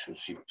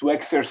relationship, to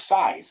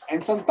exercise.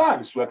 And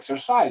sometimes to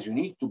exercise, you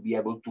need to be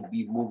able to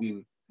be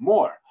moving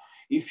more.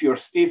 If you're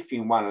stiff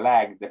in one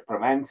leg that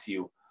prevents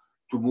you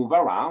to move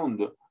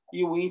around,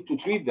 you need to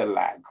treat the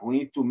leg. We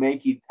need to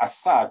make it as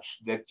such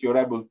that you're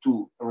able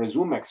to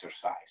resume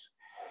exercise.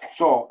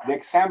 So the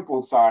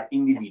examples are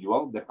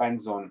individual,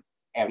 depends on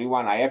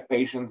everyone. I have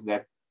patients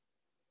that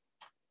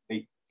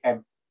they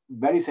have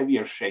very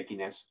severe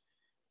shakiness,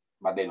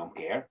 but they don't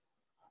care.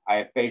 I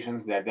have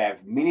patients that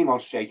have minimal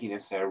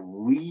shakiness, are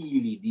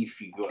really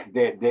difficult.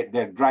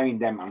 They're driving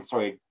them,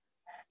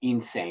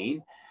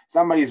 insane.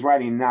 Somebody's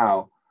writing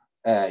now,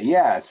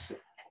 yes,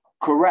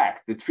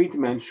 correct. The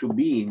treatment should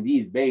be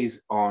indeed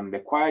based on the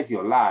quality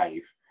of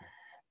life.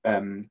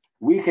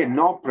 We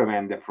cannot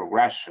prevent the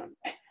progression,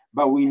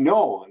 but we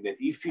know that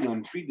if you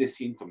don't treat the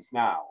symptoms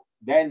now,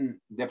 then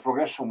the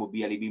progression will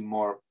be a little bit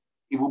more,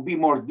 it will be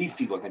more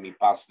difficult, let me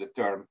pass the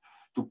term,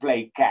 to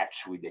play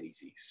catch with the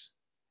disease.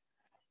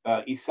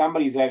 If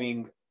somebody is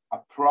having a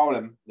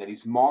problem that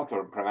is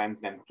motor,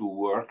 prevents them to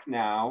work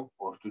now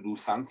or to do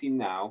something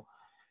now,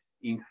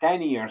 in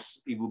 10 years,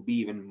 it will be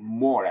even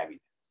more evident.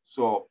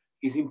 So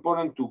it's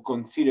important to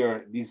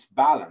consider this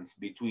balance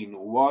between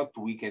what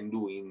we can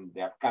do in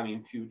the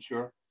upcoming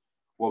future,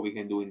 what we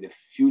can do in the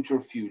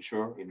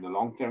future, in the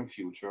long-term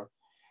future,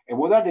 and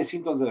what are the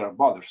symptoms that are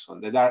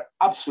bothersome, that are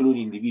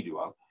absolutely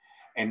individual.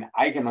 And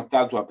I cannot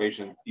tell to a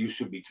patient, you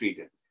should be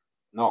treated.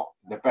 No,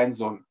 depends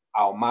on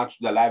how much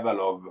the level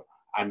of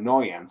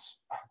annoyance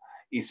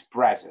is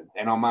present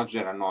and how much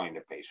they're annoying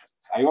the patient.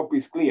 I hope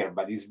it's clear,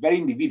 but it's very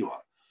individual.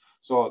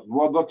 So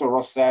what Dr.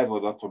 Ross says,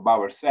 what Dr.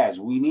 Bauer says,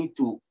 we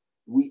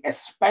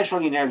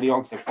especially in early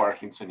onset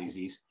Parkinson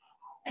disease,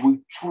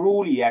 we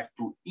truly have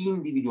to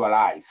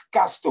individualize,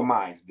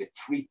 customize the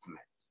treatment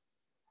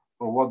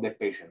for what the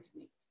patients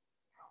need.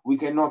 We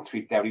cannot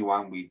treat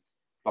everyone with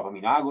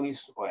dopamine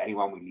agonists or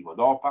anyone with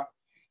levodopa.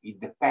 It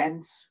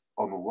depends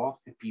on what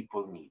the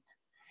people need.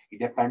 It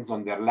depends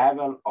on their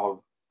level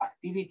of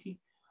activity,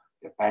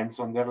 depends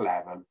on their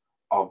level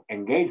of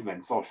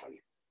engagement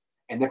socially,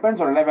 and depends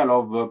on the level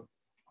of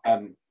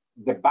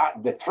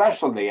the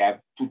threshold they have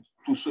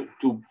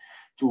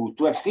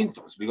to have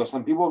symptoms, because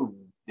some people,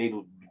 they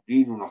do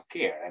not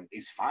care, and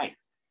it's fine.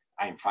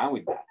 I'm fine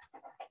with that.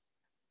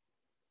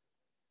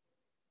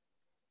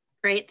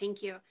 Great,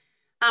 thank you.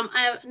 I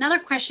have another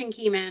question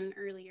came in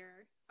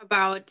earlier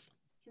about,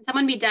 can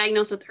someone be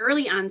diagnosed with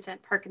early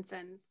onset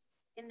Parkinson's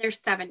in their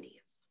 70s?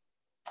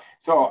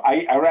 So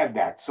I read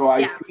that. So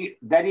I think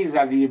that is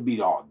a little bit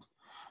odd.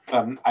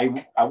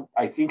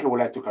 I think I would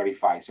like to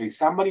clarify. So if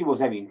somebody was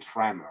having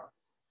tremor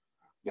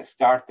that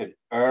started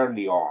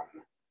early on,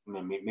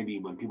 maybe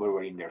when people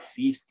were in their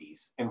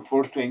 50s, and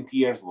for 20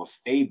 years was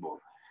stable,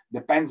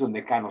 depends on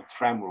the kind of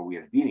tremor we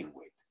are dealing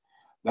with.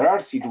 There are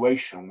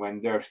situations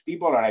when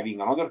people are having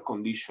another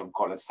condition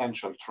called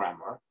essential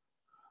tremor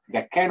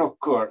that can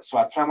occur. So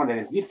a tremor that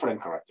has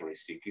different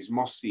characteristics is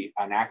mostly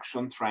an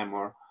action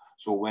tremor.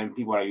 So when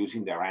people are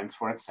using their hands,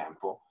 for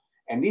example,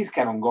 and this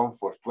can go on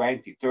for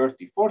 20,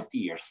 30, 40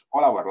 years,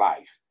 all our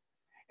life.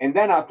 And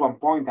then at one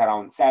point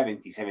around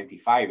 70,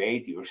 75,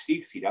 80, or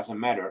 60, doesn't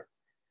matter,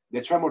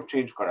 the tremor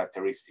change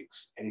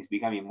characteristics and it's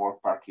becoming more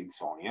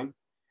Parkinsonian.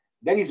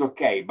 That is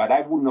okay, but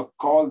I would not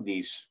call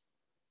this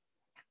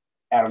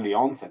early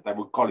onset. I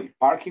would call it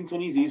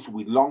Parkinson's disease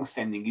with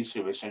long-standing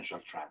history of essential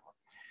tremor.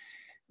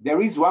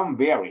 There is one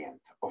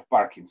variant of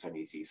Parkinson's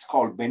disease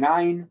called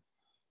benign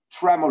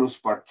tremulous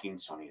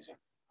Parkinsonism,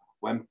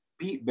 when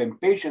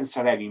patients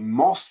are having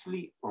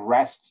mostly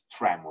rest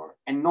tremor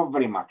and not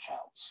very much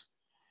else.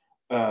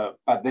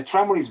 But the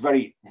tremor is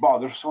very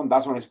bothersome,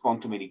 doesn't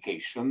respond to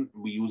medication.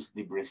 We use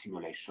the brain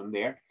stimulation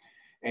there.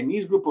 And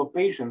this group of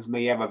patients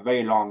may have a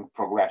very long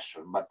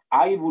progression, but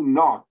I would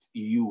not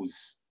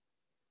use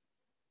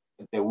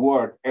the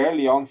word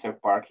early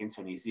onset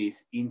Parkinson's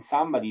disease in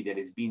somebody that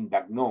has been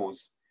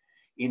diagnosed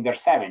in their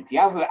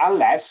 70s,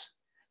 unless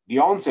the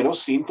onset of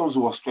symptoms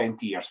was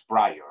 20 years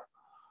prior.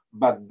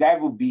 But that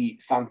would be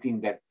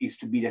something that is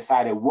to be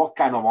decided what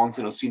kind of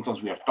onset of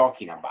symptoms we are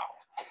talking about.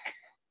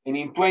 And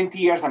in 20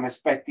 years, I'm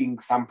expecting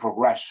some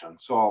progression.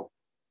 So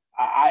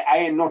I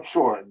am not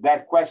sure.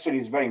 That question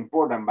is very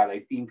important, but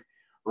I think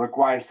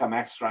requires some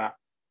extra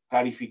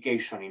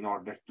clarification in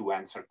order to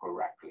answer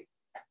correctly.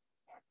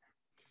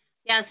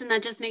 Yes, and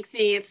that just makes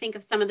me think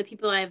of some of the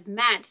people I've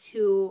met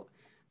who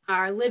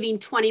are living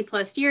 20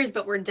 plus years,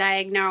 but were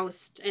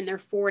diagnosed in their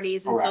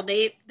 40s. And Correct.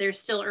 So they're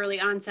still early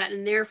onset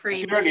in their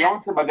frame. It's early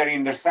onset, but they're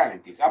in their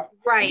 70s.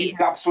 Right. This is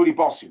absolutely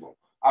possible.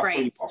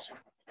 Absolutely right. possible.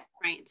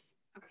 Right.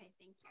 Okay,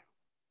 thank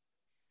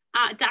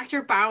you.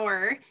 Dr.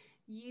 Bauer,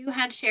 you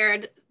had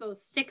shared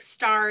those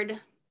 6-starred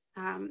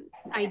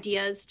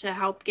ideas to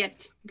help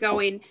get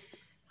going.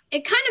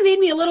 It kind of made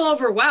me a little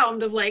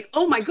overwhelmed of like,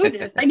 oh my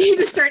goodness, I need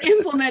to start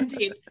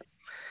implementing.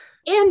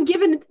 And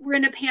given we're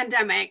in a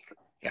pandemic,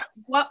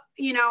 what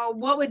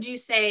would you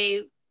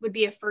say would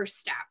be a first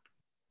step?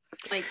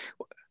 Like,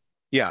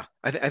 yeah,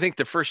 I think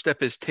the first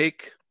step is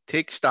take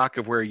stock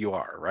of where you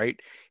are, right?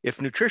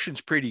 If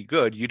nutrition's pretty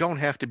good, you don't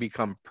have to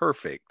become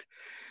perfect,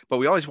 but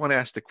we always want to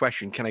ask the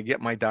question, can I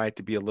get my diet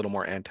to be a little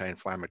more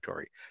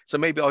anti-inflammatory? So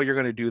maybe all you're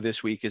going to do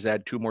this week is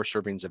add 2 more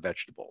servings of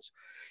vegetables.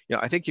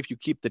 I think if you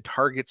keep the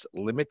targets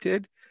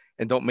limited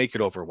and don't make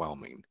it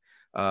overwhelming,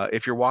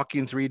 if you're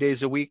walking 3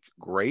 days a week,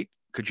 great.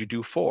 Could you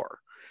do 4?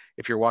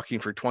 If you're walking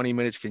for 20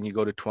 minutes, can you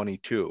go to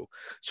 22?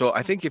 So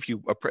I think if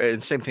you,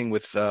 and same thing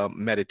with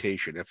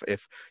meditation.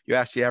 If you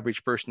ask the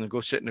average person to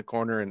go sit in a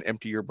corner and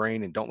empty your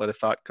brain and don't let a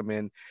thought come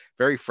in,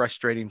 very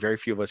frustrating. Very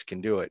few of us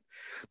can do it.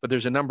 But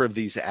there's a number of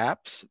these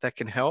apps that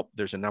can help.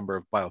 There's a number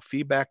of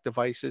biofeedback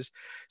devices.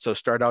 So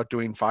start out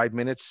doing 5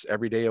 minutes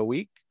every day a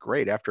week.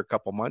 Great. After a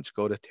couple months,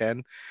 go to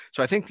 10.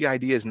 So I think the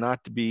idea is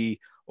not to be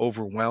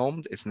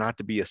overwhelmed. It's not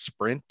to be a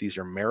sprint. These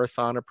are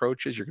marathon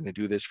approaches. You're going to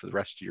do this for the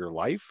rest of your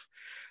life.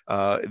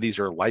 These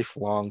are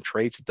lifelong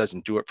traits. It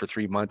doesn't do it for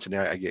 3 months and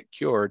I get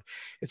cured.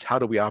 It's how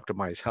do we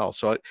optimize health?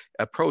 So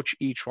approach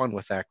each one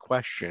with that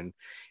question.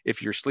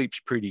 If your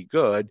sleep's pretty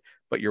good,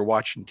 but you're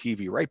watching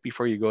TV right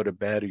before you go to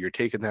bed, or you're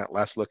taking that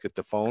last look at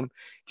the phone,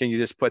 can you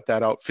just put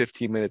that out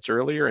 15 minutes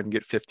earlier and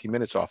get 15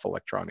 minutes off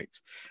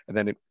electronics? And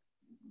then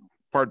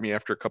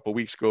after a couple of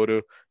weeks, go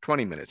to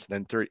 20 minutes,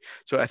 then 30.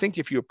 So I think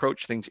if you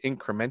approach things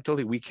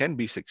incrementally, we can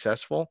be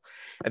successful,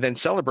 and then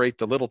celebrate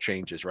the little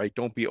changes, right?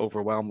 Don't be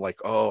overwhelmed like,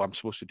 oh, I'm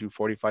supposed to do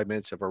 45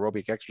 minutes of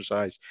aerobic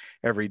exercise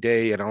every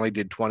day and I only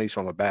did 20,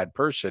 so I'm a bad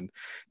person.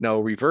 No,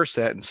 reverse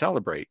that and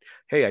celebrate.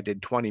 Hey, I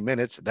did 20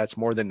 minutes. That's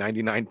more than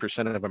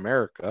 99% of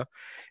America,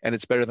 and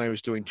it's better than I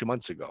was doing 2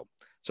 months ago.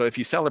 So if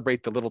you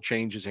celebrate the little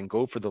changes and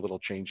go for the little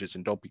changes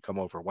and don't become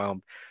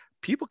overwhelmed,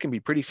 people can be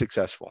pretty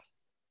successful.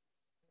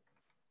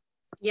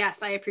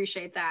 Yes, I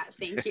appreciate that.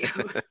 Thank you.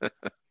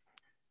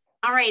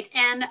 All right.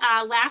 And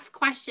last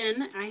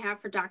question I have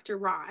for Dr.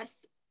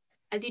 Ross.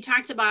 As you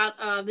talked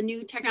about the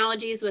new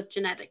technologies with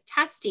genetic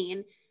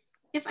testing,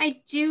 if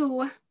I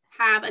do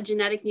have a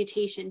genetic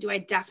mutation, do I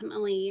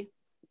definitely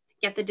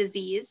get the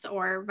disease,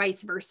 or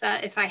vice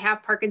versa? If I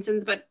have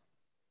Parkinson's but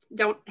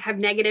don't have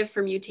negative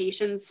for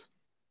mutations,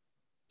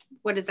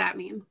 what does that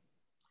mean?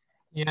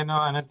 Yeah,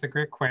 no, and it's a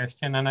great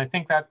question. And I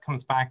think that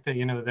comes back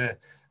to,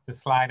 the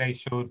slide I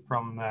showed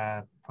from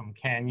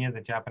Kenya,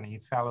 the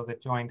Japanese fellow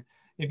that joined.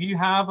 If you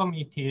have a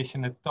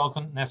mutation, it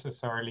doesn't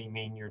necessarily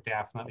mean you're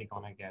definitely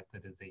going to get the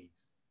disease.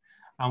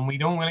 And we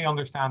don't really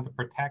understand the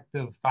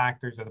protective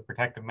factors or the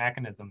protective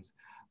mechanisms.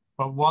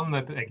 But one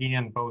that,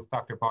 again, both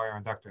Dr. Bauer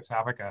and Dr.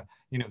 Savica,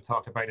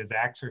 talked about is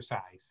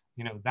exercise.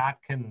 That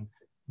can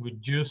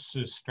reduce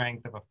the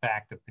strength of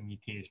effect of the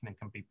mutation and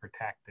can be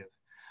protective.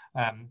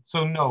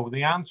 So no,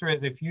 the answer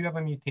is if you have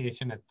a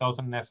mutation, it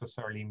doesn't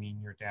necessarily mean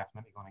you're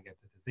definitely going to get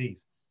the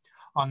disease.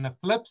 On the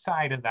flip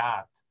side of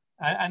that,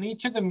 and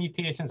each of the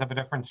mutations have a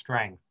different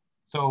strength.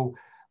 So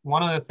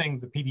one of the things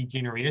the PD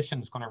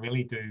generation is going to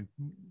really do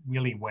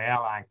really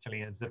well,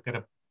 actually, is they've got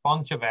a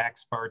bunch of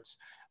experts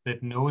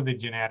that know the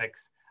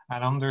genetics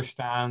and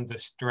understand the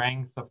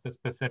strength of the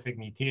specific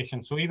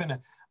mutation. So even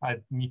a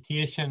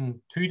mutation,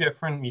 two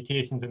different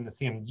mutations in the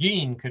same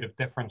gene could have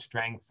different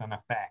strengths and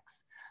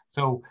effects.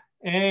 So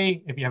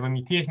if you have a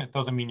mutation, it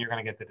doesn't mean you're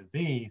going to get the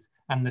disease.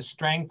 And the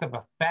strength of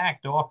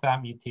effect of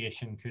that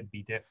mutation could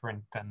be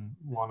different than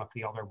one of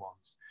the other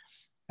ones.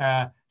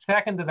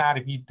 Second to that,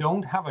 if you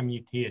don't have a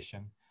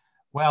mutation,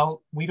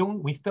 well,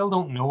 we still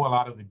don't know a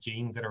lot of the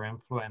genes that are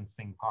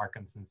influencing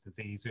Parkinson's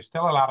disease. There's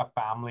still a lot of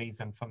families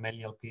and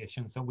familial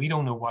patients, so we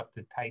don't know what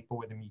the type of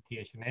the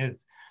mutation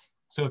is.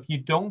 So if you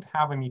don't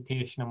have a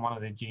mutation in one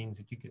of the genes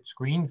that you get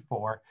screened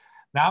for,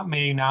 that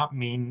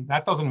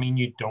doesn't mean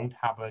you don't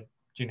have a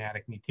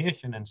genetic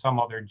mutation in some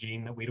other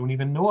gene that we don't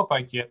even know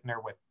about yet and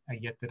are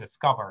yet to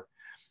discover.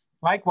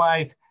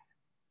 Likewise,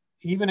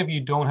 even if you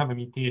don't have a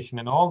mutation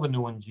in all the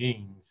known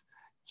genes,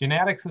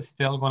 genetics is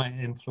still going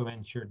to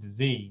influence your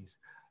disease.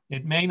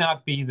 It may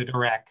not be the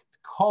direct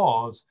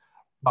cause,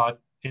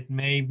 but it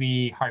may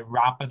be how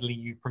rapidly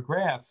you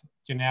progress.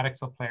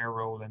 Genetics will play a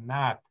role in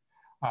that.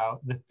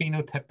 The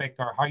phenotypic,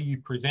 or how you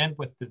present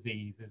with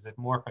disease, is it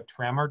more of a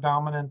tremor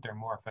dominant or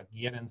more of a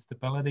gait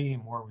instability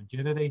and more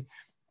rigidity?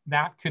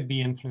 That could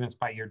be influenced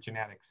by your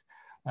genetics.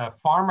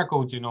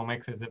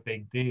 Pharmacogenomics is a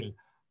big deal.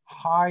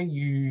 How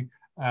you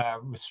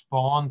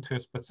respond to a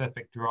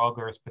specific drug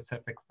or a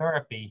specific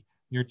therapy,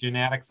 your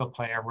genetics will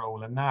play a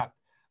role in that.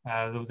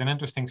 There was an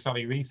interesting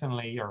study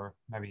recently, or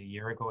maybe a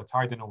year ago. It's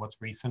hard to know what's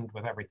recent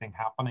with everything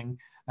happening.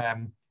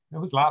 It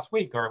was last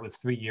week, or it was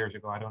 3 years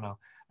ago, I don't know.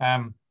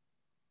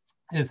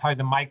 Is how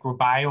the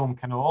microbiome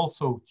can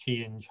also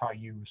change how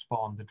you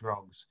respond to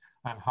drugs,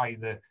 and how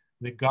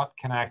the gut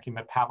can actually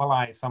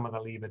metabolize some of the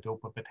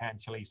levodopa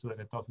potentially so that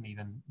it doesn't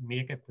even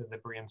make it to the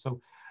brain.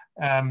 So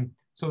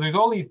there's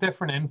all these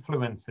different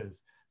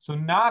influences. So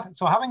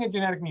having a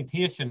genetic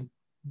mutation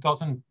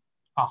doesn't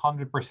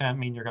 100%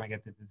 mean you're going to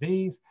get the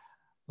disease.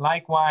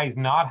 Likewise,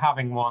 not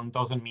having one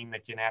doesn't mean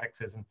that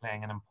genetics isn't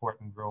playing an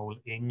important role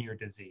in your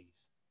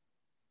disease.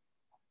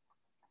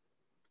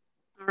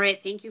 All right,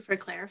 thank you for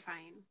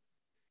clarifying.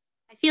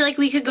 I feel like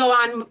we could go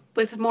on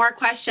with more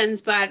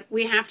questions, but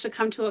we have to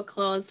come to a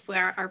close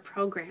for our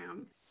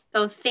program.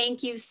 So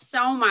thank you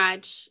so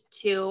much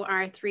to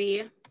our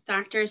three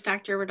doctors,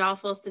 Dr.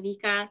 Rodolfo,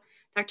 Savica,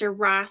 Dr.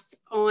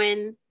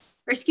 Owen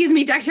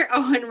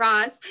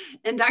Ross,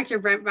 and Dr.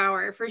 Brent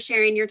Bauer for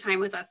sharing your time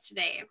with us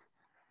today.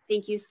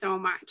 Thank you so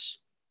much.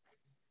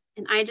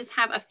 And I just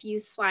have a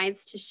few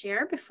slides to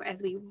share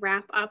as we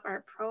wrap up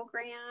our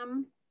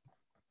program.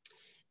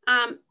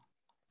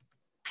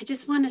 I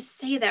just want to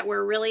say that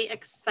we're really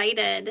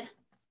excited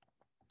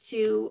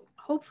to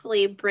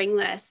hopefully bring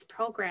this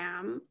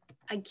program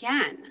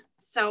again.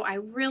 So I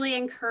really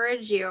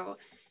encourage you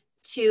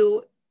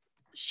to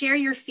share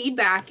your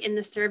feedback in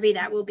the survey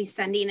that we'll be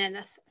sending in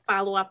a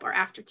follow-up or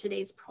after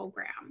today's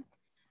program.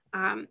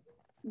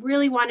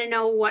 Really want to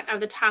know what are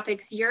the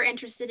topics you're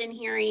interested in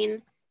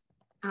hearing.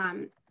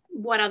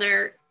 What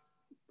other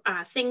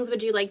things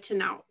would you like to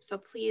know? So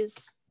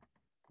please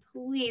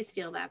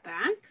feel that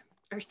back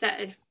or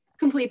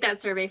complete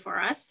that survey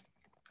for us.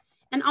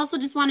 And also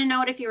just want to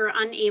note, if you were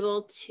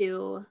unable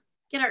to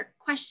get our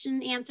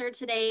question answered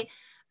today,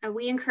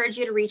 we encourage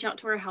you to reach out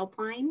to our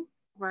helpline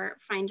or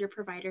find your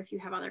provider if you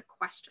have other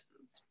questions.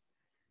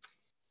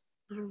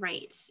 All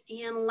right,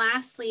 and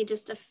lastly,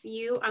 just a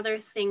few other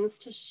things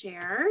to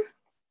share.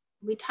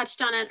 We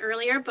touched on it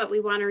earlier, but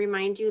we want to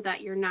remind you that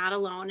you're not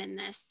alone in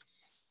this.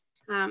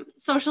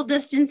 Social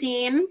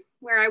distancing,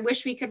 where I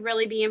wish we could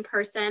really be in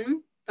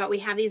person, but we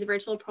have these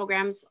virtual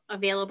programs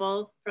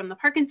available from the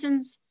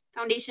Parkinson's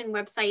Foundation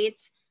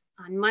website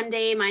on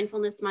Monday,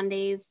 Mindfulness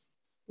Mondays,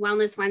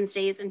 Wellness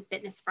Wednesdays, and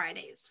Fitness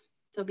Fridays.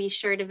 So be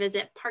sure to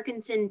visit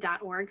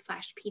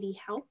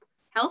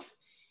parkinson.org/pdhealth,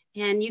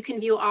 and you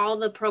can view all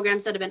the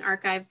programs that have been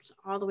archived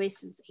all the way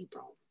since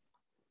April.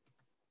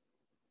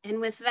 And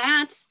with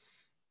that,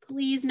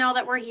 please know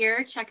that we're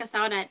here. Check us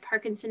out at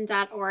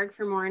parkinson.org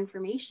for more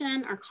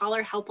information, or call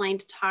our helpline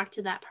to talk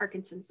to that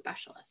Parkinson's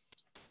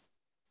specialist.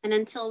 And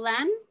until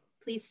then,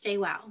 please stay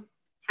well.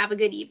 Have a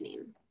good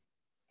evening.